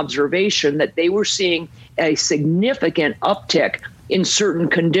their own observation, that they were seeing a significant uptick in certain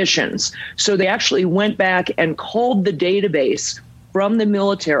conditions. So they actually went back and culled the database from the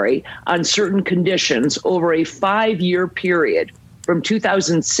military on certain conditions over a 5-year period, from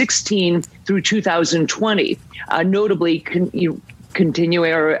 2016 through 2020, notably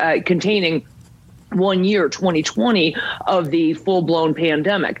containing 1 year, 2020, of the full-blown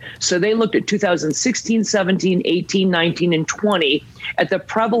pandemic. So they looked at 2016, 17, 18, 19, and 20 at the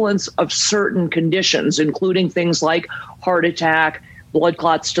prevalence of certain conditions, including things like heart attack, blood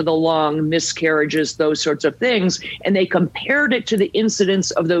clots to the lung, miscarriages, those sorts of things. And they compared it to the incidence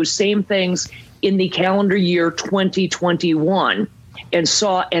of those same things in the calendar year 2021. and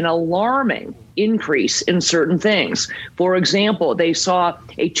saw an alarming increase in certain things. For example, they saw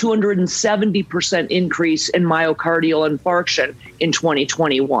a 270% increase in myocardial infarction in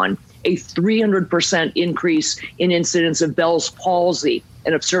 2021, a 300% increase in incidence of Bell's palsy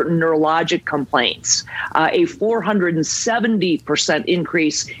and of certain neurologic complaints, a 470%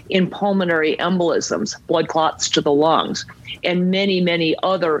 increase in pulmonary embolisms, blood clots to the lungs, and many, many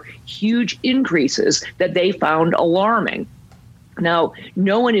other huge increases that they found alarming. Now,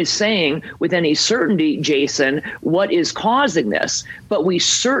 no one is saying with any certainty, Jason, what is causing this, but we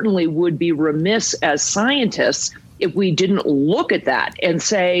certainly would be remiss as scientists if we didn't look at that and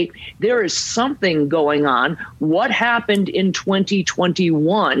say there is something going on. What happened in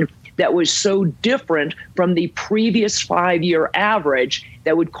 2021 that was so different from the previous 5-year average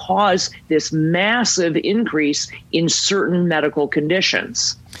that would cause this massive increase in certain medical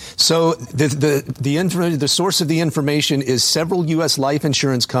conditions? So the source of the information is several U.S. life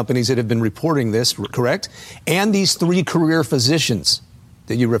insurance companies that have been reporting this, correct? And these 3 career physicians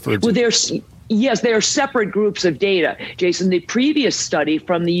that you referred to. Well, yes, they are separate groups of data, Jason. The previous study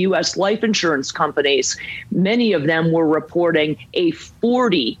from the U.S. life insurance companies, many of them were reporting a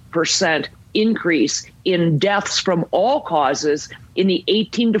 40% increase in deaths from all causes in the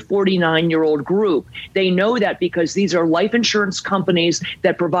 18 to 49-year-old group. They know that because these are life insurance companies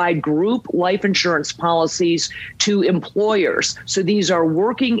that provide group life insurance policies to employers. So these are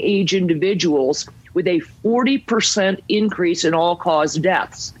working age individuals with a 40% increase in all-cause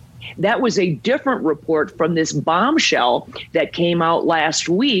deaths. That was a different report from this bombshell that came out last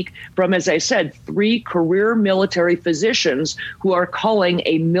week from, as I said, 3 career military physicians who are culling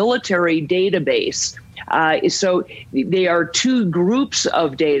a military database. So they are 2 groups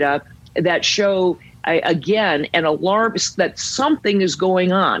of data that show, again, an alarm that something is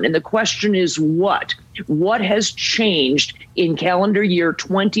going on. And the question is what? What has changed in calendar year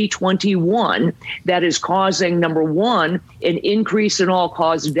 2021 that is causing, number one, an increase in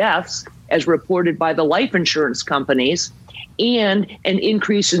all-cause deaths, as reported by the life insurance companies, and an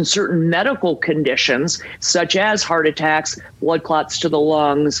increase in certain medical conditions, such as heart attacks, blood clots to the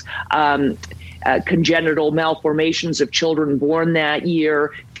lungs, congenital malformations of children born that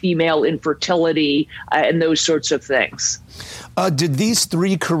year, female infertility, and those sorts of things. Did these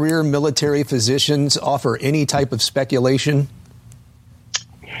 3 career military physicians offer any type of speculation?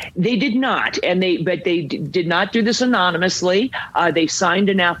 They did not, but they did not do this anonymously. They signed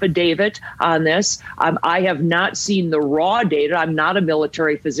an affidavit on this. I have not seen the raw data. I'm not a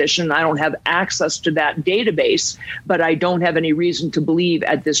military physician. I don't have access to that database, but I don't have any reason to believe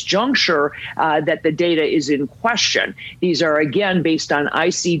at this juncture that the data is in question. These are, again, based on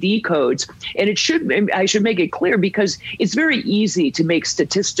ICD codes. And I should make it clear, because it's very easy to make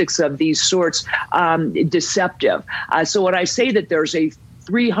statistics of these sorts deceptive. So when I say that there's a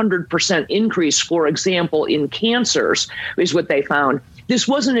 300% increase, for example, in cancers, is what they found. This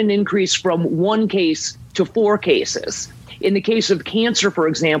wasn't an increase from 1 case to 4 cases. In the case of cancer, for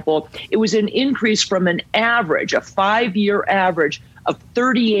example, it was an increase from an average, a 5-year average of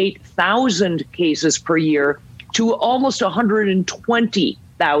 38,000 cases per year to almost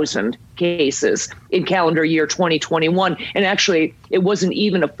 120,000 cases in calendar year 2021. And actually, it wasn't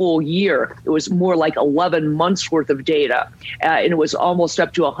even a full year. It was more like 11 months worth of data. And it was almost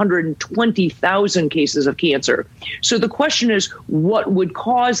up to 120,000 cases of cancer. So the question is, what would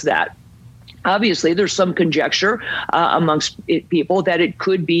cause that? Obviously, there's some conjecture amongst people that it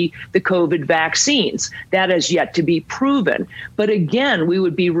could be the COVID vaccines. That has yet to be proven. But again, we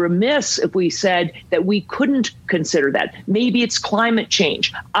would be remiss if we said that we couldn't consider that. Maybe it's climate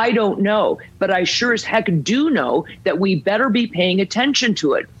change. I don't know. But I sure as heck do know that we better be paying attention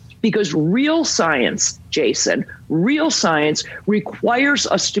to it. Because real science, Jason, real science requires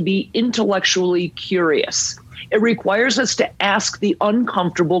us to be intellectually curious. It requires us to ask the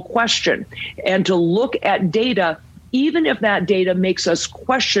uncomfortable question and to look at data, even if that data makes us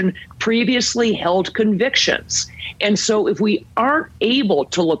question previously held convictions. And so if we aren't able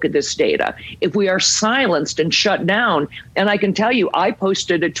to look at this data, if we are silenced and shut down, and I can tell you, I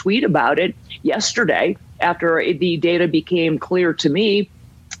posted a tweet about it yesterday after the data became clear to me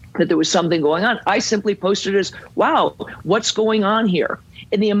that there was something going on. I simply posted as, wow, what's going on here?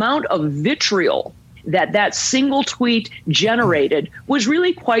 And the amount of vitriol that single tweet generated was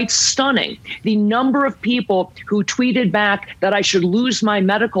really quite stunning. The number of people who tweeted back that I should lose my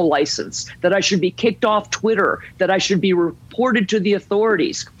medical license, that I should be kicked off Twitter, that I should be reported to the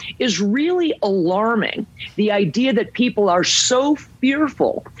authorities is really alarming. The idea that people are so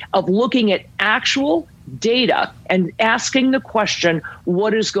fearful of looking at actual data and asking the question,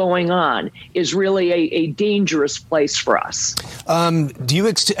 what is going on, is really a dangerous place for us. Do you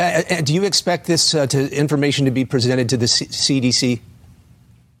expect this information to be presented to the CDC?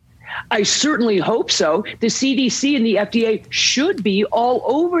 I certainly hope so. The CDC and the FDA should be all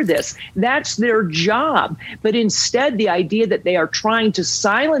over this. That's their job. But instead, the idea that they are trying to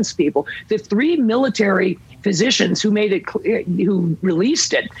silence people, the 3 military physicians who made it clear, who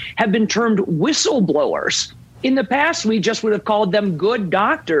released it, have been termed whistleblowers. In the past, we just would have called them good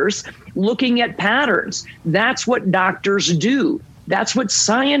doctors looking at patterns. That's what doctors do. That's what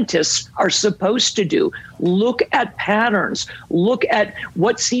scientists are supposed to do. Look at patterns. Look at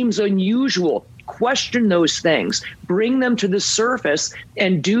what seems unusual. Question those things. Bring them to the surface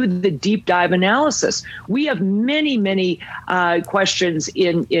and do the deep dive analysis. We have many questions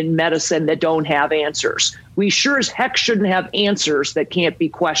in medicine that don't have answers. We sure as heck shouldn't have answers that can't be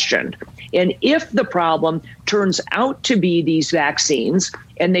questioned. And if the problem turns out to be these vaccines,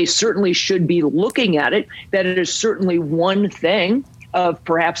 and they certainly should be looking at it, that it is certainly one thing of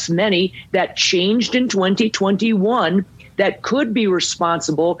perhaps many that changed in 2021 that could be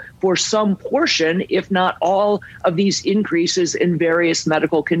responsible for some portion, if not all, of these increases in various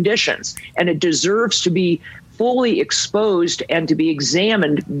medical conditions. And it deserves to be fully exposed and to be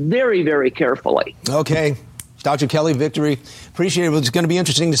examined very, very carefully. Okay. Dr. Kelly, Victory, appreciate it. It's going to be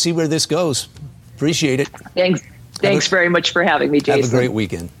interesting to see where this goes. Appreciate it. Thanks very much for having me, Jason. Have a great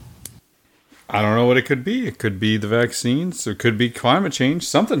weekend. I don't know what it could be. It could be the vaccines. It could be climate change.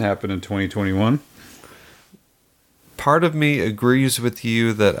 Something happened in 2021. Part of me agrees with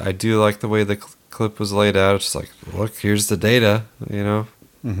you that I do like the way the clip was laid out. It's like, look, here's the data,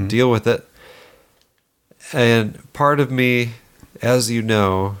 deal with it. And part of me, as you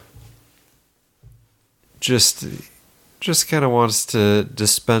know, just kind of wants to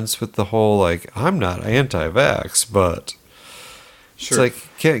dispense with the whole, like, I'm not anti-vax, but sure.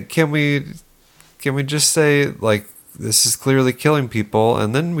 It's like, can we just say, like, this is clearly killing people,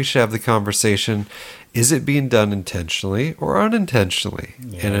 and then we should have the conversation, is it being done intentionally or unintentionally?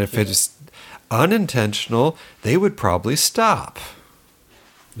 Yeah, and if it's unintentional, they would probably stop.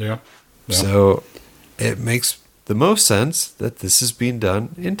 Yeah. So it makes the most sense that this is being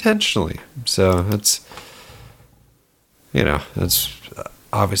done intentionally. So that's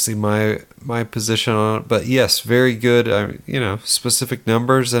obviously my position on it. But yes, very good. Specific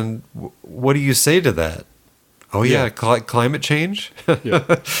numbers. And what do you say to that? Oh yeah, climate change.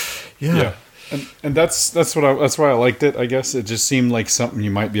 Yeah. And that's why I liked it. I guess it just seemed like something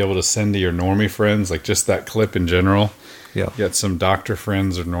you might be able to send to your normie friends, like just that clip in general. Yeah. Get some doctor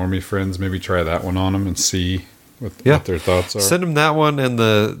friends or normie friends. Maybe try that one on them and see what their thoughts are. Send them that one and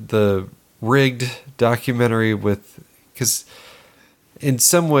the rigged documentary because in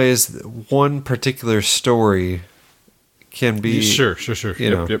some ways one particular story can be sure.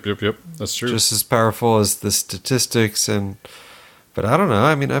 Yep. That's true. Just as powerful as the statistics but I don't know.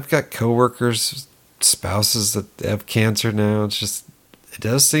 I mean, I've got coworkers, spouses that have cancer now. It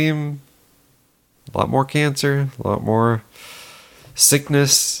does seem a lot more cancer, a lot more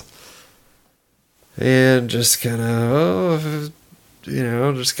sickness, and just kind of,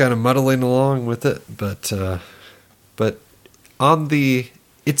 just kind of muddling along with it. But on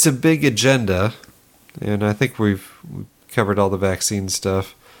it's a big agenda, and I think we've covered all the vaccine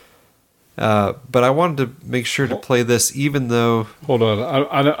stuff. But I wanted to make sure to play this, even though... Hold on.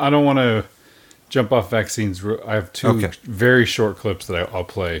 I don't want to jump off vaccines. I have two very short clips that I'll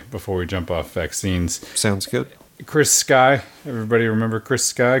play before we jump off vaccines. Sounds good. Chris Sky. Everybody remember Chris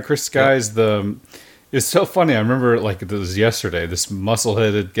Sky? Chris Sky is it's so funny. I remember it like it was yesterday. This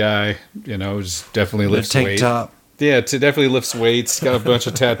muscle-headed guy, just definitely lifts weight. Tank top. Yeah, definitely lifts weights. Got a bunch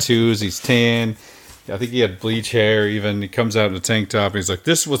of tattoos. He's tan. I think he had bleach hair even. He comes out in a tank top and he's like,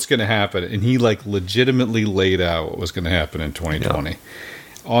 this is what's going to happen. And he like legitimately laid out what was going to happen in 2020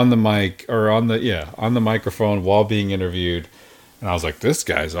 on the mic or on the microphone while being interviewed. And I was like, this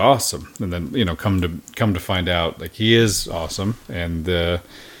guy's awesome. And then, come to find out, like, he is awesome. And the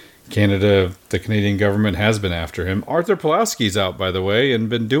Canadian government has been after him. Arthur Pulaski's out, by the way, and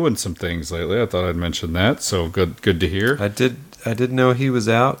been doing some things lately. I thought I'd mention that. So good to hear. I did know he was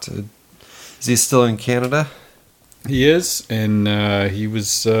out. Is he still in Canada? He is, and he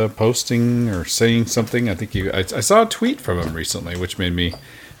was posting or saying something. I think I saw a tweet from him recently, which made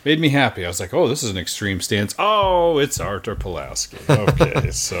me happy. I was like, oh, this is an extreme stance. Oh, it's Arthur Pulaski. Okay,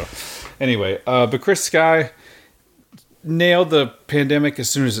 so anyway, but Chris Sky nailed the pandemic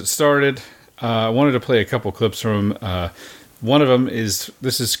as soon as it started. I wanted to play a couple clips from him. One of them is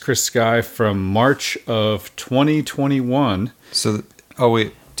Chris Sky from March of 2021. So, oh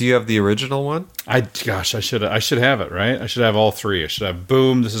wait. Do you have the original one? I should have it, right? I should have all three. I should have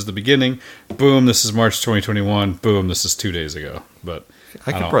boom, this is the beginning. Boom, this is March 2021. Boom, this is 2 days ago. But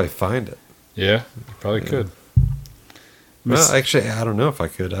I could probably find it. Yeah, you probably could. Well, actually, I don't know if I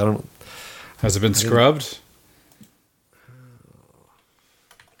could. Has it been scrubbed?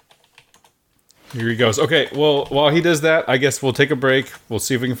 Here he goes. Okay, well, while he does that, I guess we'll take a break. We'll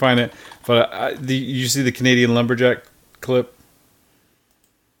see if we can find it. But you see the Canadian lumberjack clip?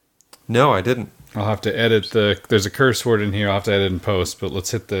 No, I didn't. I'll have to edit there's a curse word in here. I'll have to edit in post, but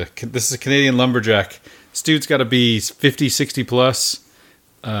let's hit this is a Canadian lumberjack. This dude's got to be 50, 60 plus,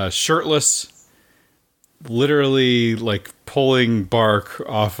 shirtless, literally like pulling bark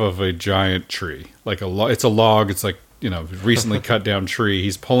off of a giant tree. Like it's a log. It's like, recently cut down tree.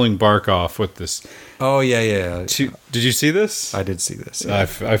 He's pulling bark off with this. Oh, yeah. Did you see this? I did see this. Yeah.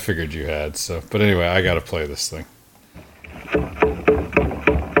 I figured you had. So, but anyway, I got to play this thing.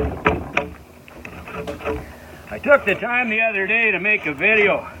 I took the time the other day to make a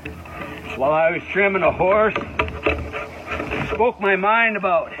video while I was trimming a horse. I spoke my mind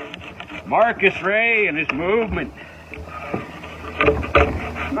about Marcus Ray and his movement.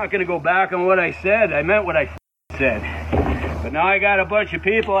 I'm not going to go back on what I said. I meant what I said. But now I got a bunch of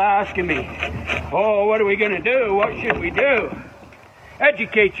people asking me, oh, what are we going to do? What should we do?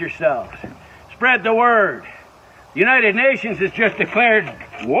 Educate yourselves. Spread the word. The United Nations has just declared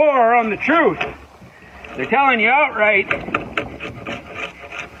war on the truth. They're telling you outright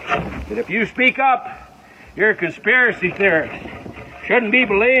that if you speak up, you're a conspiracy theorist. Shouldn't be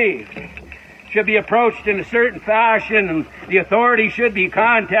believed. Should be approached in a certain fashion, and the authorities should be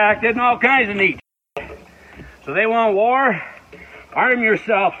contacted, and all kinds of neat. So they want war? Arm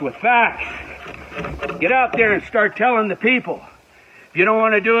yourselves with facts. Get out there and start telling the people. If you don't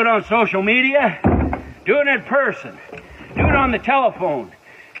want to do it on social media, do it in person. Do it on the telephone.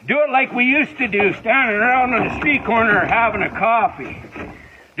 Do it like we used to do, standing around on the street corner having a coffee.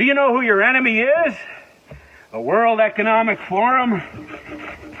 Do you know who your enemy is? The World Economic Forum.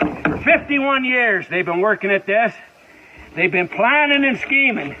 For 51 years they've been working at this. They've been planning and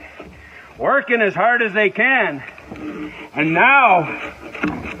scheming, working as hard as they can. And now,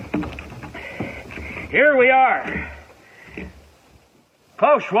 here we are.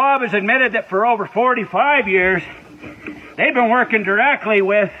 Klaus Schwab has admitted that for over 45 years, they've been working directly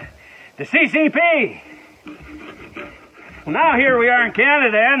with the CCP. Well, now here we are in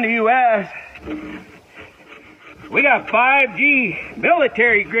Canada and the U.S. We got 5G,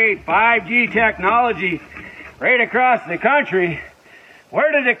 military-grade 5G technology right across the country.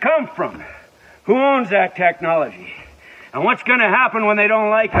 Where did it come from? Who owns that technology? And what's going to happen when they don't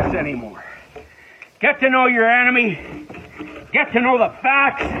like us anymore? Get to know your enemy. Get to know the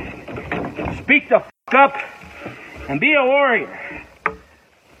facts. Speak the f*** up. And be a warrior.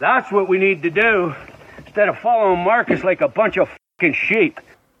 That's what we need to do, instead of following Marcus like a bunch of fucking sheep.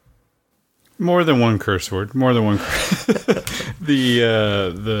 More than one curse word. More than one.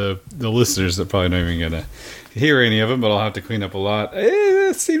 The listeners are probably not even gonna hear any of them, but I'll have to clean up a lot.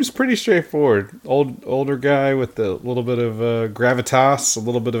 It seems pretty straightforward. Older guy with a little bit of gravitas, a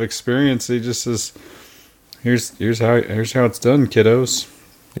little bit of experience. He just says, "Here's how it's done, kiddos."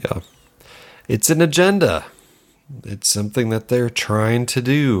 Yeah, it's an agenda. It's something that they're trying to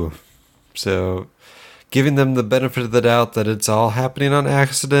do. So giving them the benefit of the doubt that it's all happening on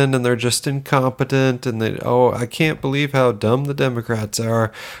accident and they're just incompetent and I can't believe how dumb the Democrats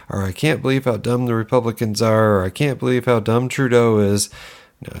are, or I can't believe how dumb the Republicans are, or I can't believe how dumb Trudeau is.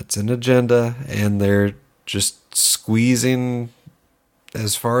 No, it's an agenda and they're just squeezing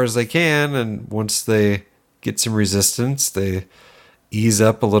as far as they can, and once they get some resistance, they ease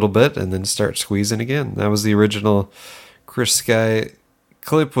up a little bit and then start squeezing again. That was the original Chris Sky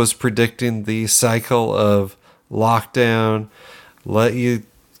clip, was predicting the cycle of lockdown, let you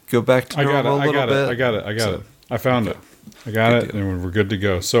go back to normal a little bit. I got it. I found it. I got it, and we're good to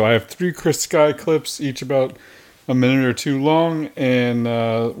go. So I have 3 Chris Sky clips, each about a minute or two long, and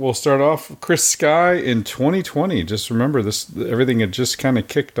we'll start off Chris Sky in 2020. Just remember this, everything had just kind of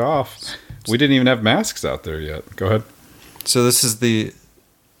kicked off. We didn't even have masks out there yet. Go ahead. So this is the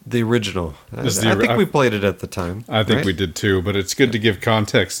original. I think we played it at the time. I think we did too, but it's good to give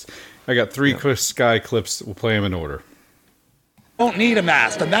context. I got 3 Chris Sky clips. We'll play them in order. don't need a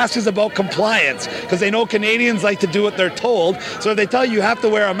mask. The mask is about compliance because they know Canadians like to do what they're told. So if they tell you have to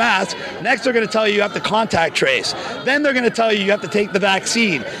wear a mask, next they're going to tell you have to contact trace. Then they're going to tell you have to take the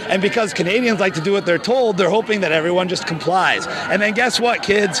vaccine. And because Canadians like to do what they're told, they're hoping that everyone just complies. And then guess what,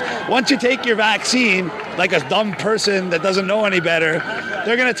 kids? Once you take your vaccine, like a dumb person that doesn't know any better,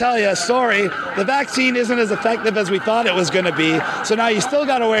 they're going to tell you, sorry, the vaccine isn't as effective as we thought it was going to be. So now you still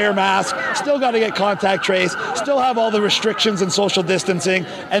got to wear your mask, still got to get contact trace, still have all the restrictions and social distancing,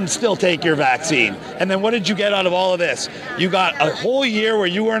 and still take your vaccine. And then what did you get out of all of this? You got a whole year where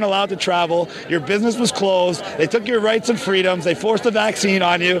you weren't allowed to travel, your business was closed, they took your rights and freedoms, they forced a vaccine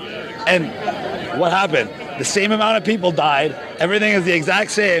on you, and what happened? The same amount of people died. Everything is the exact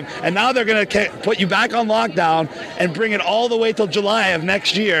same. And now they're going to put you back on lockdown and bring it all the way till July of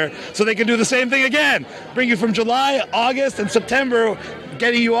next year so they can do the same thing again. Bring you from July, August, and September,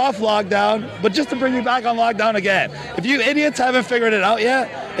 getting you off lockdown, but just to bring you back on lockdown again. If you idiots haven't figured it out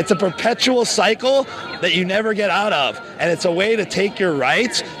yet, it's a perpetual cycle that you never get out of. And it's a way to take your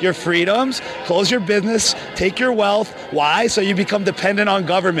rights, your freedoms, close your business, take your wealth. Why? So you become dependent on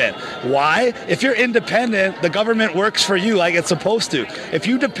government. Why? If you're independent, the government works for you like it's supposed to. If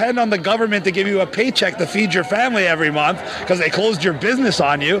you depend on the government to give you a paycheck to feed your family every month because they closed your business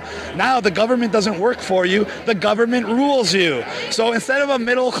on you, now the government doesn't work for you, the government rules you. So instead of a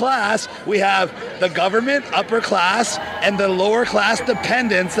middle class, we have the government, upper class, and the lower class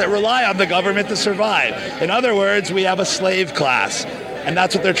dependents that rely on the government to survive. In other words, we have a slave class, and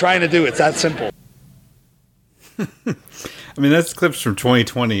that's what they're trying to do. It's that simple. I mean, that's clips from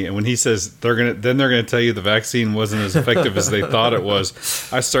 2020, and when he says they're gonna tell you the vaccine wasn't as effective as they thought it was,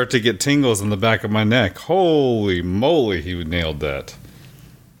 I start to get tingles on the back of my neck. Holy moly, he nailed that.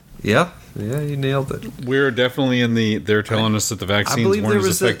 Yeah, you nailed it. We're definitely in the they're telling us that the vaccines weren't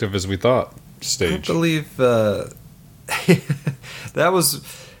as effective as we thought stage. I believe that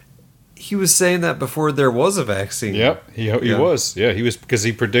was... He was saying that before there was a vaccine. Yep, he was. Yeah, he was, because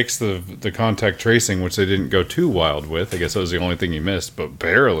he predicts the contact tracing, which they didn't go too wild with. I guess that was the only thing he missed, but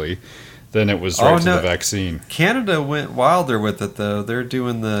barely. Then it was right to the vaccine. Canada went wilder with it, though. They're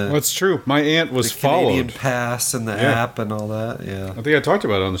doing the... That's true. My aunt was followed. Canadian Pass and the app and all that, yeah. I think I talked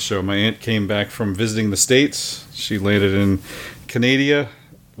about it on the show. My aunt came back from visiting the States. She landed in Canada,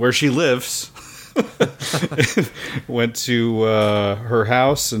 where she lives. Went to her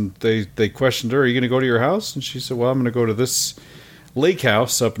house, and they questioned her, are you going to go to your house? And she said, well, I'm going to go to this lake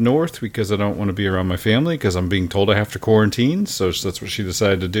house up north because I don't want to be around my family because I'm being told I have to quarantine. So that's what she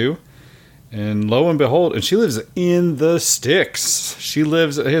decided to do. And lo and behold, and she lives in the sticks. She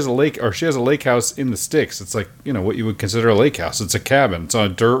has a lake house in the sticks. It's like, what you would consider a lake house. It's a cabin. It's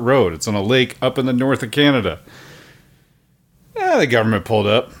on a dirt road. It's on a lake up in the north of Canada. The government pulled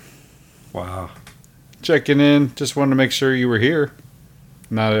up. Wow. Checking in. Just wanted to make sure you were here.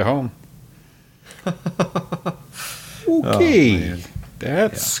 Not at home. Okay.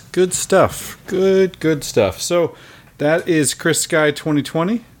 That's good stuff. Good stuff. So that is Chris Sky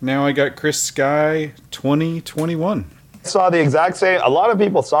 2020. Now I got Chris Sky 2021. Saw the exact same. A lot of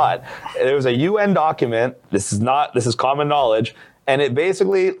people saw it. There was a UN document. This is common knowledge. And it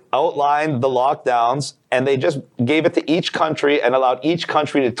basically outlined the lockdowns, and they just gave it to each country and allowed each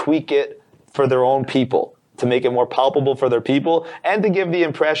country to tweak it for their own people, to make it more palpable for their people, and to give the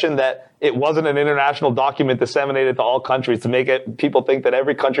impression that it wasn't an international document disseminated to all countries to make people think that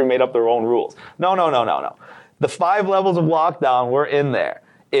every country made up their own rules. No. The 5 levels of lockdown were in there.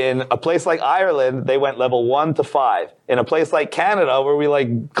 In a place like Ireland, they went level 1 to 5. In a place like Canada, where we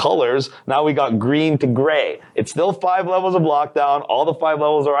like colors, now we got green to gray. It's still 5 levels of lockdown. All the 5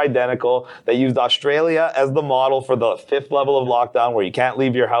 levels are identical. They used Australia as the model for the 5th level of lockdown, where you can't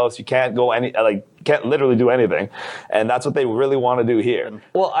leave your house, you can't go can't literally do anything. And that's what they really want to do here.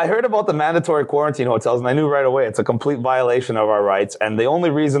 Well, I heard about the mandatory quarantine hotels, and I knew right away it's a complete violation of our rights. And the only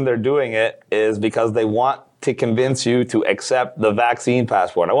reason they're doing it is because they want to convince you to accept the vaccine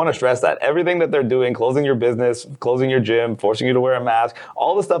passport. I want to stress that. Everything that they're doing, closing your business, closing your gym, forcing you to wear a mask,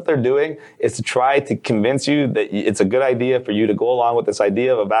 all the stuff they're doing is to try to convince you that it's a good idea for you to go along with this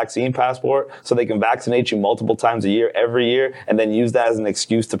idea of a vaccine passport so they can vaccinate you multiple times a year, every year, and then use that as an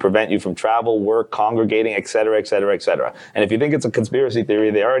excuse to prevent you from travel, work, congregating, et cetera, et cetera, et cetera. And if you think it's a conspiracy theory,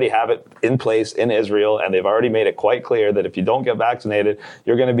 they already have it in place in Israel, and they've already made it quite clear that if you don't get vaccinated,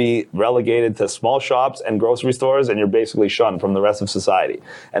 you're going to be relegated to small shops and grocery stores, and you're basically shunned from the rest of society.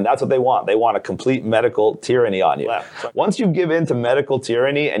 And that's what they want. They want a complete medical tyranny on you. Once you give in to medical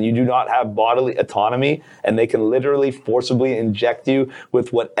tyranny and you do not have bodily autonomy, and they can literally forcibly inject you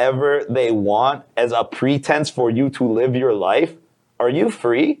with whatever they want as a pretense for you to live your life, are you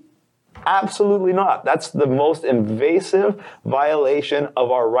free? Absolutely not. That's the most invasive violation of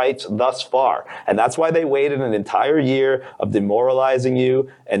our rights thus far. And that's why they waited an entire year of demoralizing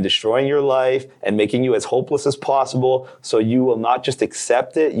you and destroying your life and making you as hopeless as possible, so you will not just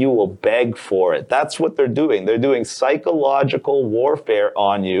accept it, you will beg for it. That's what they're doing. They're doing psychological warfare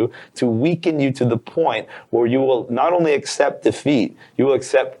on you to weaken you to the point where you will not only accept defeat, you will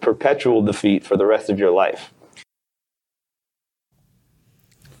accept perpetual defeat for the rest of your life.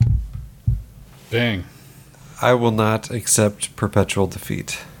 Dang. I will not accept perpetual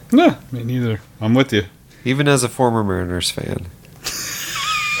defeat. No, me neither. I'm with you. Even as a former Mariners fan.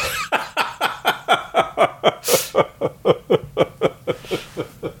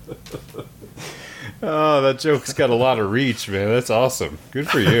 Oh, that joke's got a lot of reach, man. That's awesome. Good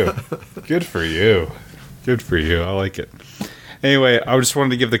for you. Good for you. Good for you. I like it. Anyway, I just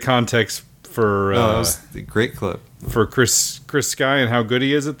wanted to give the context for that was a great clip. For Chris Sky and how good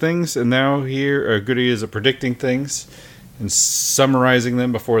he is at things, and now good he is at predicting things and summarizing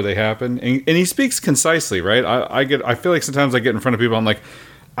them before they happen. And he speaks concisely, right? I feel like sometimes I get in front of people, I'm like,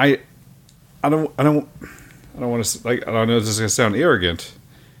 I don't want to, like, I don't know if this is going to sound arrogant,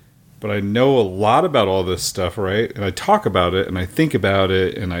 but I know a lot about all this stuff, right? And I talk about it and I think about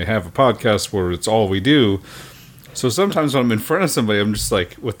it, and I have a podcast where it's all we do. So sometimes when I'm in front of somebody, I'm just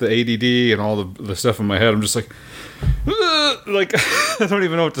like, with the ADD and all the stuff in my head, I'm just like I don't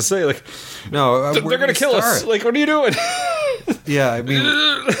even know what to say. Like, no, they're gonna kill us. Like, what are you doing? Yeah, I mean,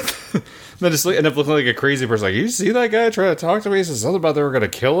 then just end up looking like a crazy person. Like, you see that guy try to talk to me? He says something about they were gonna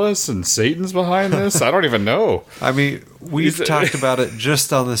kill us, and Satan's behind this. I don't even know. I mean, we've talked about it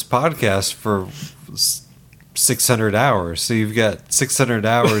just on this podcast for 600 hours. So you've got 600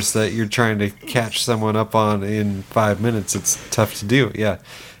 hours that you're trying to catch someone up on in 5 minutes. It's tough to do. Yeah.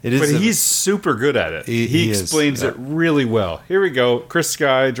 It is, but he's super good at it. He explains it really well. Here we go. Chris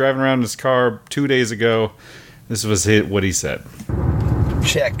Sky driving around in his car 2 days ago. This was what he said.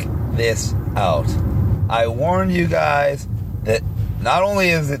 Check this out. I warned you guys that not only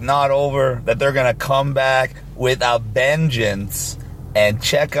is it not over, that they're going to come back with a vengeance. And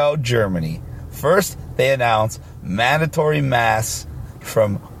check out Germany. First, they announced mandatory masks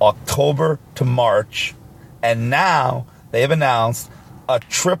from October to March. And now they have announced a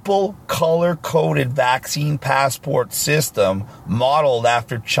triple color-coded vaccine passport system modeled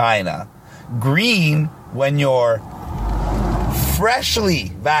after China. Green when you're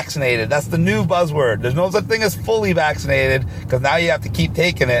freshly vaccinated. That's the new buzzword. There's no such thing as fully vaccinated, because now you have to keep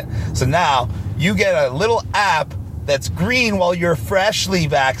taking it. So now you get a little app that's green while you're freshly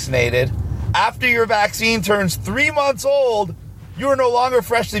vaccinated. After your vaccine turns 3 months old, you are no longer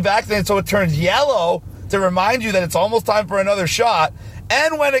freshly vaccinated, so it turns yellow to remind you that it's almost time for another shot.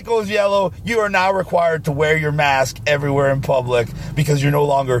 And when it goes yellow, you are now required to wear your mask everywhere in public because you're no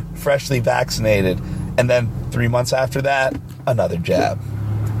longer freshly vaccinated. And then 3 months after that, another jab.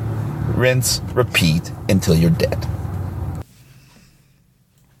 Rinse, repeat until you're dead.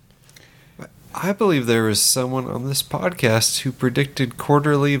 I believe there was someone on this podcast who predicted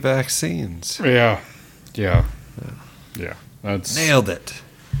quarterly vaccines. Yeah. That's nailed it.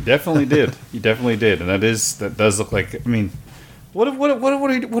 Definitely did. He definitely did, and that does look like. I mean, what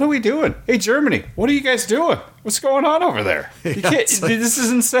are we doing? Hey, Germany, what are you guys doing? What's going on over there? This is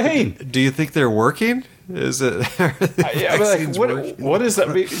insane. Do you think they're working? Is it? What is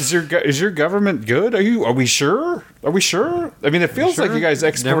that? Is your government good? Are we sure? Are we sure? I mean, it feels like you guys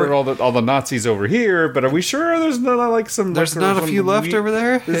exported all the Nazis over here, but are we sure there's not like some? There's not a few left over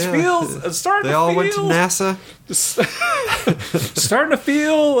there. It's starting. They all went to NASA. Starting to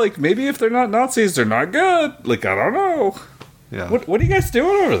feel like maybe if they're not Nazis, they're not good. Like, I don't know. Yeah. What are you guys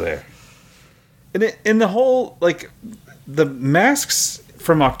doing over there? And in the whole, like, the masks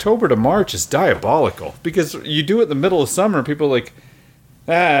from October to March is diabolical, because you do it in the middle of summer and people are like,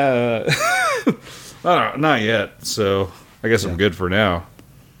 I don't know, not yet. So I guess I'm good for now.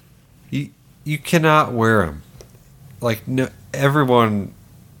 You cannot wear them. Like, no, everyone,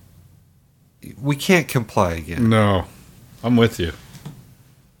 we can't comply again. No, I'm with you.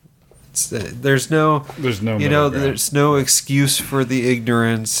 There's no there's no excuse for the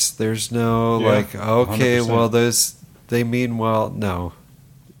ignorance. There's no like, okay, 100%. Well, they mean well. No,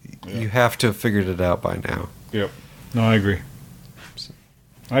 you have to have figured it out by now. Yep. No, I agree.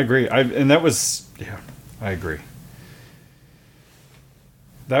 I agree. I agree.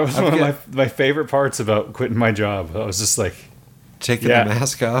 That was one of my favorite parts about quitting my job. I was just like, taking the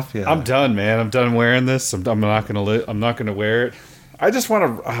mask off. Yeah, I'm done, man. I'm done wearing this. I'm not gonna wear it. I just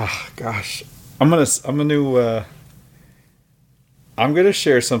want to. Oh, gosh, I'm gonna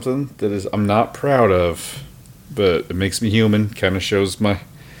share something that I'm not proud of, but it makes me human. Kind of shows my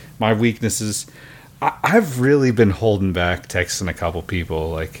my weaknesses. I've really been holding back texting a couple people.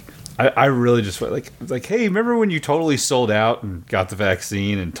 Like, I really just like, hey, remember when you totally sold out and got the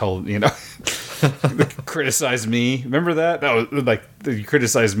vaccine and told, criticized me? Remember that? That was like, you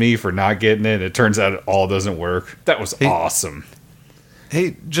criticized me for not getting it. It turns out it all doesn't work. That was awesome.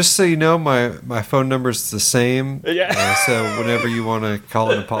 Hey, just so you know, my phone number's the same. Yeah. So whenever you want to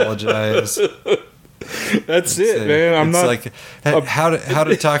call and apologize. That's it, man. I'm not like how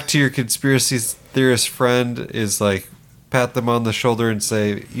to talk to your conspiracy theorist friend is like pat them on the shoulder and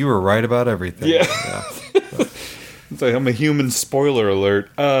say you were right about everything. Yeah. It's like I'm a human. Spoiler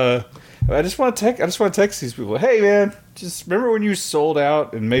alert. I just want to text these people. Hey, man, just remember when you sold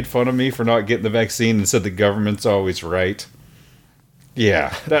out and made fun of me for not getting the vaccine and said the government's always right?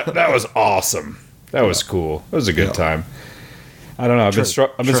 Yeah, that was awesome. That was cool. It was a good time. I don't know. I've been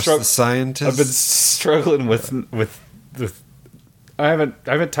struggling with I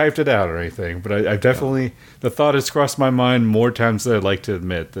haven't typed it out or anything, but I definitely the thought has crossed my mind more times than I'd like to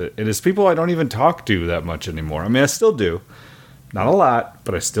admit. That it is people I don't even talk to that much anymore. I mean, I still do, not a lot,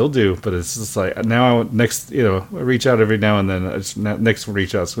 but I still do. But it's just like now I reach out every now and then. Next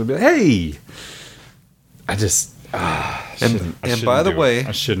reach out, it's gonna be like, hey, I just. And by the way,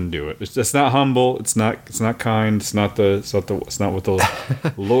 I shouldn't do it. It's not humble. It's not kind. It's not what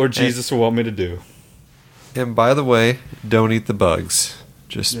the Lord Jesus will want me to do. And by the way, don't eat the bugs.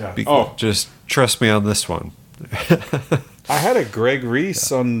 Just trust me on this one. I had a Greg Reese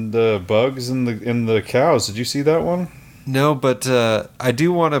on the bugs in the cows. Did you see that one? No, but I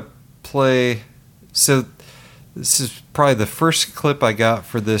do want to play. So this is probably the first clip I got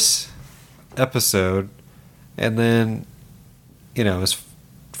for this episode. And then, it was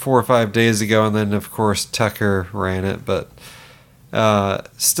 4 or 5 days ago, and then, of course, Tucker ran it. But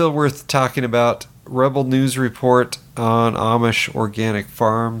still worth talking about. Rebel News report on Amish organic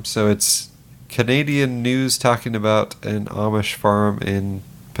farm. So it's Canadian news talking about an Amish farm in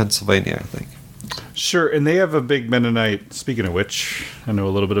Pennsylvania, I think. Sure, and they have a big Mennonite, speaking of which, I know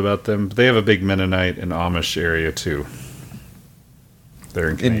a little bit about them, but they have a big Mennonite and Amish area, too. They're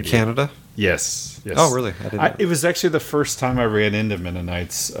in Canada? Yes. Oh, really? I didn't know. It was actually the first time I ran into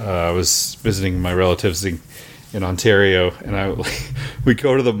Mennonites. I was visiting my relatives in Ontario, and we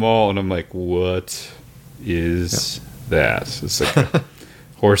go to the mall, and I'm like, what is that? It's like a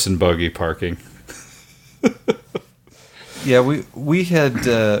horse and buggy parking. Yeah, we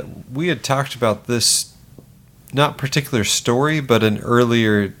had talked about this, not particular story, but an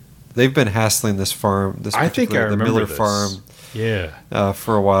earlier. They've been hassling this farm. I think I remember the Miller this. farm. Yeah,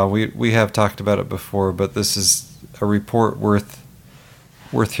 for a while. We have talked about it before, but this is a report worth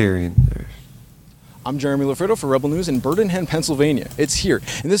hearing. I'm Jeremy Lafredo for Rebel News in Birmingham, Pennsylvania. It's here,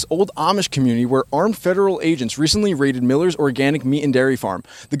 in this old Amish community where armed federal agents recently raided Miller's organic meat and dairy farm.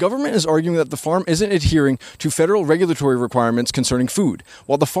 The government is arguing that the farm isn't adhering to federal regulatory requirements concerning food,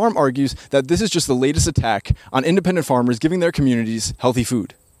 while the farm argues that this is just the latest attack on independent farmers giving their communities healthy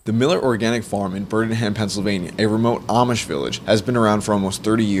food. The Miller Organic Farm in Birmingham, Pennsylvania, a remote Amish village, has been around for almost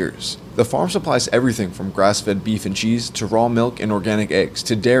 30 years. The farm supplies everything from grass-fed beef and cheese to raw milk and organic eggs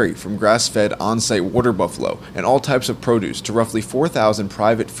to dairy from grass-fed on-site water buffalo and all types of produce to roughly 4,000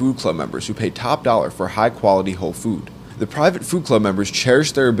 private food club members who pay top dollar for high-quality whole food. The private food club members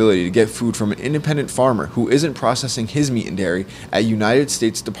cherish their ability to get food from an independent farmer who isn't processing his meat and dairy at United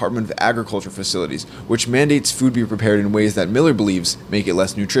States Department of Agriculture facilities, which mandates food be prepared in ways that Miller believes make it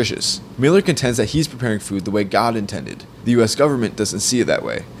less nutritious. Miller contends that he's preparing food the way God intended. The U.S. government doesn't see it that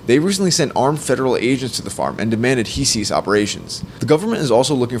way. They recently sent armed federal agents to the farm and demanded he cease operations. The government is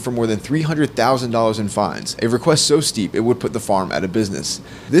also looking for more than $300,000 in fines, a request so steep it would put the farm out of business.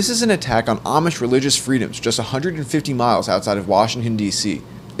 This is an attack on Amish religious freedoms just 150 miles outside of Washington, D.C.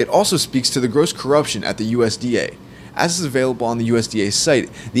 It also speaks to the gross corruption at the USDA. As is available on the USDA's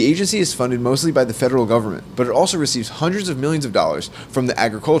site, the agency is funded mostly by the federal government, but it also receives hundreds of millions of dollars from the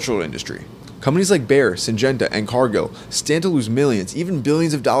agricultural industry. Companies like Bayer, Syngenta, and Cargill stand to lose millions, even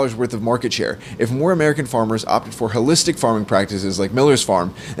billions of dollars worth of market share if more American farmers opted for holistic farming practices like Miller's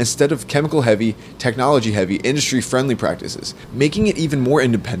farm instead of chemical-heavy, technology-heavy, industry-friendly practices. Making it even more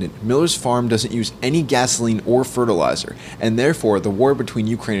independent, Miller's farm doesn't use any gasoline or fertilizer, and therefore the war between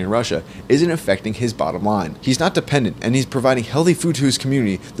Ukraine and Russia isn't affecting his bottom line. He's not dependent, and he's providing healthy food to his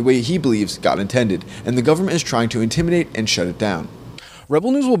community the way he believes God intended, and the government is trying to intimidate and shut it down.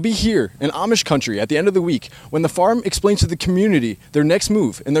 Rebel News will be here in Amish country at the end of the week when the farm explains to the community their next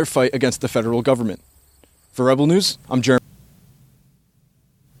move in their fight against the federal government. For Rebel News, I'm Jeremy.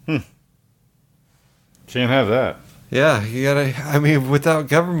 Can't have that. Yeah, you gotta. I mean, without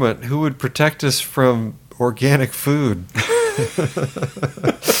government, who would protect us from organic food?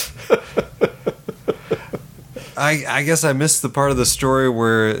 I guess I missed the part of the story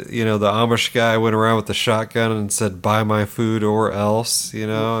where, the Amish guy went around with the shotgun and said, "Buy my food or else,"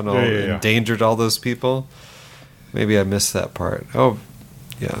 and endangered all those people. Maybe I missed that part. Oh,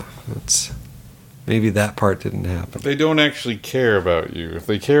 yeah. Maybe that part didn't happen. They don't actually care about you. If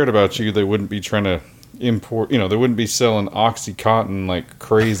they cared about you, they wouldn't be trying to import, they wouldn't be selling Oxycontin like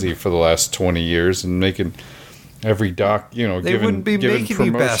crazy for the last 20 years and making every they wouldn't be making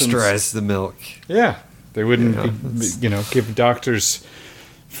you pasteurize the milk. Yeah. They wouldn't, give doctors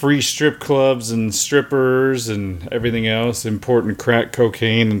free strip clubs and strippers and everything else, importing crack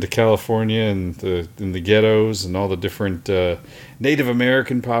cocaine into California and in the ghettos and all the different Native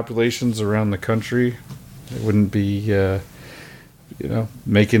American populations around the country. They wouldn't be,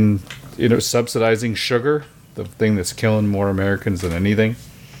 making, subsidizing sugar, the thing that's killing more Americans than anything.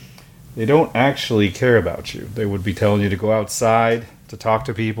 They don't actually care about you. They would be telling you to go outside, to talk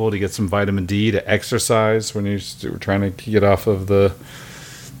to people, to get some vitamin D, to exercise when you're trying to get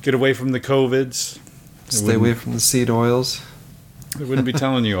away from the COVIDs. Stay away from the seed oils. They wouldn't be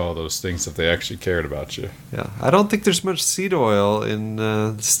telling you all those things if they actually cared about you. Yeah, I don't think there's much seed oil in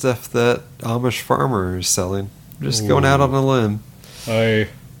the stuff that Amish farmer is selling. I'm just going out on a limb. I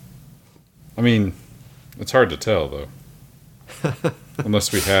mean, it's hard to tell though.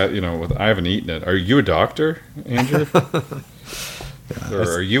 Unless we had, I haven't eaten it. Are you a doctor, Andrew? Or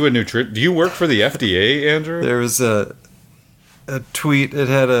are you a do you work for the FDA, Andrew? There was a tweet. It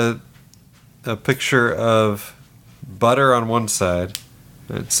had a picture of butter on one side.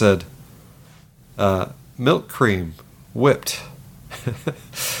 It said, milk cream, whipped.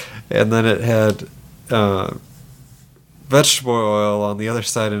 And then it had vegetable oil on the other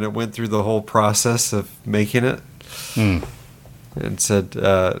side, and it went through the whole process of making it. And said,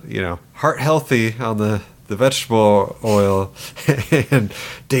 heart healthy on the vegetable oil and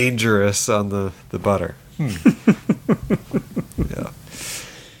dangerous on the butter. Yeah.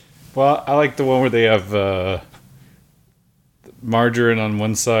 Well, I like the one where they have margarine on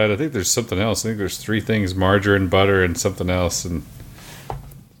one side. I think there's something else. I think there's 3 things: margarine, butter, and something else. And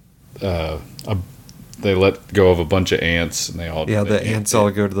they let go of a bunch of ants, and they all the ants all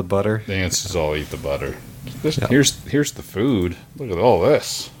go to the butter. The ants just all eat the butter. Here's the food. Look at all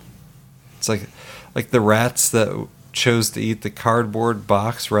this. It's like the rats that chose to eat the cardboard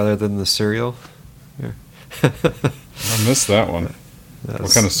box rather than the cereal. Here. I missed that one.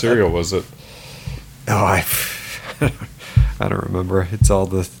 What kind of cereal was it? Oh, I don't remember. It's all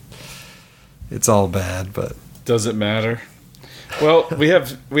bad, but does it matter? Well, we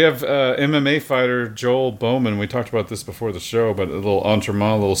have MMA fighter Joel Bowman. We talked about this before the show, but a little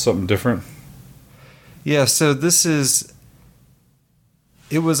entremont, a little something different. Yeah, so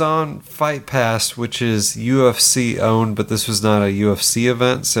it was on Fight Pass, which is UFC owned, but this was not a UFC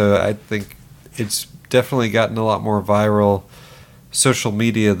event, so I think it's definitely gotten a lot more viral social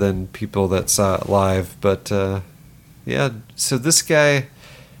media than people that saw it live. But so this guy,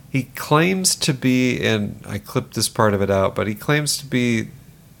 he claims to be, and I clipped this part of it out, but he claims to be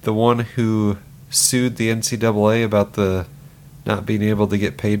the one who sued the NCAA about the not being able to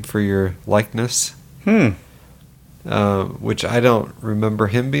get paid for your likeness. Which I don't remember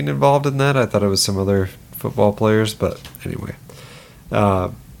him being involved in that. I thought it was some other football players, but anyway.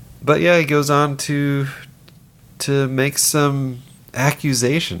 But yeah, he goes on to make some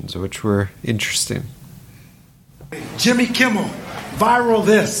accusations, which were interesting. Jimmy Kimmel, viral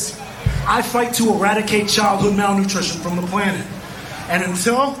this. I fight to eradicate childhood malnutrition from the planet. And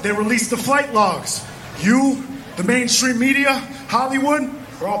until they release the flight logs, you, the mainstream media, Hollywood,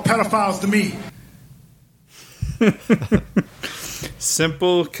 are all pedophiles to me.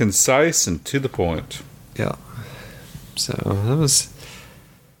 Simple, concise, and to the point. Yeah. So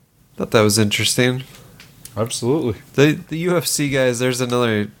thought that was interesting. Absolutely. The UFC guys. There's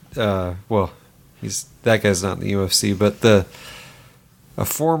another. That guy's not in the UFC, but a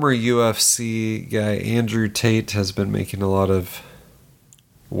former UFC guy, Andrew Tate, has been making a lot of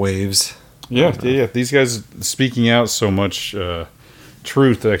waves. Yeah. These guys speaking out so much.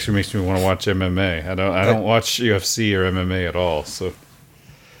 Truth actually makes me want to watch MMA. I don't watch UFC or MMA at all. So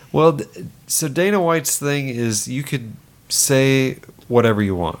Dana White's thing is you could say whatever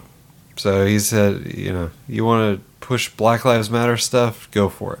you want. So he said, you want to push Black Lives Matter stuff, go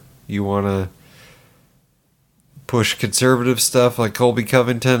for it. You want to push conservative stuff like Colby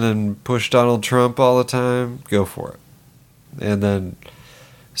Covington and push Donald Trump all the time, go for it. And then,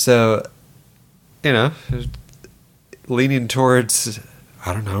 leaning towards,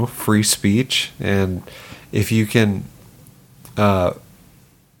 I don't know, free speech. And if you can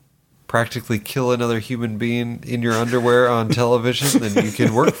practically kill another human being in your underwear on television, then you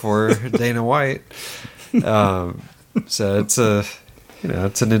can work for Dana White. So it's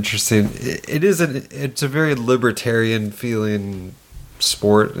it's an interesting. It's a very libertarian feeling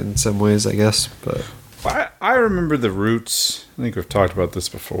sport in some ways, I guess. But I remember the roots. I think we've talked about this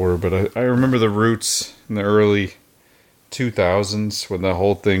before, but I remember the roots in the early 2000s when the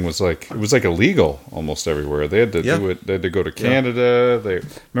whole thing was like illegal almost everywhere. They had to do it. They had to go to Canada. They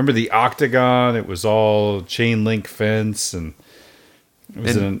remember the octagon. It was all chain link fence, and it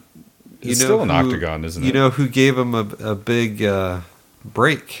was it's still an octagon, isn't it? You know who gave them a big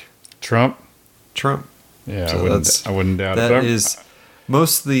break? Trump. So Yeah, I wouldn't doubt it. That is,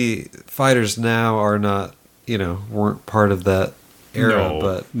 most of the fighters now are not, weren't part of that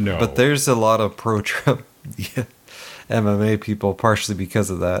era. But there's a lot of pro-Trump MMA people, partially because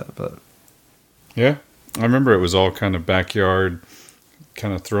of that. But yeah, I remember it was all kind of backyard,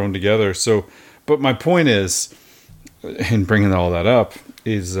 kind of thrown together. So, but my point is, in bringing all that up,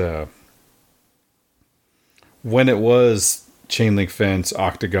 is when it was chain link fence,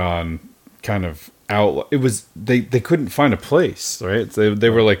 octagon, kind of out. It was they couldn't find a place, right? They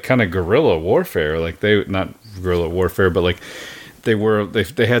were like kind of guerrilla warfare, like they not guerrilla warfare, but like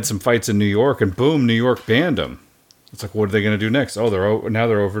they had some fights in New York, and boom, New York banned them. It's like, what are they going to do next? Oh, they're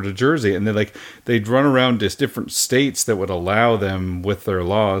over to Jersey, and they'd run around to different states that would allow them with their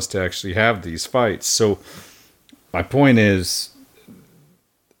laws to actually have these fights. So my point is,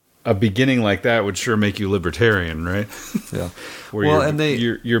 a beginning like that would sure make you libertarian, right? Yeah.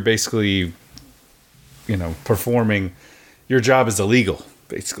 You're basically, performing. Your job is illegal,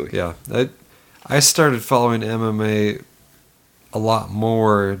 basically. Yeah. I started following MMA a lot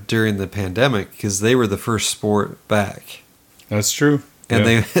more during the pandemic because they were the first sport back. That's true. And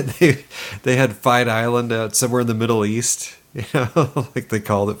they had Fight Island out somewhere in the Middle East, like they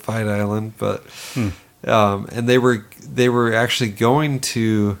called it Fight Island, but and they were actually going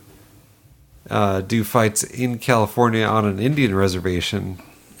to do fights in California on an Indian reservation,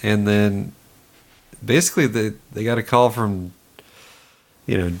 and then basically they got a call from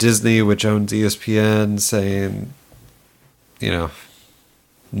Disney, which owns ESPN, saying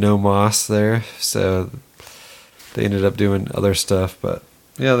no moss there, so they ended up doing other stuff. But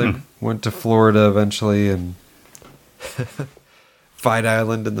yeah, they went to Florida eventually, and Fight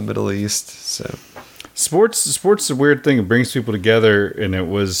Island in the Middle East. So sports is a weird thing. It brings people together, and it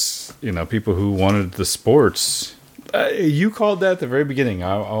was people who wanted the sports. You called that at the very beginning.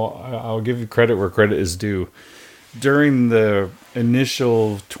 I'll give you credit where credit is due. During the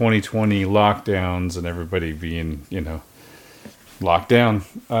initial 2020 lockdowns and everybody being locked down,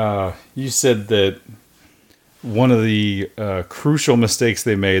 you said that one of the crucial mistakes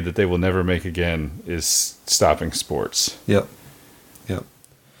they made that they will never make again is stopping sports. Yep.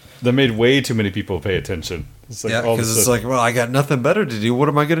 That made way too many people pay attention. It's like because it's like, well, I got nothing better to do. What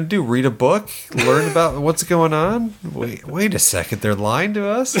am I going to do? Read a book? Learn about what's going on? Wait a second, they're lying to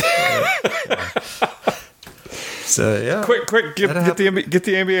us. So yeah, quick, get the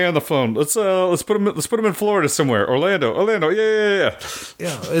NBA on the phone. Let's put them in Florida somewhere. Orlando, yeah.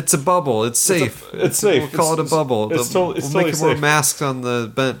 Yeah, it's a bubble. It's safe. It's safe. We'll call it a bubble. We'll make more masks on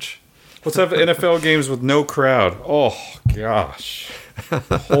the bench. Let's have NFL games with no crowd. Oh gosh,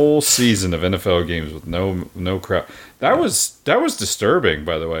 whole season of NFL games with no crowd. That was disturbing.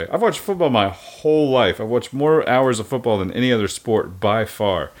 By the way, I've watched football my whole life. I've watched more hours of football than any other sport by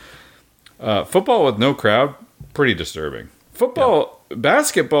far. Football with no crowd. Pretty disturbing. Football,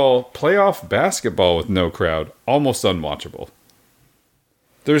 basketball, playoff basketball with no crowd, almost unwatchable.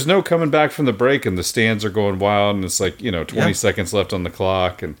 There's no coming back from the break and the stands are going wild and it's like, 20 seconds left on the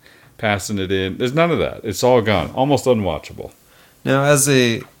clock and passing it in. There's none of that. It's all gone. Almost unwatchable. Now, as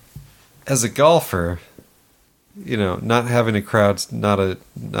a golfer, not having a crowd's not a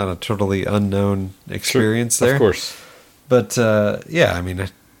totally unknown experience there. Of course. But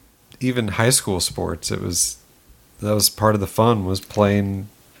even high school sports, that was part of the fun, was playing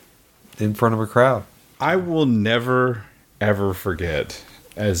in front of a crowd. I will never, ever forget,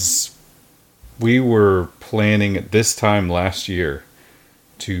 as we were planning at this time last year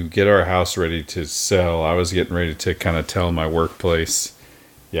to get our house ready to sell. I was getting ready to kind of tell my workplace,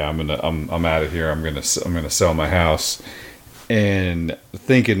 I'm out of here. I'm gonna sell my house, and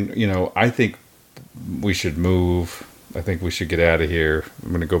thinking, I think we should move. I think we should get out of here. I'm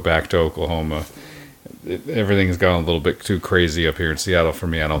going to go back to Oklahoma. Everything's gone a little bit too crazy up here in Seattle for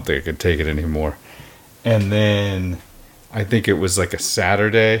me. I don't think I can take it anymore. And then I think it was like a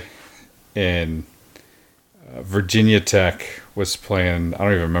Saturday, and Virginia Tech was playing. I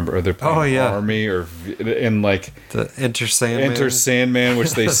don't even remember. Are they playing Army or in like the Enter Sandman? Enter Sandman,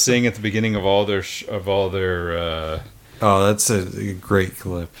 which they sing at the beginning of all their Oh, that's a great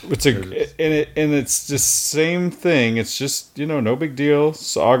clip. It's just same thing. It's just, no big deal.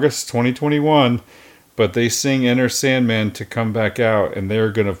 It's August 2021, but they sing Enter Sandman to come back out, and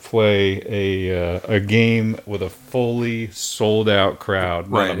they're going to play a game with a fully sold out crowd.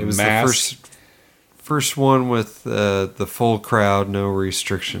 Right. It was the first one with the full crowd, no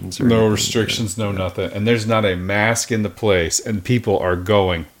restrictions. No restrictions, no nothing. And there's not a mask in the place, and people are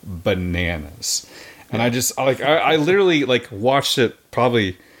going bananas. And I literally watched it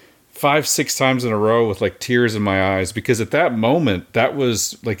probably 5-6 times in a row with tears in my eyes, because at that moment, that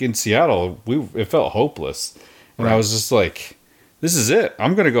was in Seattle, it felt hopeless. And I was just like, this is it.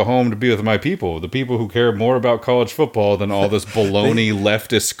 I'm going to go home to be with my people, the people who care more about college football than all this baloney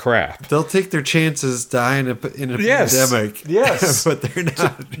leftist crap. They'll take their chances dying in a pandemic. Yes. But they're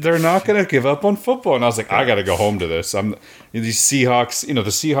not. They're not going to give up on football. And I was like, I got to go home to this. These Seahawks, the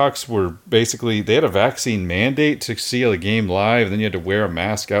Seahawks were basically, they had a vaccine mandate to see a game live, and then you had to wear a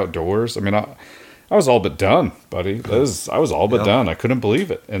mask outdoors. I mean, I was all but done, buddy. I was all but done. I couldn't believe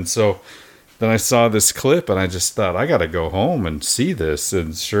it. And so then I saw this clip, and I just thought, I got to go home and see this.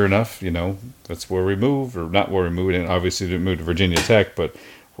 And sure enough, that's where we moved, or not where we moved. And obviously didn't move to Virginia Tech, but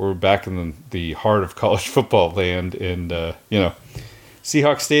we're back in the heart of college football land. And,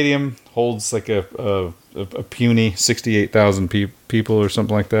 Seahawks Stadium holds a puny 68,000 people or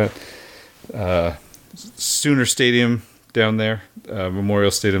something like that. Sooner Stadium down there,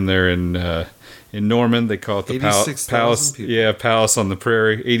 Memorial Stadium there in Norman, they call it the Palace. Yeah, Palace on the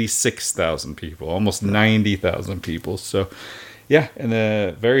Prairie. 86,000 people, almost 90,000 people. So, yeah, in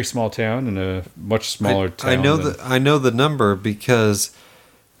a very small town, in a much smaller town. I know the number because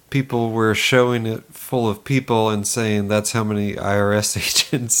people were showing it full of people and saying that's how many IRS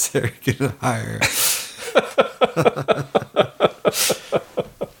agents they're going to hire.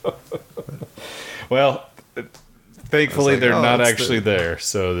 Well, thankfully they're not actually there,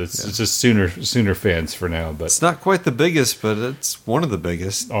 so it's just Sooner fans for now. But it's not quite the biggest, but it's one of the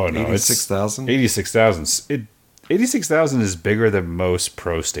biggest. Oh no, 86,000. 86,000. 86,000 is bigger than most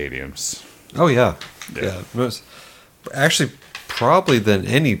pro stadiums. Oh yeah. Most, actually, probably than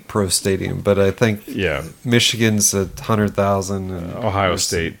any pro stadium. But I think Michigan's at 100,000, and Ohio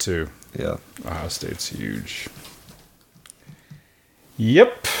State too. Yeah, Ohio State's huge.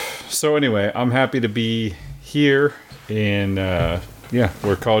 Yep. So anyway, I'm happy to be here, and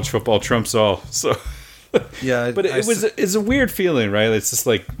where college football trumps all. So yeah, but it's a weird feeling, right? It's just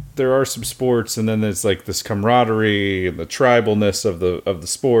there are some sports, and then there's this camaraderie and the tribalness of the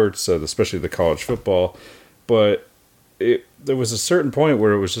sports, especially the college football. But there was a certain point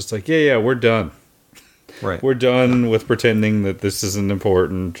where it was just we're done. Right, we're done with pretending that this isn't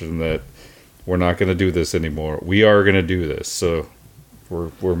important and that we're not going to do this anymore. We are going to do this, so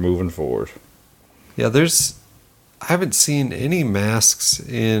we're moving forward. Yeah, I haven't seen any masks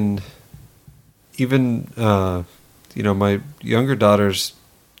in even, my younger daughter's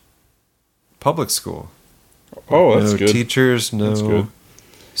public school. Oh, that's good. No teachers, no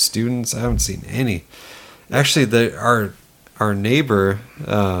students. I haven't seen any. Actually, our neighbor,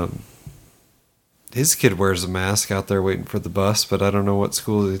 his kid wears a mask out there waiting for the bus, but I don't know what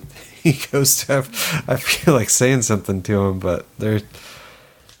school he goes to. I feel like saying something to him, but they're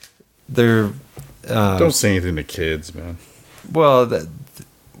don't say anything to kids, man. Well,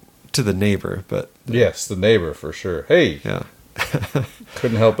 to the neighbor, but yes, the neighbor for sure. Hey, yeah,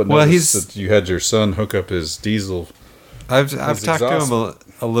 couldn't help but notice that you had your son hook up his diesel. I've talked to him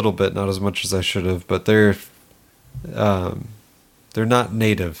a little bit, not as much as I should have, but they're not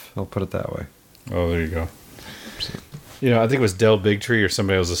native. I'll put it that way. Oh, there you go. I think it was Del Bigtree or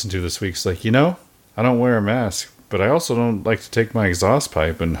somebody I was listening to this week. It's I don't wear a mask, but I also don't like to take my exhaust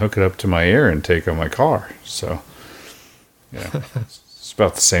pipe and hook it up to my air intake on my car. So, yeah, it's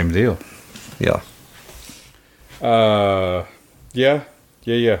about the same deal. Yeah.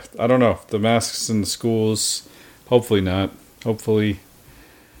 Yeah. I don't know. The masks in the schools, hopefully not. Hopefully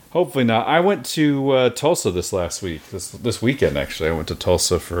not. I went to Tulsa this weekend, actually. I went to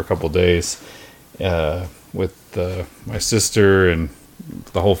Tulsa for a couple days with my sister, and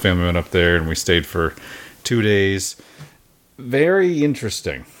the whole family went up there, and we stayed for 2 days. Very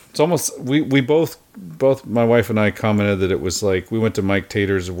interesting. It's almost we both my wife and I commented that it was we went to Mike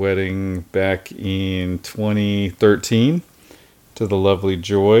Tater's wedding back in 2013 to the lovely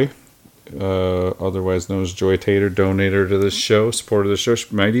Joy, otherwise known as Joy Tater, donator to this show, supporter of the show.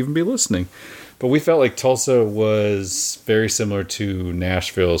 She might even be listening. But we felt like Tulsa was very similar to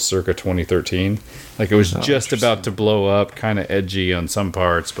Nashville circa 2013. It was just about to blow up, kind of edgy on some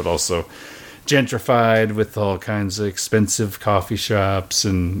parts, but also gentrified with all kinds of expensive coffee shops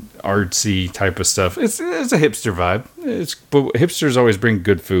and artsy type of stuff. It's a hipster vibe. But hipsters always bring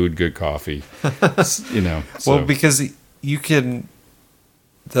good food, good coffee. So. Well, because you can,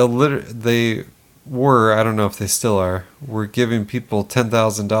 they were, I don't know if they still are, were giving people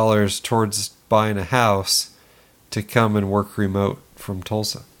 $10,000 towards buying a house to come and work remote from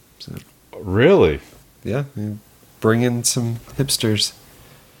Tulsa. So, really? Yeah, bring in some hipsters.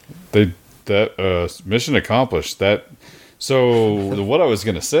 Mission accomplished. So what I was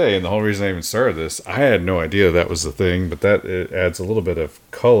going to say, and the whole reason I even started this, I had no idea that was the thing, but it adds a little bit of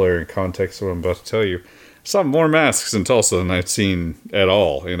color and context to what I'm about to tell you. I saw more masks in Tulsa than I've seen at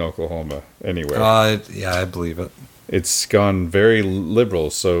all in Oklahoma anywhere. Yeah, I believe it. It's gone very liberal,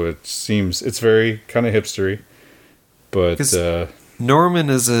 so it seems it's very kind of hipstery. But Norman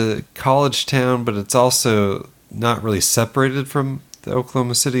is a college town, but it's also not really separated from the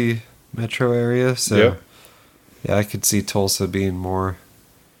Oklahoma City metro area. So yeah, I could see Tulsa being more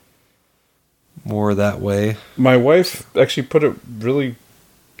that way. My wife actually put it really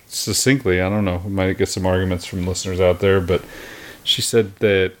succinctly. I don't know, we might get some arguments from listeners out there, but she said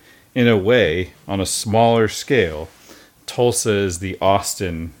that in a way, on a smaller scale, Tulsa is the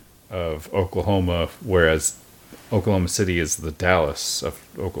Austin of Oklahoma, whereas Oklahoma City is the Dallas of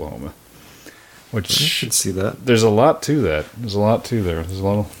Oklahoma. Which I should see that. There's a lot to that. There's a lot to there. There's a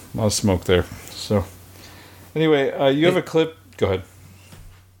lot of smoke there. So anyway, you have a clip. Go ahead.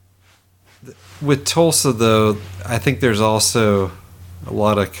 With Tulsa, though, I think there's also a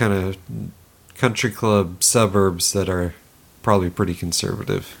lot of kind of country club suburbs that are probably pretty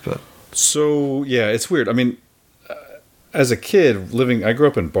conservative. But so yeah, it's weird. I mean, as a kid I grew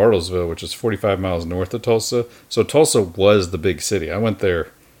up in Bartlesville, which is 45 miles north of Tulsa. So Tulsa was the big city. I went there.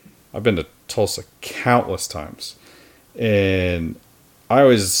 I've been to Tulsa countless times, and I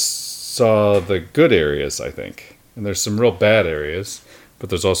always saw the good areas, I think. And there's some real bad areas, but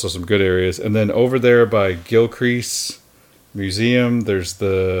there's also some good areas. And then over there by Gilcrease Museum, there's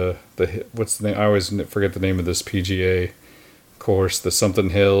the what's the name? I always forget the name of this PGA course, the something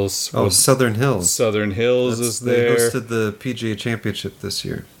Hills. Oh, Southern Hills. Southern Hills is there. They hosted the PGA Championship this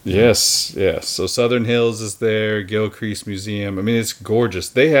year. Yes. So Southern Hills is there, Gilcrease Museum. I mean, it's gorgeous.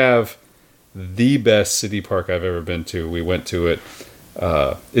 They have the best city park I've ever been to. We went to it.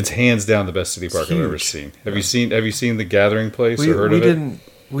 It's hands down the best city park I've ever seen. Have you seen the Gathering Place or heard of it?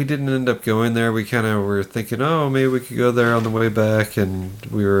 We didn't end up going there. We kind of were thinking, oh, maybe we could go there on the way back, and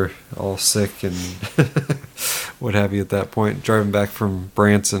we were all sick and what have you at that point, driving back from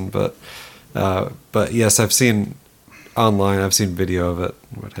Branson. But yes, I've seen online. I've seen video of it,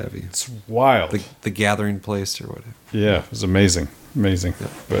 what have you. It's wild. The Gathering Place or whatever. Yeah, it was amazing. Yeah.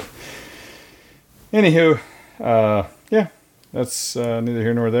 But anywho, yeah. That's neither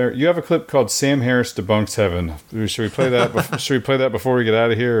here nor there. You have a clip called "Sam Harris Debunks Heaven." Should we play that? Should we play that before we get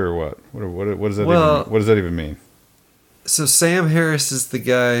out of here, or what? What does that what does that even mean? So Sam Harris is the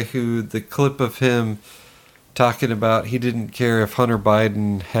guy who the clip of him talking about he didn't care if Hunter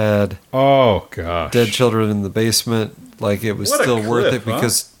Biden had dead children in the basement, like it was still worth it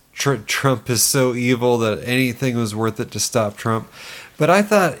because Trump is so evil that anything was worth it to stop Trump. But I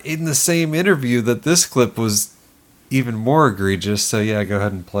thought in the same interview that this clip was even more egregious, so yeah, go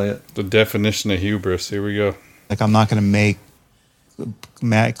ahead and play it. The definition of hubris. Here we go. Like, I'm not going to make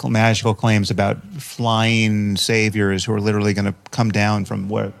magical claims about flying saviors who are literally going to come down from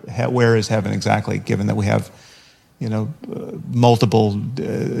where is heaven exactly, given that we have, multiple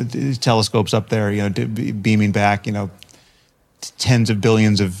telescopes up there, beaming back, tens of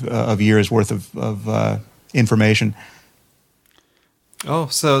billions of years worth of information. Oh,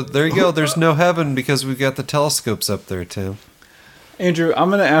 so there you go. There's no heaven because we've got the telescopes up there, Tim. Andrew, I'm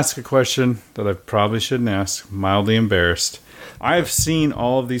going to ask a question that I probably shouldn't ask. Mildly embarrassed. I've seen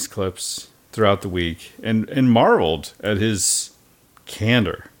all of these clips throughout the week and marveled at his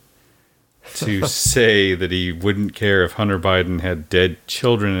candor to say that he wouldn't care if Hunter Biden had dead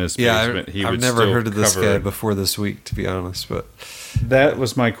children in his basement. I've never heard of this guy before this week, to be honest. But that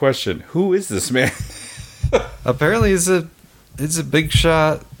was my question. Who is this man? Apparently, he's a big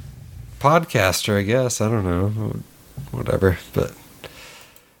shot podcaster, I guess. I don't know. Whatever. But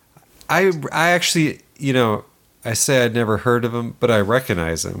I actually, I say I'd never heard of him, but I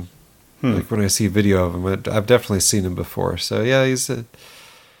recognize him. Like when I see video of him, I've definitely seen him before. So yeah, he's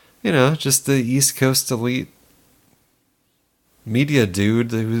just the East Coast elite media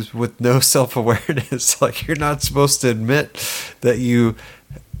dude who's with no self-awareness. Like, you're not supposed to admit that you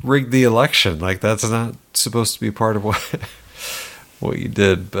rigged the election. Like, that's not supposed to be part of what you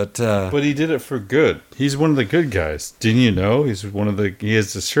did, but he did it for good. He's one of the good guys. Didn't you know? He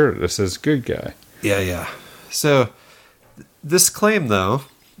has a shirt that says "good guy." Yeah. So this claim, though,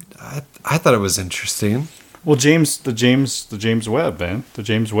 I thought it was interesting. Well, the James Webb, man. The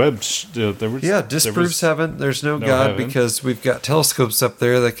James Webb. Disproves heaven. There's no God heaven. because we've got telescopes up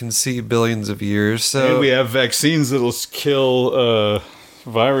there that can see billions of years. So and we have vaccines that'll kill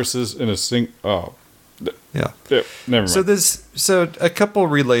viruses in a Yeah. Never mind. So a couple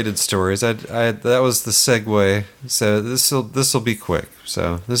related stories. I that was the segue. So this will be quick.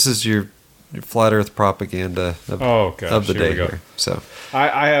 So this is your flat Earth propaganda of the day here. So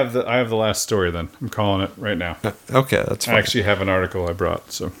I have the last story. Then I'm calling it right now. Okay, that's fine. I actually have an article I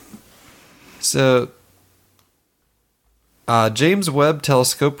brought. So James Webb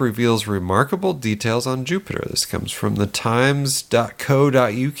Telescope reveals remarkable details on Jupiter. This comes from the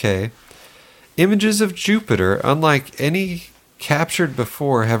times.co.uk. Images of Jupiter, unlike any captured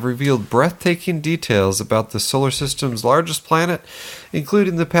before, have revealed breathtaking details about the solar system's largest planet,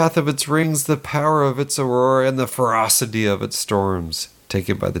 including the path of its rings, the power of its aurora, and the ferocity of its storms.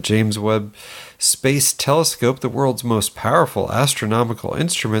 Taken by the James Webb Space Telescope, the world's most powerful astronomical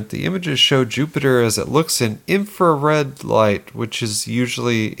instrument, the images show Jupiter as it looks in infrared light, which is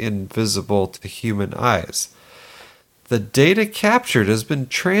usually invisible to human eyes. The data captured has been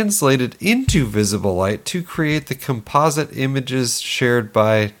translated into visible light to create the composite images shared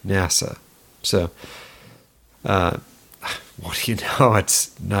by NASA. So, what do you know?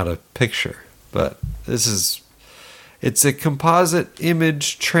 It's not a picture, but it's a composite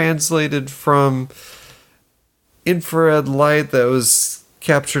image translated from infrared light that was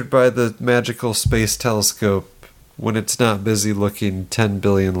captured by the magical space telescope when it's not busy looking 10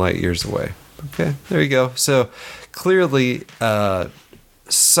 billion light years away. Okay, there you go. So, clearly,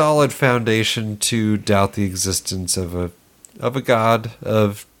 solid foundation to doubt the existence of a God,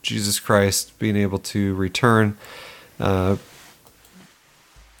 of Jesus Christ being able to return. So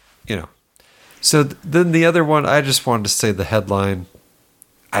then the other one, I just wanted to say the headline.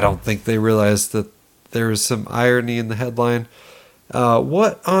 I don't think they realized that there is some irony in the headline.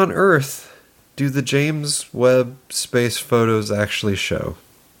 What on earth do the James Webb space photos actually show?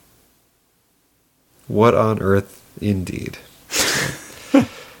 What on earth, indeed.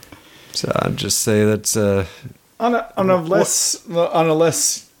 So I'd just say that's on a less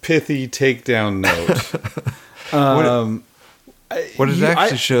pithy takedown note. What it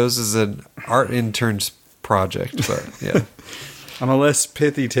actually shows is an art intern's project, but yeah. On a less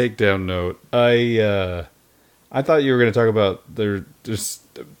pithy takedown note, I thought you were going to talk about just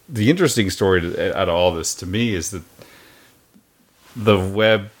the interesting story out of all this to me is that the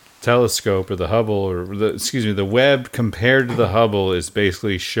Webb telescope or the Hubble the Webb compared to the Hubble is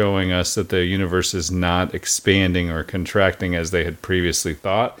basically showing us that the universe is not expanding or contracting as they had previously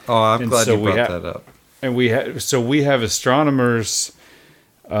thought. Oh, I'm glad you brought that up. And we have astronomers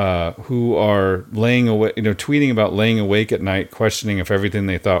who are laying awake, tweeting about laying awake at night, questioning if everything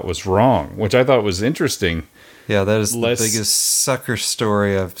they thought was wrong, which I thought was interesting. Yeah, that is the biggest sucker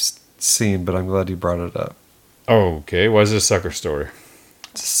story I've seen, but I'm glad you brought it up. Oh, okay. Why is it a sucker story?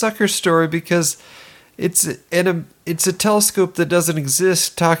 It's a sucker story because it's a telescope that doesn't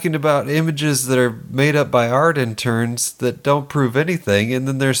exist talking about images that are made up by art interns that don't prove anything, and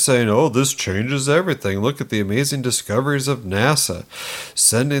then they're saying, oh, this changes everything. Look at the amazing discoveries of NASA,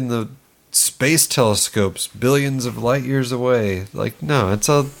 sending the space telescopes billions of light years away. Like, no, it's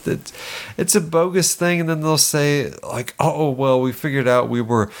a bogus thing, and then they'll say, like, oh, well, we figured out we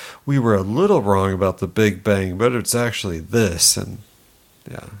were a little wrong about the Big Bang, but it's actually this, and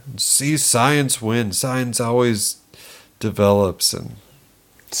yeah, see, science wins. Science always develops, and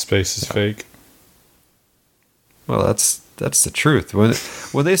space is fake. Well, that's the truth. When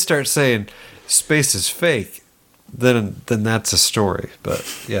they start saying space is fake, then that's a story. But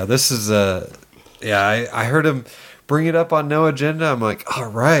yeah, this is I heard him bring it up on No Agenda. I'm like, all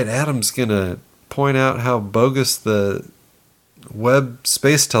right, Adam's gonna point out how bogus the Webb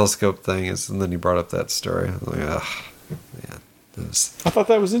Space Telescope thing is, and then he brought up that story. I'm like, oh man. I thought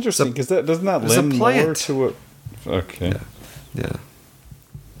that was interesting because doesn't that lend more to it? Okay. Yeah.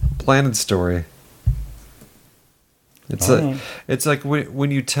 Planted story. It's like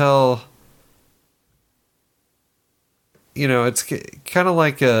when you tell, it's kind of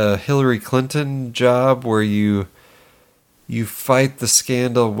like a Hillary Clinton job where you fight the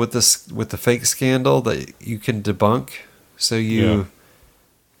scandal with the fake scandal that you can debunk. So you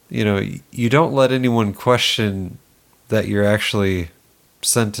don't let anyone question that you're actually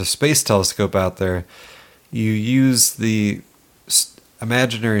sent a space telescope out there. You use the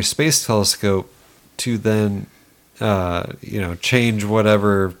imaginary space telescope to then change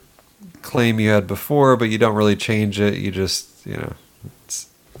whatever claim you had before, but you don't really change it. You just,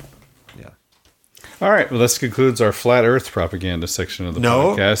 All right, well, this concludes our flat Earth propaganda section of the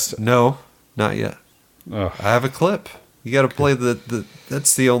podcast. No, not yet. Oh. I have a clip. You got to play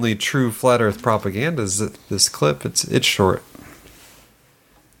that's the only true flat Earth propaganda is this clip. It's short.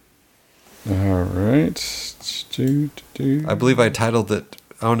 All right. I believe I titled it.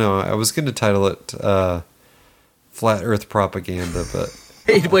 Oh no, I was going to title it "Flat Earth Propaganda," but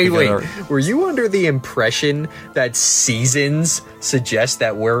wait. Were you under the impression that seasons suggest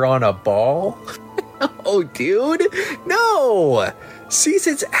that we're on a ball? Oh, dude, no.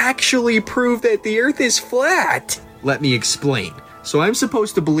 Seasons actually prove that the Earth is flat. Let me explain. So I'm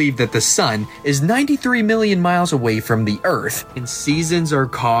supposed to believe that the sun is 93 million miles away from the Earth, and seasons are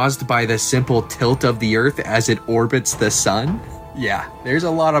caused by the simple tilt of the Earth as it orbits the sun? Yeah, there's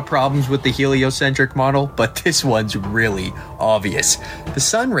a lot of problems with the heliocentric model, but this one's really obvious. The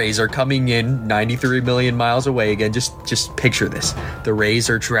sun rays are coming in 93 million miles away. Again, just picture this. The rays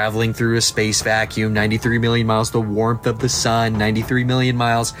are traveling through a space vacuum, 93 million miles, the warmth of the sun, 93 million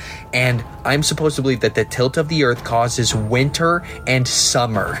miles, and I'm supposed to believe that the tilt of the Earth causes winter and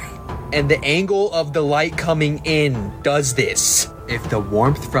summer. And the angle of the light coming in does this. If the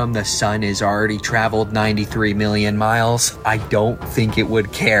warmth from the sun is already traveled 93 million miles, I don't think it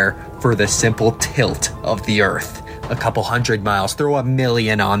would care for the simple tilt of the Earth. A couple hundred miles, throw a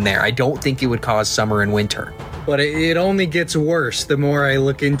million on there. I don't think it would cause summer and winter. But it only gets worse the more I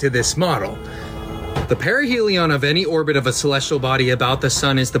look into this model. The perihelion of any orbit of a celestial body about the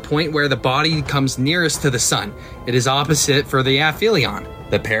sun is the point where the body comes nearest to the sun. It is opposite for the aphelion.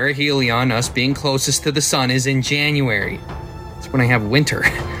 The perihelion, us being closest to the sun, is in January. It's when I have winter,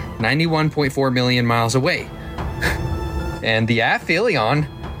 91.4 million miles away. And the aphelion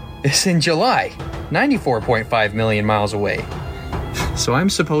is in July, 94.5 million miles away. So I'm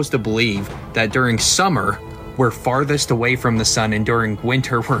supposed to believe that during summer, we're farthest away from the sun, and during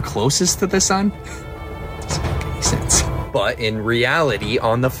winter, we're closest to the sun? Doesn't make any sense. But in reality,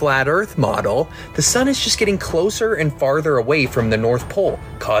 on the flat Earth model, the sun is just getting closer and farther away from the North Pole,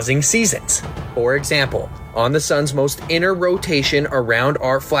 causing seasons. For example, on the sun's most inner rotation around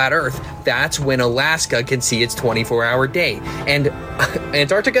our flat Earth, that's when Alaska can see its 24-hour day. And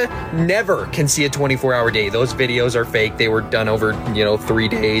Antarctica never can see a 24-hour day. Those videos are fake. They were done over, 3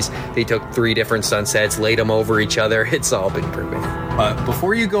 days. They took 3 different sunsets, laid them over each other. It's all been proven. But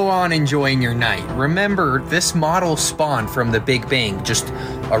before you go on enjoying your night, remember this model spawned from the Big Bang, just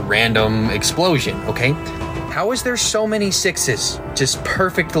a random explosion, okay? How is there so many 6s just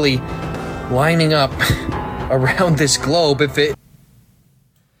perfectly lining up around this globe if it...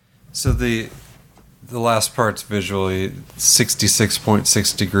 So the last part's visually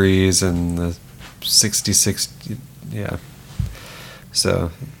 66.6 degrees and the 66, yeah.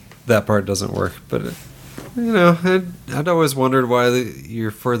 So that part doesn't work, but I'd always wondered why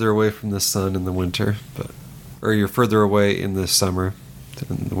you're further away from the sun in the winter, or you're further away in the summer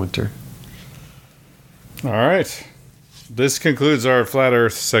than in the winter. All right. This concludes our Flat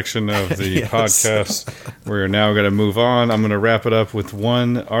Earth section of the podcast. We're now going to move on. I'm going to wrap it up with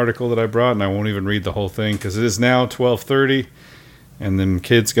one article that I brought, and I won't even read the whole thing because it is now 12:30, and then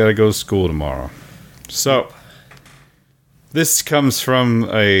kids got to go to school tomorrow. So, this comes from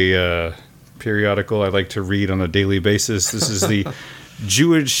a periodical I like to read on a daily basis. This is the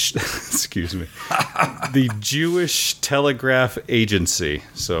Jewish, the Jewish Telegraph Agency.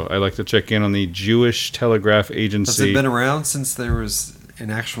 So I like to check in on the Jewish Telegraph Agency. Has it been around since there was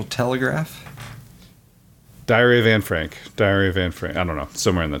an actual telegraph? Diary of Anne Frank. I don't know.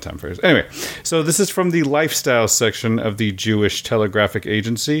 Somewhere in the time phrase. Anyway, so this is from the lifestyle section of the Jewish Telegraphic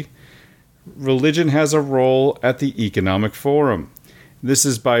Agency. Religion has a role at the Economic Forum. This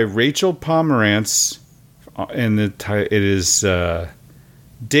is by Rachel Pomerantz, and it is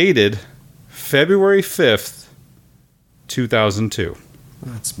dated February 5th, 2002.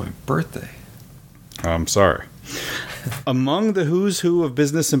 That's my birthday. I'm sorry. Among the who's who of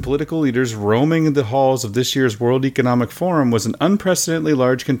business and political leaders roaming the halls of this year's World Economic Forum was an unprecedentedly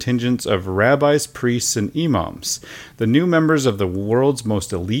large contingent of rabbis, priests, and imams. The new members of the world's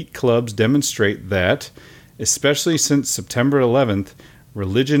most elite clubs demonstrate that, especially since September 11th,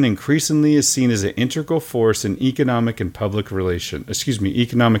 religion increasingly is seen as an integral force in economic and political relations.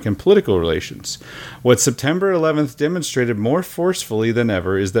 What September 11th demonstrated more forcefully than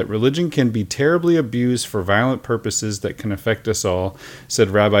ever is that religion can be terribly abused for violent purposes that can affect us all, said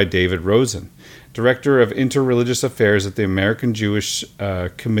Rabbi David Rosen, director of interreligious affairs at the American Jewish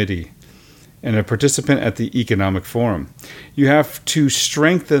Committee. and a participant at the Economic Forum. You have to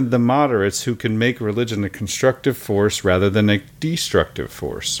strengthen the moderates who can make religion a constructive force rather than a destructive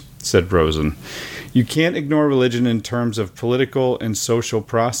force, said Rosen. You can't ignore religion in terms of political and social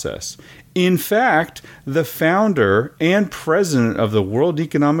process. In fact, the founder and president of the World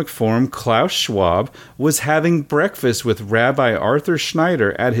Economic Forum, Klaus Schwab, was having breakfast with Rabbi Arthur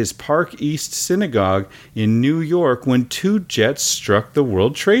Schneider at his Park East Synagogue in New York when 2 jets struck the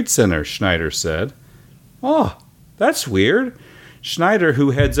World Trade Center, Schneider said. Oh, that's weird. Schneider,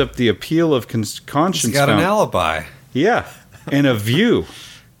 who heads up the Appeal of Conscience... He's got an alibi. Yeah, and a view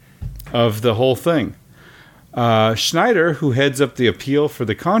of the whole thing. Schneider, who heads up the Appeal for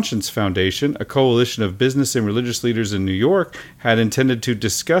the Conscience Foundation, a coalition of business and religious leaders in New York, had intended to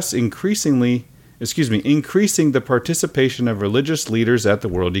discuss increasing the participation of religious leaders at the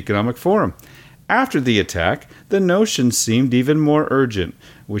World Economic Forum. After the attack, the notion seemed even more urgent.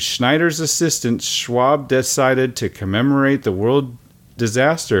 With Schneider's assistance, Schwab decided to commemorate the world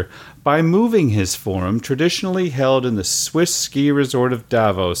disaster by moving his forum, traditionally held in the Swiss ski resort of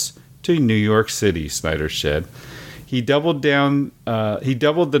Davos, to New York City, Snyder said. He doubled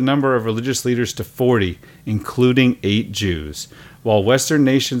the number of religious leaders to 40, including 8 Jews. While Western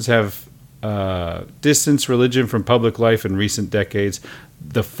nations have distanced religion from public life in recent decades,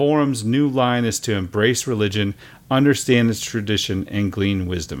 the forum's new line is to embrace religion, understand its tradition, and glean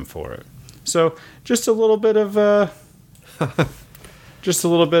wisdom for it. So, just a little bit of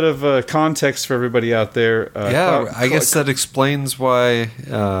context for everybody out there. I guess that explains why,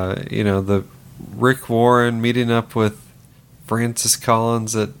 the Rick Warren meeting up with Francis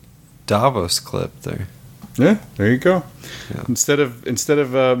Collins at Davos clip there. Yeah, there you go. Yeah. Instead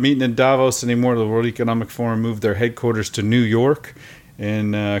of meeting in Davos anymore, the World Economic Forum moved their headquarters to New York,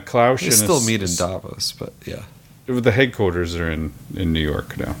 and Klaus. They still meet in Davos, but yeah, the headquarters are in New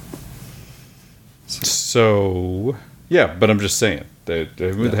York now. So yeah, but I'm just saying. They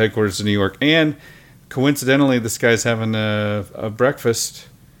moved the headquarters to New York, and coincidentally, this guy's having a breakfast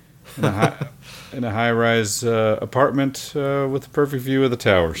in a high-rise apartment with a perfect view of the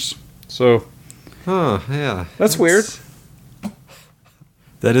towers. So, that's weird.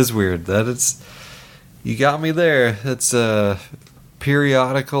 That is weird. You got me there. That's a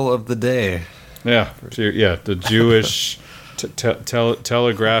periodical of the day. Yeah, the Jewish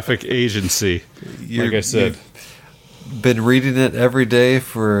Telegraphic Agency. Like I said. Been reading it every day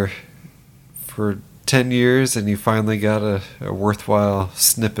for 10 years, and you finally got a worthwhile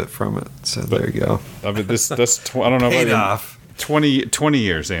snippet from it. So there you go. I mean, that's I don't know Paid about off. 20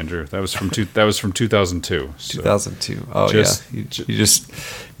 years, Andrew. That was from 2002. So 2002. Oh yeah, you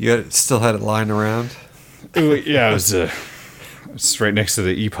still had it lying around. Yeah, it was it's right next to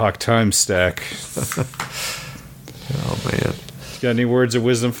the Epoch Times stack. Oh man, got any words of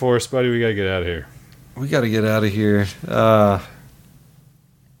wisdom for us, buddy? We gotta get out of here. We got to get out of here.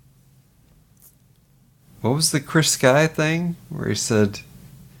 What was the Chris Sky thing where he said,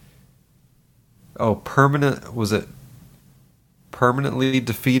 was it permanently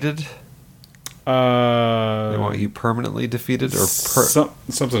defeated? They want you permanently defeated? Or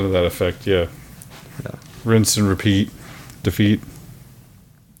something to that effect, yeah. Rinse and repeat. Defeat.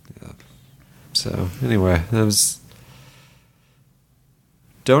 Yeah. So, anyway, that was...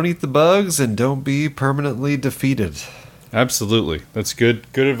 Don't eat the bugs and don't be permanently defeated. Absolutely. That's good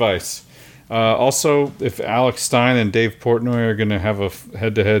advice. Also, if Alex Stein and Dave Portnoy are going to have a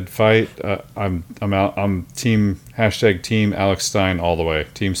head-to-head fight, I'm out. I'm team Alex Stein all the way.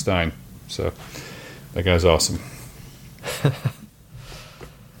 Team Stein. So that guy's awesome. Have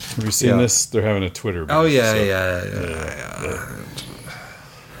you seen this? They're having a Twitter. Oh yeah.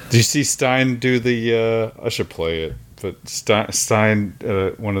 Did you see Stein do the? I should play it. But Stein,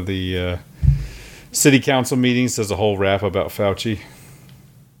 one of the city council meetings, does a whole rap about Fauci.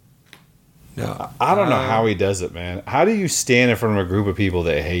 No, I don't know how he does it, man. How do you stand in front of a group of people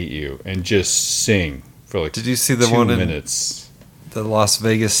that hate you and just sing for like? Did you see the 2 one minutes? In the Las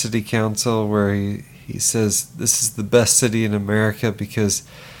Vegas City Council where he says this is the best city in America because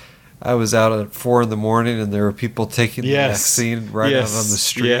I was out at 4 a.m. and there were people taking the vaccine out on the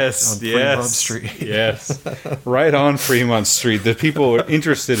street on Fremont Street. Yes, right on Fremont Street. The people were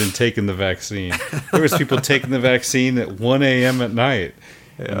interested in taking the vaccine. There was people taking the vaccine at 1 a.m. at night,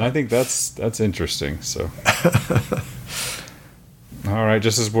 and I think that's interesting. So, all right,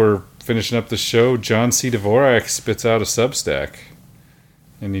 just as we're finishing up the show, John C. Dvorak spits out a Substack.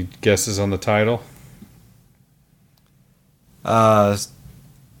 Any guesses on the title?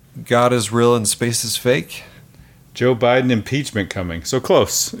 God is real and space is fake. Joe Biden impeachment coming. So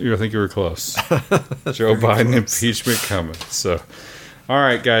close. I think you were close. Joe Biden impeachment coming. So, All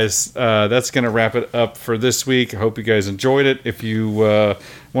right, guys, that's going to wrap it up for this week. I hope you guys enjoyed it. If you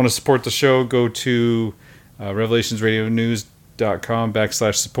want to support the show, go to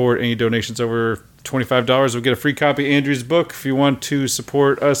revelationsradionews.com/support. Any donations over $25 will get a free copy of Andrew's book. If you want to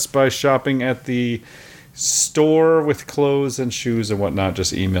support us by shopping at the store with clothes and shoes and whatnot,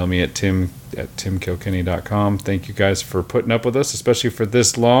 just email me at tim@timkilkenny.com. Thank you guys for putting up with us, especially for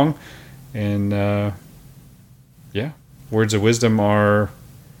this long. And words of wisdom are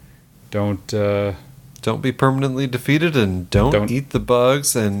don't be permanently defeated, and don't eat the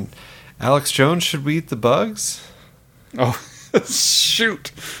bugs. And Alex Jones, should we eat the bugs? Oh,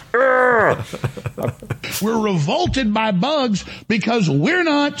 shoot. We're revolted by bugs because we're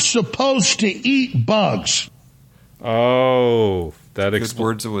not supposed to eat bugs. Oh, that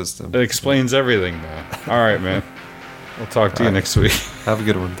words of wisdom. It explains everything now. All right, man. We'll talk to you next week. Have a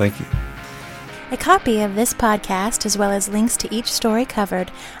good one. Thank you. A copy of this podcast, as well as links to each story covered,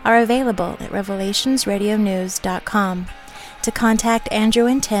 are available at revelationsradionews.com. To contact Andrew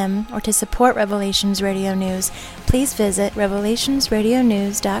and Tim, or to support Revelations Radio News, please visit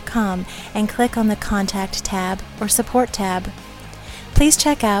revelationsradionews.com and click on the Contact tab or Support tab. Please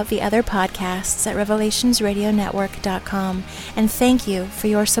check out the other podcasts at revelationsradionetwork.com, and thank you for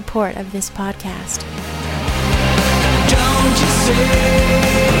your support of this podcast. Don't you say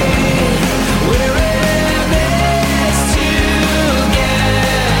we're in this together,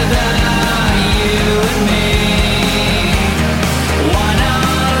 you and me,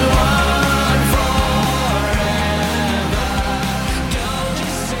 one-on-one forever. Don't you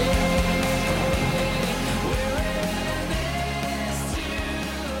say we're in this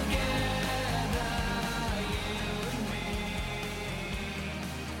together, you and me,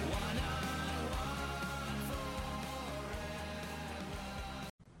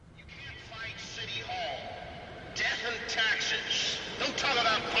 Don't talk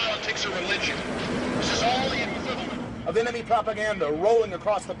about politics or religion. This is all the equivalent of enemy propaganda rolling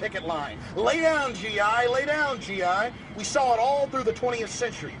across the picket line. Lay down, GI. Lay down, GI. We saw it all through the 20th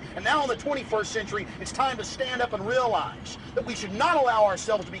century. And now in the 21st century, it's time to stand up and realize that we should not allow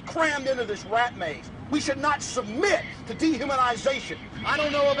ourselves to be crammed into this rat maze. We should not submit to dehumanization. I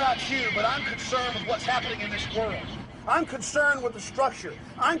don't know about you, but I'm concerned with what's happening in this world. I'm concerned with the structure.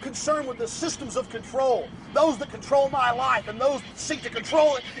 I'm concerned with the systems of control. Those that control my life and those that seek to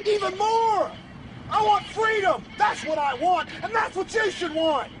control it even more. I want freedom. That's what I want, and that's what you should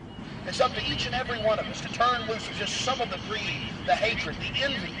want. It's up to each and every one of us to turn loose of just some of the greed, the hatred, the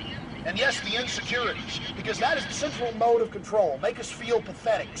envy, and yes, the insecurities, because that is the central mode of control. Make us feel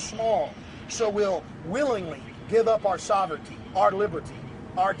pathetic, small, so we'll willingly give up our sovereignty, our liberty,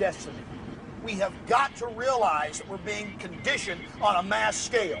 our destiny. We have got to realize that we're being conditioned on a mass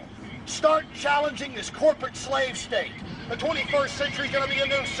scale. Start challenging this corporate slave state. The 21st century is going to be a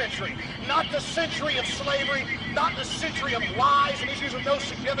new century. Not the century of slavery, not the century of lies and issues of no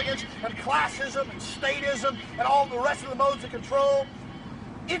significance and classism and statism and all the rest of the modes of control.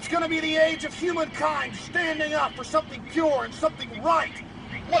 It's going to be the age of humankind standing up for something pure and something right.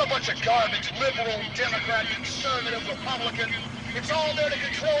 What a bunch of garbage, liberal, Democrat, conservative, Republican. It's all there to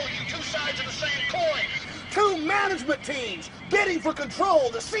control you, two sides of the same coin. Two management teams bidding for control,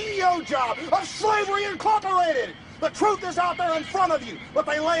 the CEO job of Slavery Incorporated. The truth is out there in front of you, but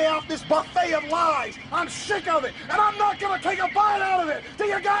they lay out this buffet of lies. I'm sick of it, and I'm not going to take a bite out of it. Do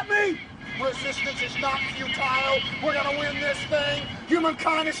you got me? Resistance is not futile. We're going to win this thing.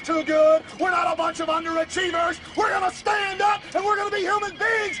 Humankind is too good. We're not a bunch of underachievers. We're going to stand up, and we're going to be human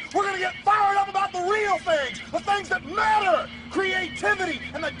beings. We're going to get fired up about the real things, the things that matter, creativity,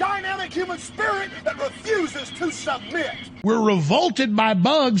 and the dynamic human spirit that refuses to submit. We're revolted by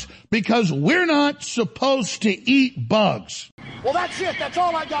bugs because we're not supposed to eat bugs. Well, that's it. That's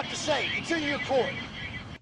all I got to say. It's in your court.